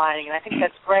silver lining, and I think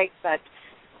that's great. But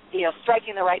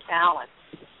striking the right balance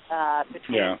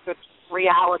between sort of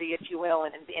reality, if you will,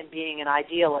 and being an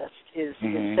idealist is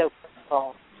so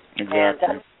critical. Exactly.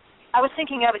 And I was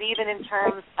thinking of it even in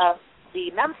terms of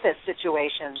the Memphis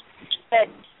situation,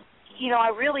 that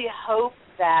I really hope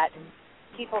that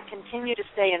people continue to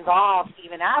stay involved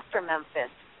even after Memphis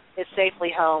is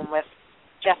safely home with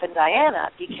Jeff and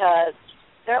Diana, because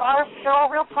there are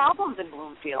real problems in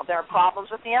Bloomfield. There are problems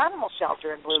with the animal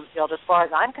shelter in Bloomfield as far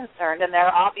as I'm concerned, and there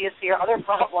obviously are other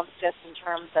problems just in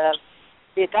terms of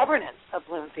the governance of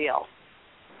Bloomfield.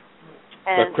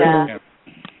 And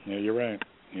you're right.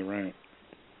 You're right.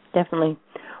 Definitely.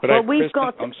 But we've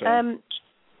got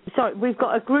we've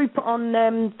got a group on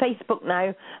Facebook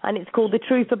now, and it's called The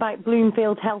Truth About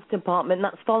Bloomfield Health Department.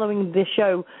 That's following the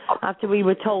show after we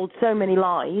were told so many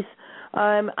lies.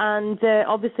 And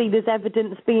obviously there's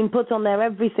evidence being put on there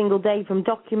every single day from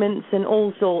documents and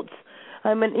all sorts.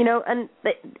 And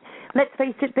let's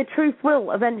face it, the truth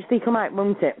will eventually come out,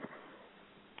 won't it?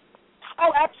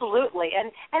 Oh, absolutely.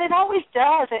 And it always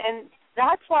does. And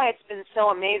that's why it's been so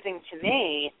amazing to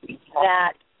me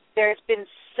that there's been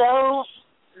so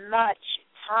much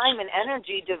time and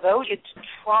energy devoted to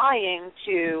trying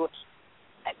to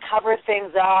cover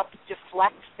things up,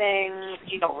 deflect things,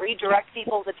 redirect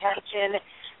people's attention,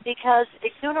 because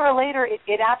sooner or later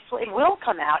it absolutely will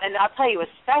come out. And I'll tell you,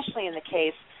 especially in the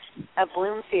case of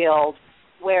Bloomfield,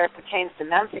 where it pertains to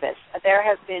Memphis, there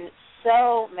have been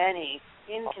so many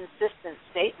inconsistent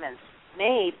statements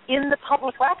made in the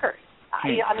public record.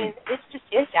 I mean,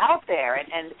 it's out there,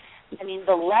 and I mean,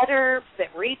 the letter that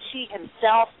Ricci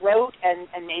himself wrote and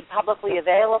made publicly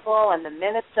available, and the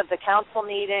minutes of the council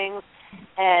meetings,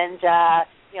 and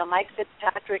Mike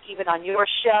Fitzpatrick, even on your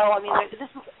show. I mean, this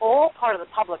is all part of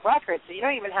the public record, so you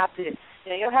don't even have to,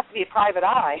 you don't have to be a private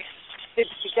eye to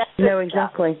get this No,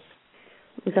 exactly. stuff.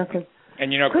 Exactly.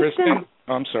 And, Kristen,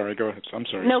 I'm sorry, go ahead. I'm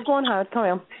sorry. No, go on, Howard,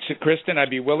 carry on. So, Kristen, I'd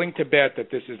be willing to bet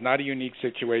that this is not a unique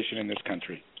situation in this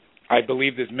country. I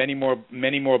believe there's many more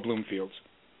Bloomfields.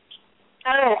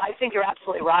 Oh, I think you're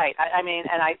absolutely right.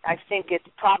 I think it's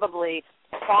probably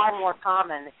far more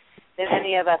common than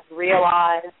any of us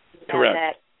realize.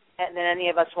 Correct. And than any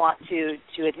of us want to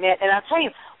admit. And I'll tell you,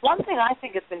 one thing I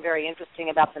think has been very interesting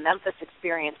about the Memphis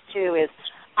experience, too, is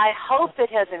I hope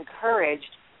it has encouraged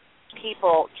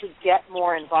people to get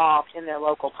more involved in their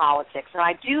local politics. And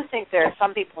I do think there are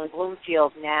some people in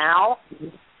Bloomfield now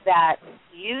that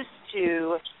used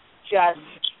to just,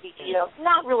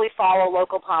 not really follow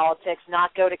local politics,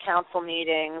 not go to council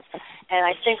meetings. And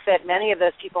I think that many of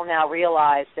those people now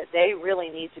realize that they really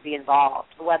need to be involved,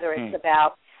 whether it's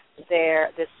about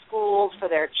the schools for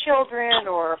their children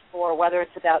or whether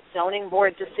it's about zoning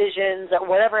board decisions or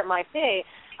whatever it might be.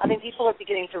 I think people are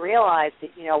beginning to realize that,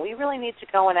 we really need to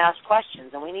go and ask questions,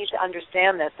 and we need to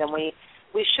understand this, and we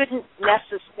shouldn't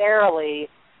necessarily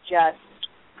just,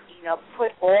 put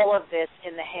all of this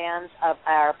in the hands of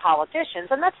our politicians.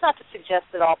 And that's not to suggest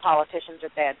that all politicians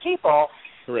are bad people.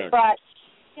 Correct. But,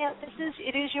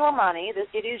 it is your money,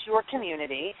 it is your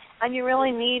community, and you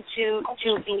really need to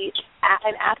be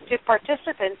an active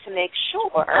participant to make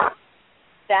sure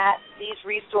that these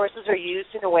resources are used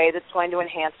in a way that's going to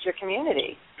enhance your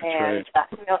community.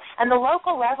 That's and and the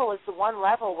local level is the one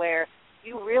level where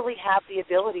you really have the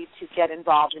ability to get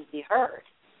involved and be heard.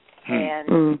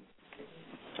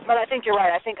 But I think you're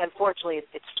right. I think, unfortunately,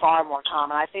 it's far more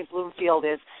common. I think Bloomfield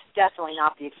is definitely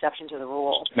not the exception to the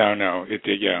rule. No,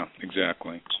 yeah,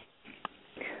 exactly.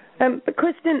 But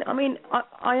Kristen,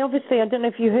 I obviously, I don't know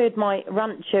if you heard my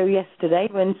rant show yesterday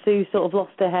when Sue sort of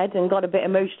lost her head and got a bit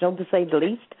emotional, to say the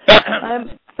least.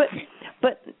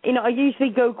 But I usually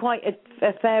go quite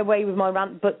a fair way with my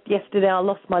rant, but yesterday I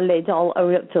lost my lid. I'll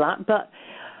own up to that. But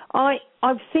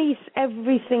I've seen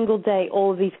every single day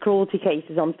all of these cruelty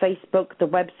cases on Facebook, the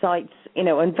websites,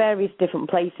 and various different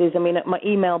places. My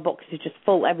email box is just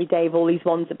full every day of all these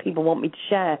ones that people want me to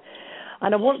share.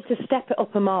 And I want to step it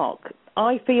up a mark.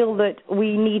 I feel that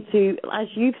we need to, as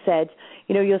you've said,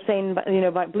 you're saying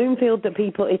about Bloomfield, that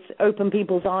it's opened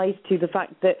people's eyes to the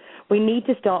fact that we need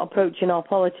to start approaching our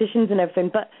politicians and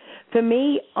everything. But for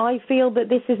me, I feel that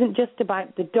this isn't just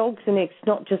about the dogs, and it's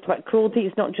not just about cruelty,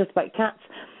 it's not just about cats.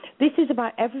 This is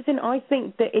about everything. I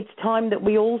think that it's time that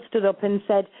we all stood up and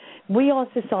said, we are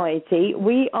society.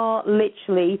 We are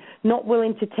literally not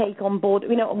willing to take on board.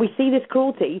 We see this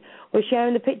cruelty. We're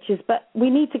sharing the pictures, but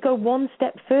we need to go one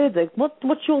step further.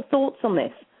 What's your thoughts on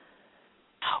this?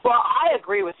 Well, I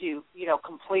agree with you,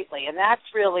 completely. And that's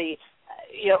really,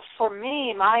 for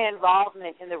me, my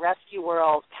involvement in the rescue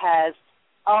world has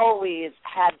always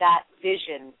had that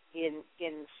vision in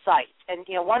sight. And,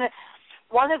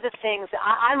 one of the things,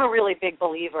 I'm a really big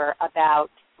believer about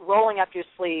rolling up your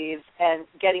sleeves and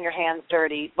getting your hands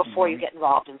dirty before you get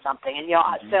involved in something. And,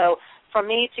 so for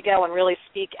me to go and really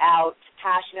speak out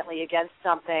passionately against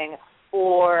something,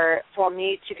 or for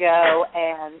me to go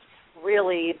and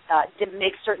really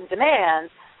make certain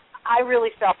demands, I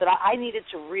really felt that I needed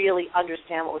to really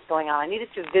understand what was going on. I needed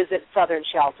to visit southern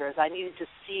shelters. I needed to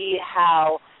see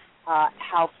how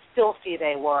filthy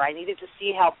they were. I needed to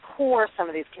see how poor some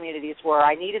of these communities were.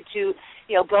 I needed to,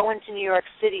 go into New York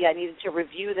City. I needed to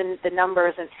review the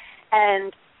numbers.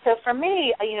 And so for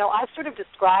me, I've sort of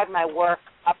described my work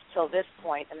up till this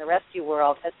point in the rescue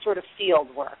world as sort of field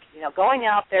work, going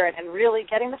out there and really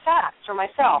getting the facts for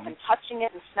myself and touching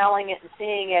it and smelling it and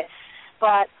seeing it.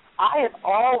 But I have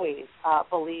always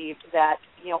believed that,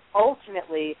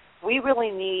 ultimately,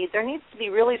 there needs to be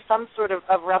really some sort of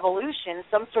revolution,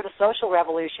 some sort of social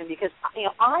revolution, because,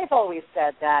 I've always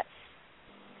said that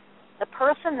the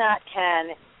person that can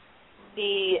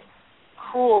be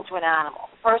cruel to an animal,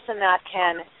 the person that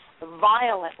can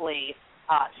violently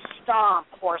stomp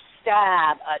or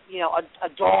stab, a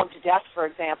dog to death, for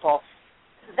example,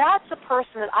 that's a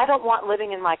person that I don't want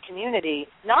living in my community,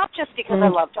 not just because I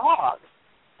love dogs,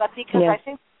 but because I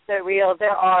think there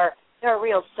are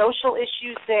real social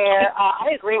issues there.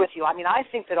 I agree with you. I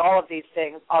think that all of these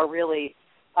things are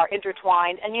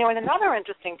intertwined. And, and another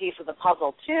interesting piece of the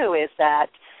puzzle, too, is that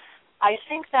I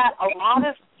think that a lot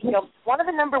of, one of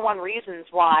the number one reasons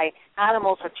why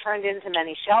animals are turned into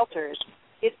many shelters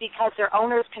is because their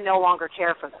owners can no longer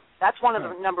care for them. That's one of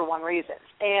the number one reasons.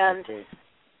 And,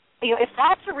 if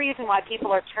that's the reason why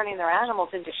people are turning their animals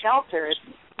into shelters,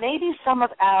 maybe some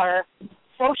of our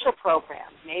social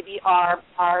programs, maybe our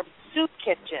soup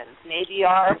kitchens, maybe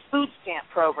our food stamp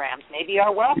programs, maybe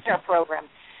our welfare programs,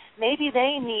 maybe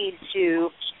they need to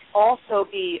also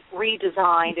be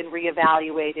redesigned and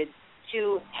reevaluated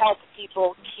to help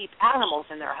people keep animals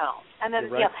in their homes. And then,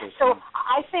 so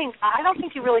I don't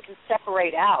think you really can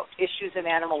separate out issues of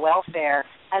animal welfare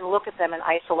and look at them in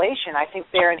isolation. I think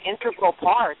they're an integral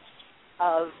part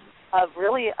of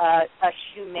really a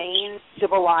humane,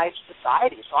 civilized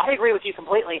society. So I agree with you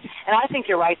completely. And I think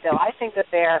you're right, though. I think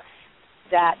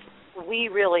that we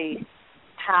really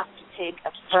have to take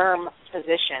a firm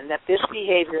position that this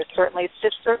behavior is certainly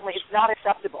it's not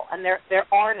acceptable, and there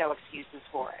are no excuses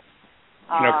for it.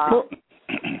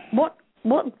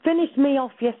 What finished me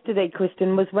off yesterday,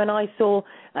 Kristen, was when I saw,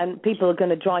 and people are going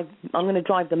to drive, I'm going to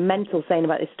drive them mental saying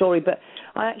about this story, but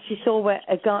I actually saw where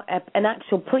an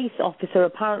actual police officer,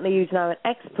 apparently who's now an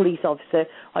ex-police officer,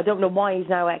 I don't know why he's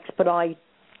now ex, but I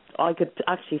could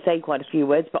actually say quite a few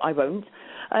words, but I won't.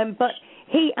 But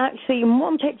he actually, in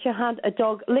one picture, had a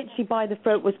dog literally by the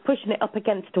throat, was pushing it up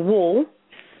against a wall.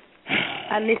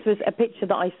 And this was a picture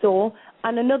that I saw.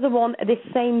 And another one, this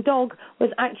same dog was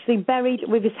actually buried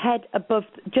with his head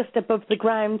just above the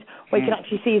ground, where you can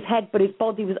actually see his head, but his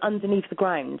body was underneath the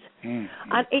ground.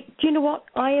 And do you know what?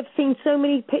 I have seen so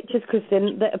many pictures,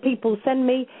 Kristen, that people send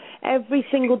me every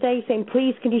single day saying,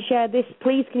 please, can you share this?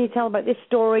 Please, can you tell about this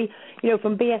story?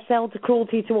 From BSL to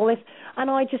cruelty to all this. And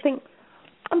I just think,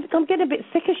 I'm getting a bit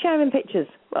sick of sharing pictures.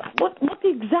 What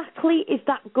exactly is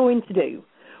that going to do?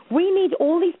 We need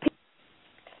all these people.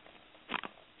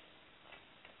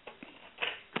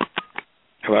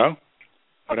 Hello?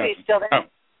 Okay, still there? Oh.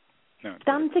 No,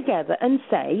 stand together and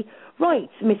say, right,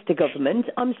 Mr. Government,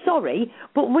 I'm sorry,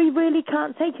 but we really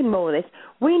can't take any more of this.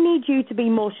 We need you to be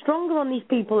more stronger on these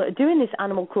people that are doing this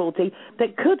animal cruelty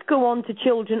that could go on to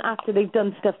children after they've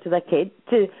done stuff to their kids.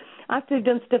 After they've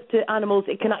done stuff to animals,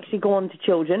 it can actually go on to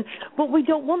children. But we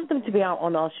don't want them to be out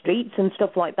on our streets and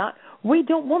stuff like that. We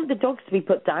don't want the dogs to be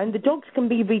put down. The dogs can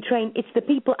be retrained. It's the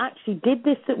people actually did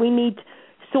this that we need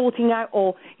sorting out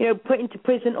or, put into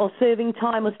prison or serving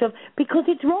time or stuff, because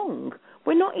it's wrong.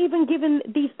 We're not even giving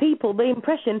these people the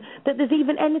impression that there's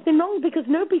even anything wrong, because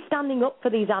nobody's standing up for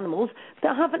these animals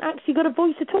that haven't actually got a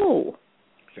voice at all.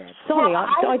 Exactly. Sorry,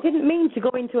 I didn't mean to go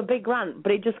into a big rant,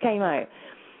 but it just came out.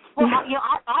 Well,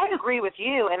 I agree with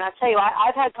you, and I tell you,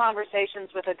 I've had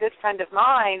conversations with a good friend of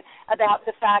mine about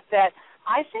the fact that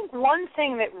I think one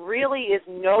thing that really is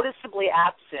noticeably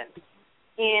absent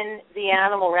in the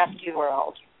animal rescue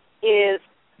world is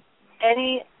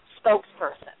any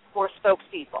spokesperson or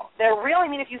spokespeople. There really,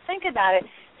 if you think about it,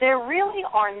 there really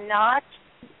are not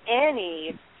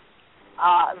any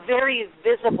very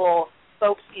visible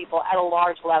spokespeople at a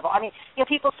large level.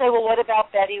 People say, well, what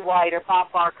about Betty White or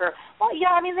Bob Barker? Well,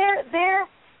 yeah,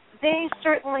 they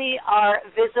certainly are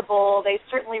visible. They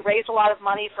certainly raise a lot of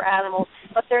money for animals,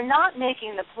 but they're not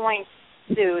making the points,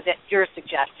 Sue, that you're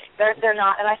suggesting. They're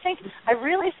not. And I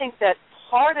really think that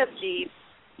part of the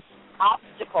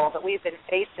obstacle that we've been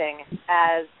facing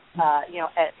as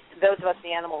those of us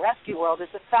in the animal rescue world is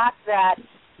the fact that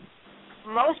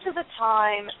most of the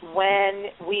time when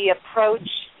we approach,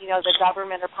 the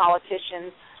government or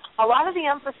politicians, a lot of the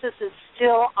emphasis is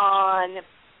still on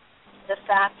the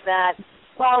fact that,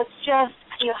 well, it's just,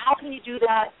 how can you do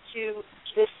that to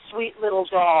this sweet little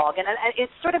dog? And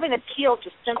it's sort of an appeal to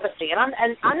sympathy. And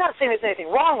I'm not saying there's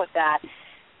anything wrong with that,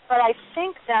 but I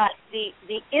think that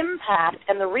the impact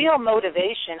and the real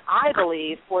motivation, I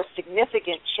believe, for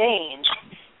significant change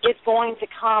is going to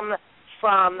come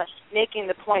from making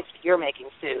the points that you're making,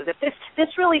 Sue. That this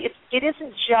really, it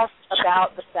isn't just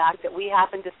about the fact that we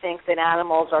happen to think that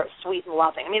animals are sweet and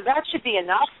loving. That should be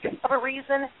enough of a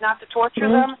reason not to torture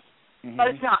them, but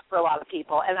it's not for a lot of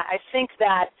people. And I think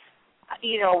that,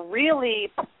 really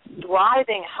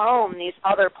driving home these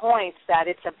other points that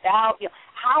it's about,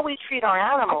 how we treat our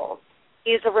animals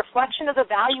is a reflection of the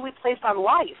value we place on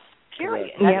life,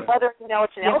 period. Right. And whether,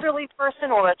 it's an elderly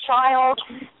person or a child.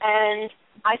 And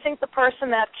I think the person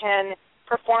that can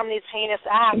perform these heinous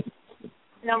acts,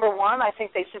 number one, I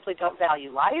think they simply don't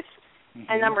value life.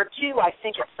 And number two, I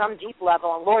think at some deep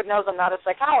level, and Lord knows I'm not a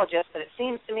psychologist, but it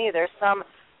seems to me there's some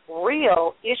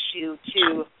real issue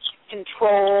to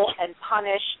control and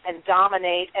punish and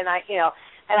dominate. And I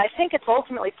think it's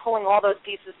ultimately pulling all those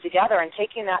pieces together and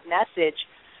taking that message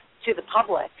to the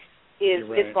public is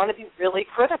going to be really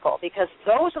critical, because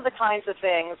those are the kinds of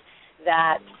things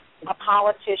that a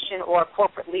politician or a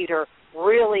corporate leader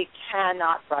really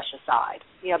cannot brush aside.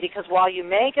 Because while you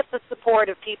may get the support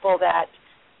of people that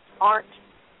aren't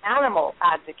animal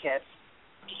advocates,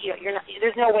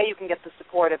 there's no way you can get the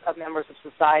support of members of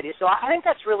society. So I think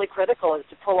that's really critical, is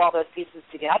to pull all those pieces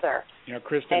together.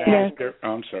 Kristen,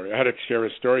 I'm sorry, I had to share a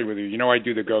story with you. I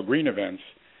do the Go Green events,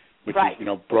 which is,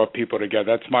 brought people together.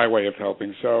 That's my way of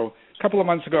helping. So a couple of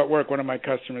months ago at work, one of my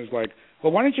customers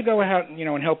well, why don't you go out,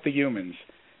 and help the humans?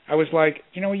 I was like,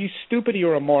 are you stupid or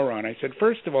you're a moron? I said,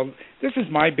 first of all, this is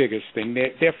my biggest thing.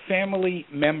 They're family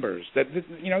members. This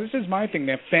is my thing.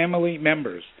 They're family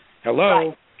members.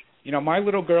 Hello, right. My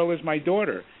little girl is my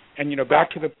daughter. And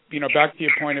back to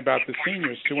your point about the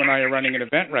seniors. Sue and I are running an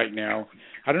event right now.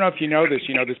 I don't know if you know this.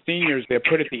 The seniors, they're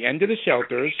put at the end of the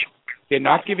shelters. They're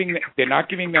not giving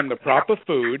them the proper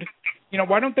food.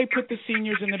 Why don't they put the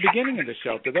seniors in the beginning of the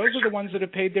shelter? Those are the ones that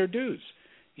have paid their dues.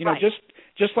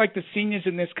 Just like the seniors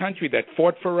in this country that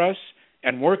fought for us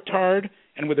and worked hard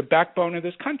and were the backbone of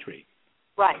this country.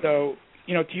 Right. So,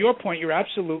 to your point, you're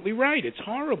absolutely right. It's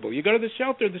horrible. You go to the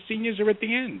shelter, the seniors are at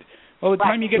the end. Well, by the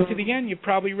time you get to the end, you've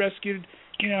probably rescued,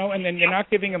 and then you're not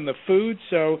giving them the food.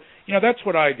 So, that's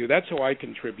what I do. That's how I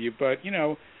contribute. But,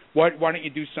 why don't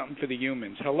you do something for the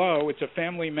humans? Hello, it's a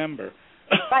family member.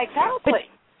 Right, exactly.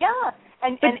 Yeah.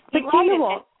 But you know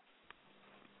what?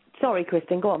 Sorry,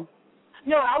 Kristen, go on.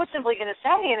 No, I was simply going to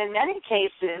say, and in many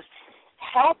cases,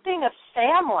 helping a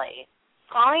family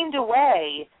find a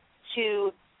way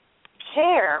to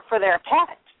care for their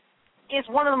pet is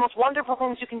one of the most wonderful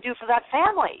things you can do for that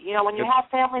family. When you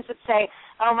have families that say,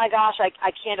 oh, my gosh,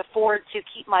 I can't afford to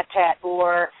keep my pet,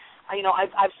 or,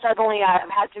 I've suddenly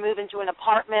had to move into an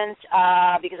apartment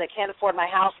because I can't afford my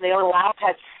house and they don't allow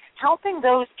pets. Helping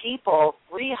those people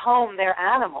rehome their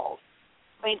animals,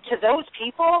 to those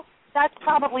people, that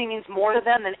probably means more to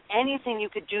them than anything you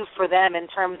could do for them in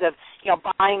terms of,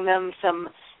 buying them some,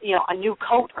 a new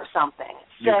coat or something.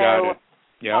 You got it.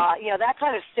 Yeah. That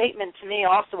kind of statement to me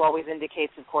also always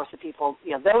indicates, of course, that people,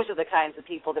 those are the kinds of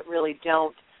people that really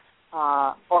don't,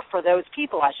 or for those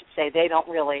people, I should say, they don't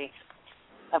really,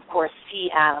 of course, see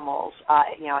animals,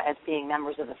 as being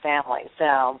members of the family.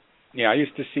 So. Yeah, I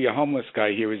used to see a homeless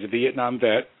guy. He was a Vietnam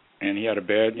vet, and he had a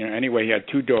bed. Anyway, he had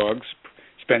 2 dogs.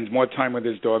 Spends more time with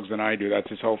his dogs than I do. That's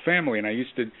his whole family. And I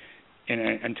used to,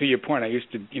 and to your point, I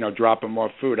used to, drop him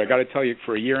off food. I got to tell you,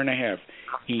 for a year and a half,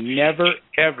 he never,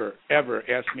 ever, ever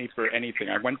asked me for anything.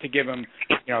 I went to give him,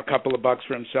 a couple of bucks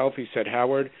for himself. He said,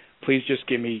 Howard, please just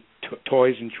give me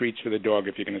toys and treats for the dog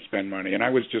if you're going to spend money. And I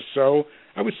was so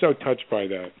touched by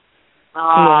that.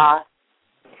 Well,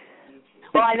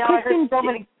 I know I heard so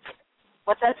many.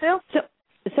 What's that, Sue?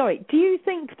 Sorry, do you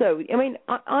think, though,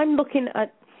 I'm looking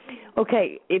at,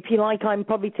 okay, if you like, I'm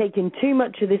probably taking too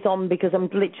much of this on because I'm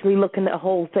literally looking at the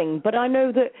whole thing. But I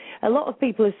know that a lot of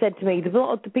people have said to me that a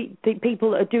lot of the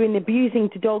people that are doing abusing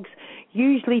to dogs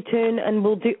usually turn and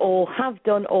will do, or have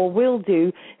done, or will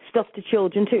do stuff to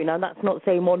children too. Now, that's not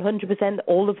saying 100%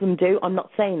 all of them do. I'm not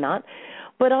saying that.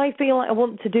 But I feel like I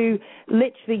want to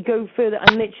literally go further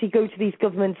and literally go to these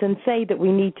governments and say that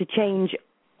we need to change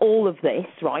all of this,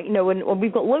 right? And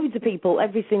we've got loads of people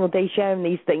every single day sharing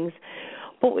these things.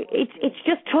 But it's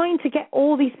just trying to get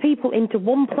all these people into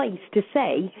one place to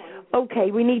say, okay,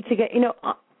 we need to get,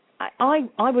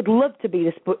 I would love to be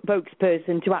the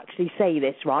spokesperson to actually say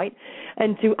this, right,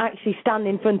 and to actually stand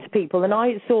in front of people. And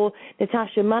I saw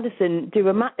Natasha Madison do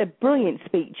a brilliant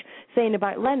speech saying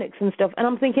about Lennox and stuff, and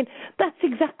I'm thinking, that's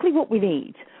exactly what we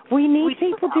need. We need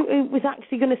people who was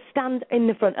actually going to stand in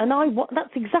the front, and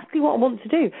that's exactly what I want to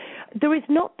do. There is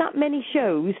not that many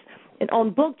shows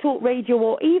on Blog Talk Radio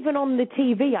or even on the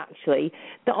TV, actually,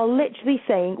 that are literally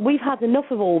saying, we've had enough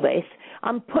of all this,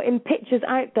 and putting pictures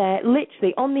out there,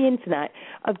 literally, on the internet,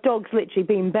 of dogs literally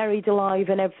being buried alive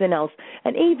and everything else.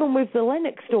 And even with the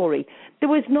Lennox story, there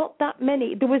was not that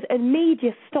many. There was a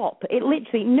media stop. It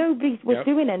literally, nobody was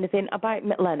doing anything about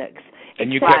Lennox.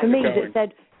 And you kept me going. that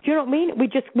said, do you know what I mean?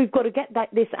 We've got to get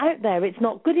this out there. It's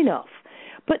not good enough.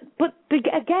 But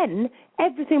again,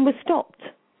 everything was stopped.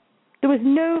 There was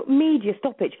no media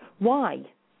stoppage. Why?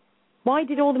 Why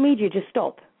did all the media just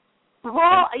stop? Well,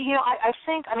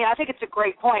 I think it's a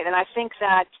great point, and I think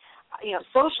that,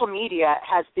 social media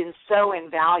has been so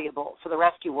invaluable for the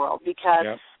rescue world because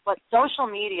what social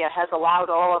media has allowed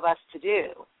all of us to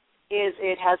do is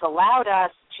it has allowed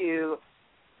us to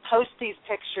post these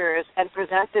pictures and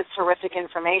present this horrific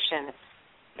information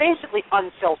basically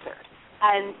unfiltered.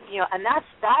 And and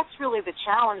that's really the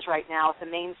challenge right now with the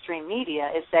mainstream media,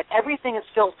 is that everything is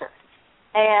filtered.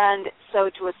 And so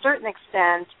to a certain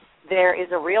extent, there is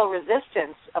a real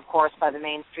resistance, of course, by the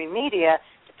mainstream media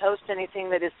to post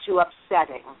anything that is too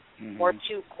upsetting or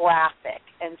too graphic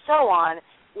and so on,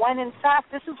 when in fact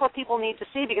this is what people need to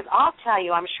see. Because I'll tell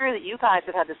you, I'm sure that you guys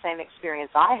have had the same experience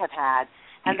I have had,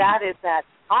 and that is that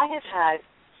I have had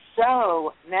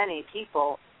so many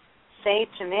people say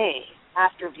to me,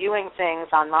 after viewing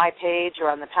things on my page or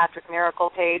on the Patrick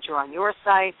Miracle page or on your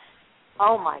site,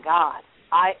 oh my God,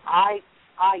 I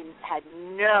had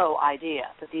no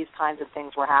idea that these kinds of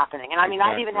things were happening. And I mean,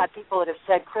 I've even had people that have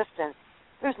said, Kristen,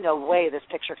 there's no way this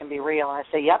picture can be real. And I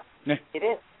say, yep, it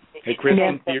is. Hey,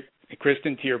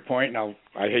 Kristen, to your point, and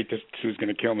I hate this, Sue's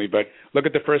going to kill me, but look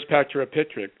at the first picture of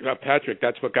Patrick.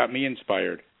 That's what got me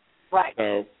inspired. Right.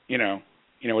 So,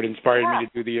 it inspired me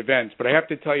to do the events. But I have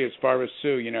to tell you, as far as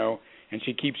Sue, and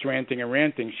she keeps ranting and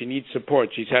ranting, she needs support.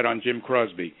 She's had on Jim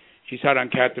Crosby. She's had on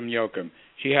Katham Yoakum.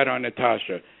 She had on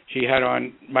Natasha. She had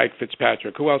on Mike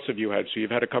Fitzpatrick. Who else have you had? So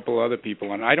you've had a couple other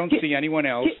people on. I don't see anyone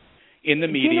else in the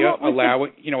media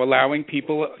allowing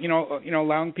people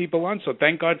on. So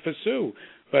thank God for Sue.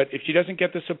 But if she doesn't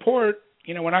get the support,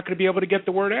 we're not going to be able to get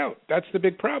the word out. That's the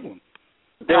big problem.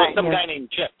 There was some guy named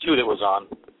Jeff too that was on.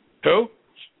 Who?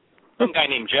 Some guy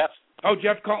named Jeff. Oh,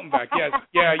 Jeff Kaltenbach. Yes,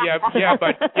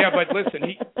 but listen,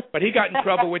 he got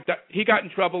in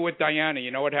trouble with Diana.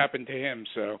 You know what happened to him,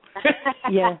 so.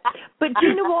 Yeah, but do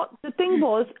you know what the thing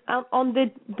was on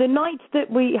the night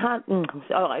that we had?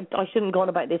 I shouldn't go on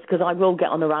about this because I will get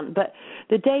on a rant. But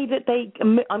the day that they,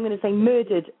 I'm going to say,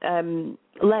 murdered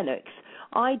Lennox,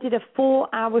 I did a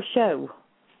 4-hour show,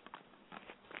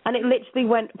 and it literally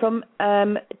went from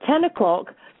 10 o'clock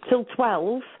till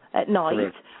 12 at night.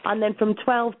 Correct. And then from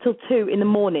 12 till 2 in the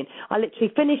morning. I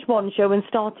literally finished one show and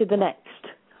started the next.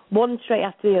 One straight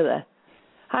after the other.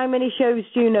 How many shows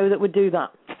do you know that would do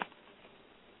that?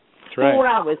 That's right. 4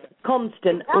 hours,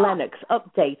 constant, Lennox,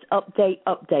 update.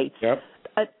 Yep.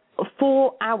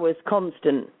 4 hours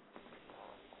constant.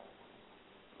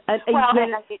 And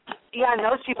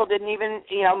most people didn't even,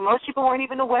 most people weren't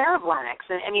even aware of Lennox.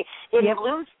 And I mean, in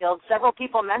Bloomfield, several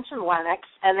people mentioned Lennox,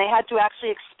 and they had to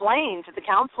actually explain to the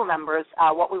council members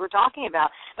what we were talking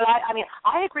about. But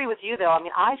I agree with you, though. I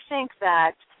mean, I think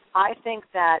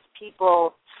that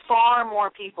people, far more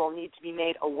people, need to be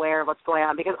made aware of what's going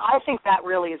on, because I think that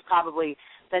really is probably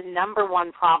the number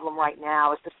one problem right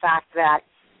now, is the fact that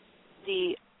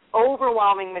the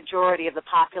overwhelming majority of the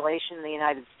population in the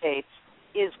United States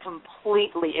is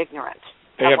completely ignorant.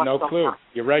 They have no clue.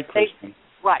 You're right, Kristen.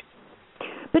 Right.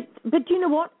 But do you know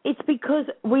what? It's because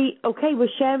we're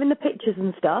sharing the pictures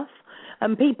and stuff,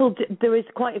 and people, there is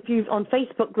quite a few on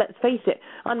Facebook, let's face it,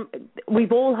 and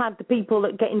we've all had the people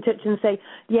that get in touch and say,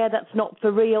 yeah, that's not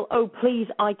for real, oh, please,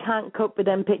 I can't cope with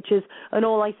them pictures, and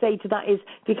all I say to that is,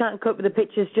 if you can't cope with the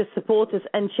pictures, just support us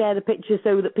and share the pictures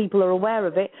so that people are aware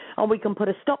of it, and we can put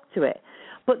a stop to it.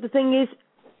 But the thing is,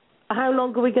 how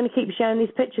long are we going to keep sharing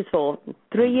these pictures for?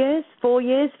 3 years, 4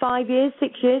 years, 5 years,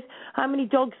 6 years? How many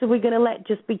dogs are we going to let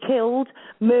just be killed,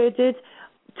 murdered,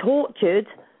 tortured,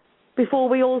 before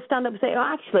we all stand up and say,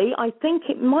 oh, actually, I think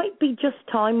it might be just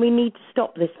time we need to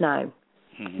stop this now?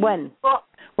 Mm-hmm. When?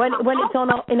 When it's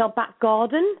in our back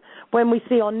garden, when we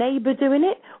see our neighbour doing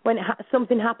it, when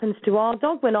something happens to our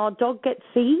dog, when our dog gets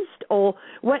seized, or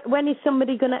when is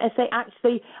somebody going to say,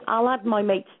 actually, I'll add my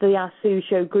mates to the Ask Sue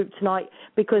show group tonight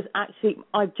because actually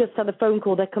I've just had a phone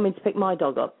call, they're coming to pick my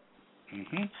dog up.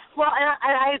 Mm-hmm. Well,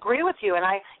 and I agree with you, and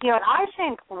I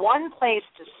think one place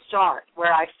to start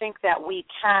where I think that we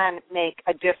can make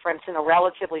a difference in a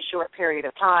relatively short period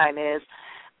of time is,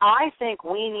 I think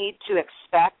we need to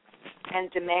expect and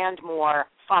demand more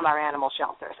from our animal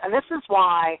shelters. And this is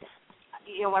why,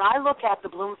 when I look at the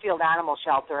Bloomfield Animal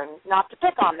Shelter, and not to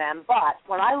pick on them, but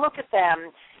when I look at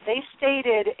them, they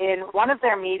stated in one of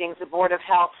their meetings, the Board of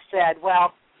Health said,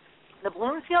 well, the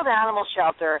Bloomfield Animal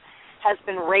Shelter has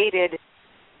been rated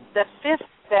the 5th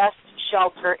best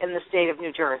shelter in the state of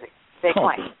New Jersey, they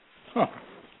claim. Huh.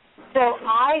 So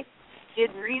I did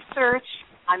research.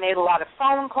 I made a lot of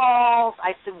phone calls.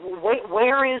 I said,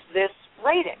 where is this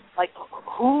rating? Like,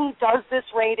 who does this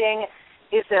rating?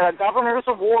 Is there a governor's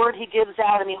award he gives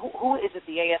out? I mean, who is it,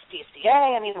 the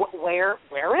ASPCA? I mean, where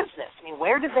is this? I mean,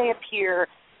 where did they appear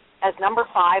as number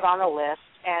 5 on the list,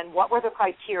 and what were the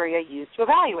criteria used to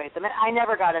evaluate them? And I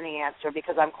never got any answer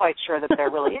because I'm quite sure that there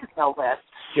really is no list.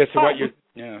 Yeah,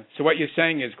 so what you're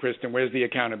saying is, Kristen, where's the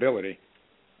accountability?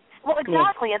 Well,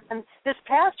 exactly. And this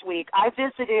past week, I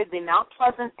visited the Mount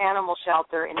Pleasant Animal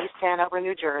Shelter in East Hanover,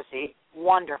 New Jersey.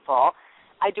 Wonderful.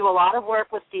 I do a lot of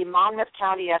work with the Monmouth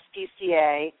County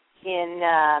SPCA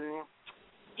in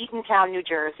Eatontown, New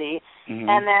Jersey, mm-hmm.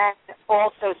 and then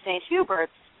also St.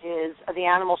 Hubert's is the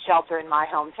animal shelter in my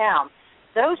hometown.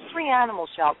 Those 3 animal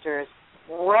shelters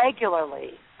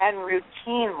regularly and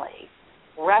routinely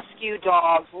rescue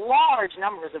dogs, large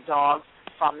numbers of dogs,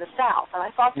 from the South. And I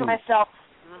thought to myself,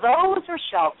 those are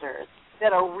shelters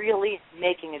that are really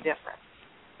making a difference.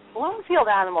 Bloomfield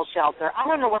Animal Shelter, I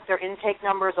don't know what their intake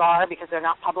numbers are because they're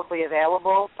not publicly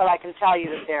available, but I can tell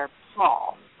you that they're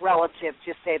small relative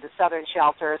to, say, the southern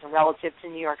shelters and relative to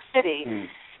New York City. Mm.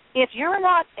 If you're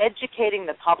not educating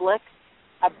the public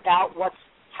about what's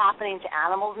happening to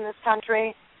animals in this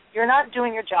country, you're not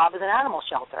doing your job as an animal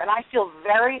shelter. And I feel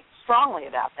very strongly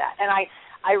about that. And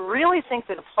I really think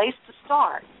that a place to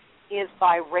start is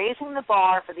by raising the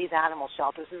bar for these animal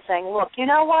shelters and saying, look, you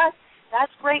know what?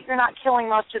 That's great you're not killing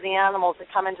most of the animals that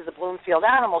come into the Bloomfield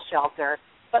Animal Shelter,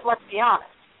 but let's be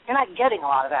honest, you're not getting a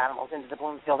lot of animals into the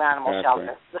Bloomfield Animal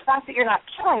Shelter. The fact that you're not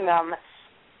killing them,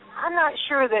 I'm not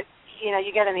sure that,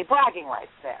 you get any bragging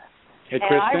rights there. Hey,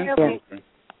 Kristen?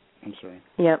 I'm sorry.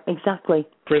 Yeah, exactly.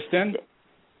 Kristen?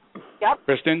 Yep.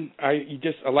 Kristen,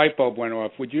 a light bulb went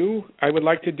off. I would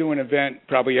like to do an event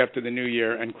probably after the new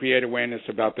year and create awareness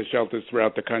about the shelters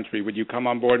throughout the country. Would you come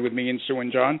on board with me and Sue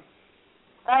and John?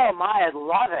 Oh, my, I'd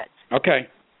love it. Okay.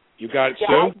 You got it,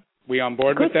 Sue? We on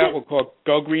board with that? We'll call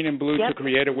Go Green and Blue to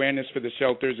create awareness for the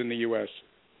shelters in the U.S.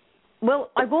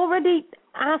 Well, I've already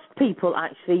asked people,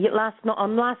 actually,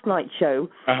 on last night's show,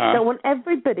 that I want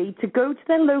everybody to go to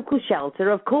their local shelter,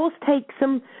 of course take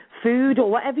some food or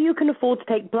whatever you can afford to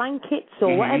take, blankets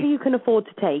or whatever you can afford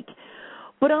to take,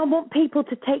 but I want people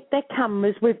to take their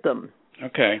cameras with them.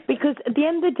 Okay. Because at the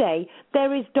end of the day,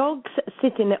 there is dogs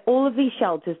sitting at all of these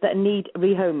shelters that need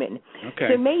rehoming. Okay.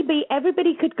 So maybe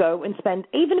everybody could go and spend,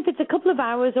 even if it's a couple of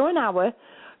hours or an hour,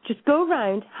 just go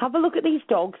around, have a look at these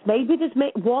dogs. Maybe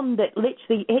there's one that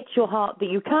literally hits your heart that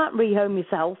you can't rehome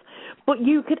yourself, but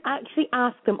you could actually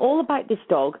ask them all about this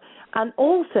dog and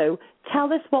also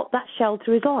tell us what that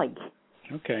shelter is like.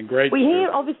 Okay, great. We hear,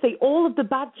 obviously, all of the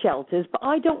bad shelters, but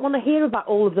I don't want to hear about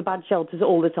all of the bad shelters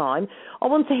all the time. I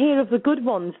want to hear of the good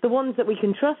ones, the ones that we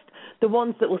can trust, the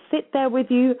ones that will sit there with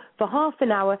you for half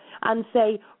an hour and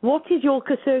say, what is your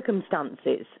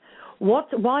circumstances?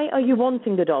 Why are you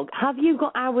wanting the dog? Have you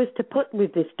got hours to put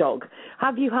with this dog?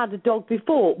 Have you had a dog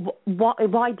before?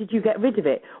 Why did you get rid of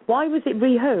it? Why was it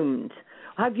rehomed?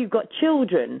 Have you got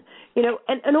children?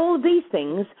 And all of these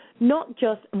things, not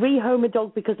just rehome a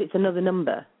dog because it's another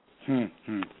number.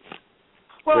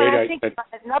 Well, I think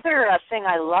another thing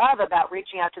I love about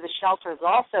reaching out to the shelters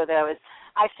also, though, is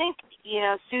I think,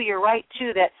 Sue, you're right,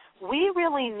 too, that we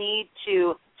really need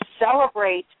to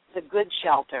celebrate the good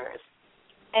shelters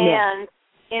and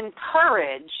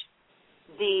encourage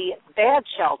the bad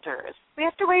shelters. We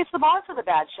have to raise the bar for the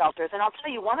bad shelters. And I'll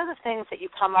tell you, one of the things that you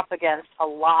come up against a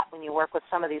lot when you work with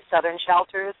some of these southern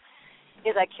shelters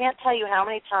is I can't tell you how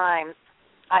many times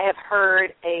I have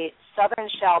heard a southern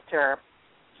shelter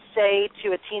say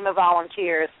to a team of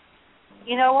volunteers,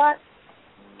 you know what,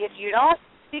 if you don't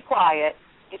be quiet,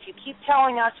 if you keep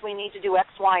telling us we need to do X,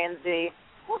 Y, and Z,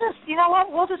 we'll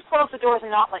just close the doors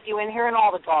and not let you in here and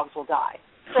all the dogs will die.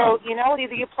 So,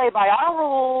 either you play by our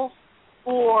rules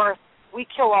or we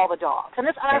kill all the dogs. And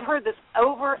I've heard this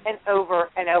over and over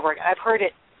and over again. I've heard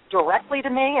it directly to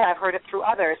me, and I've heard it through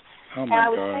others. Oh, my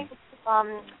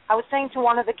God. I was saying to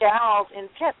one of the gals in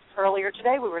Pitt earlier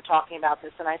today, we were talking about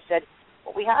this, and I said,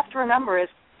 what we have to remember is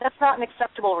that's not an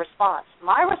acceptable response.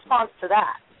 My response to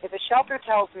that, if a shelter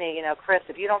tells me, Chris,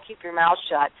 if you don't keep your mouth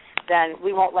shut, then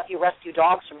we won't let you rescue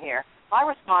dogs from here, my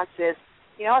response is,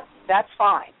 that's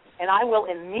fine. And I will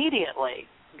immediately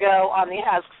go on the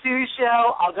Ask Sue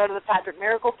show. I'll go to the Patrick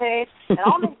Miracle page, and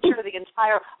I'll make sure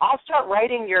I'll start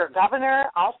writing your governor,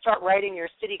 I'll start writing your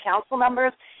city council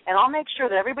members, and I'll make sure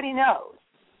that everybody knows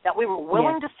that we were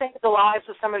willing to save the lives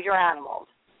of some of your animals,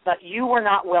 but you were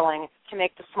not willing to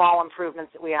make the small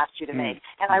improvements that we asked you to make.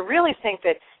 And I really think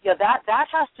that that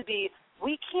has to be,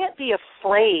 we can't be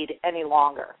afraid any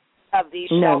longer of these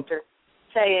shelters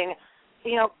saying,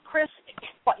 Chris,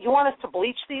 what, you want us to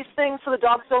bleach these things so the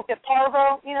dogs don't get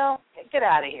parvo? Get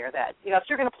out of here then. If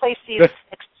you're going to place these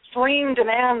extreme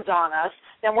demands on us,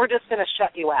 then we're just going to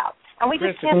shut you out. And we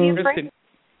just can't be afraid.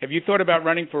 Have you thought about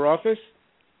running for office?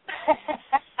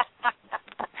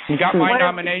 You got my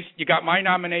nomination. You got my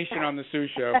nomination on the Sue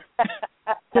Show.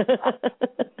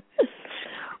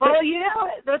 Well,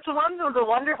 that's one of the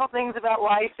wonderful things about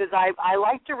life is I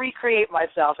like to recreate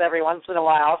myself every once in a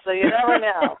while, so you never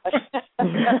know.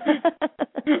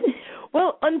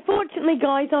 Well, unfortunately,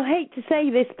 guys, I hate to say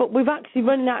this, but we've actually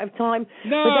run out of time.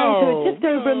 No. We're down to just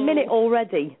over a minute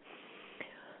already.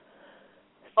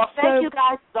 Well, thank you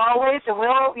guys as always, and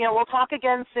we'll talk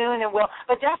again soon,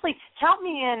 but definitely count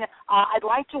me in. I'd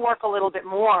like to work a little bit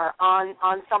more on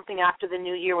something after the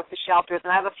new year with the shelters,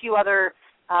 and I have a few other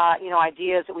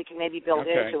ideas that we can maybe build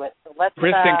into it. So let's.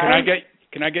 Kristen,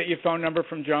 can I get your phone number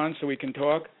from John so we can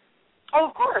talk? Oh,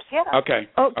 of course, yeah. Okay.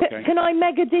 Okay. Can I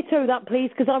mega ditto that, please?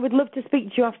 Because I would love to speak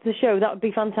to you after the show. That would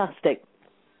be fantastic.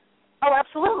 Oh,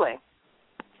 absolutely.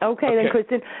 Okay, then,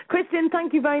 Kristen. Kristen,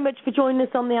 thank you very much for joining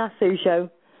us on the Ask Sue Show.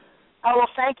 Oh, well,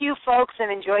 thank you, folks,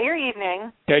 and enjoy your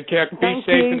evening. Take care. Be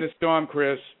safe in the storm,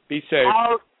 Chris. Be safe.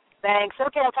 Thanks.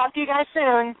 Okay, I'll talk to you guys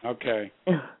soon. Okay.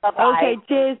 Bye-bye. Okay,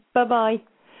 cheers. Bye-bye.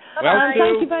 Well,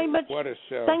 thank you very much. What a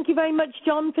show. Thank you very much,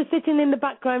 John, for sitting in the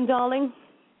background, darling.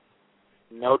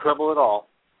 No trouble at all.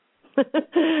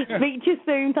 Speak to you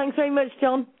soon. Thanks very much,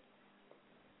 John.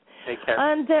 Take care.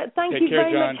 And thank Take you care,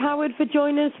 very John. much, Howard, for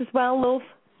joining us as well, love.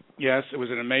 Yes, it was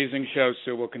an amazing show,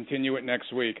 Sue. We'll continue it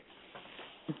next week.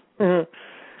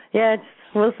 Yes,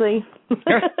 we'll see.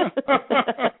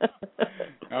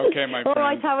 Okay, my friend. All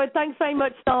right, Howard. Thanks very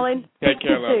much, darling. Take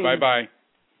care, love. Bye-bye.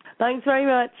 Thanks very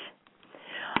much.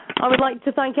 I would like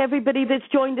to thank everybody that's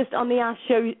joined us on the Ask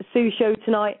Sue show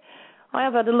tonight. I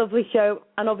have had a lovely show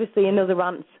and obviously another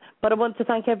rant, but I want to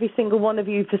thank every single one of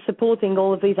you for supporting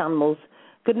all of these animals.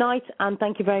 Good night, and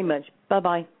thank you very much.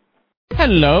 Bye-bye.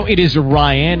 Hello, it is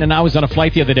Ryan, and I was on a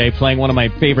flight the other day playing one of my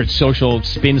favorite social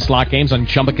spin slot games on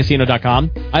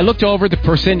ChumbaCasino.com. I looked over at the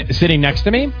person sitting next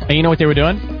to me, and you know what they were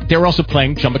doing? They were also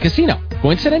playing Chumba Casino.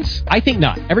 Coincidence? I think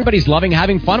not. Everybody's loving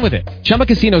having fun with it. Chumba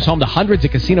Casino is home to hundreds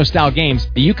of casino-style games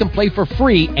that you can play for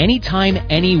free anytime,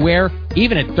 anywhere,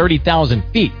 even at 30,000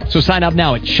 feet. So sign up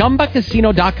now at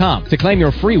ChumbaCasino.com to claim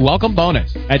your free welcome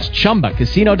bonus. That's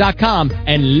ChumbaCasino.com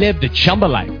and live the Chumba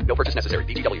life. No purchase necessary.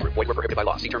 VGW. Void where prohibited by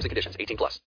law. See terms and conditions. 18+.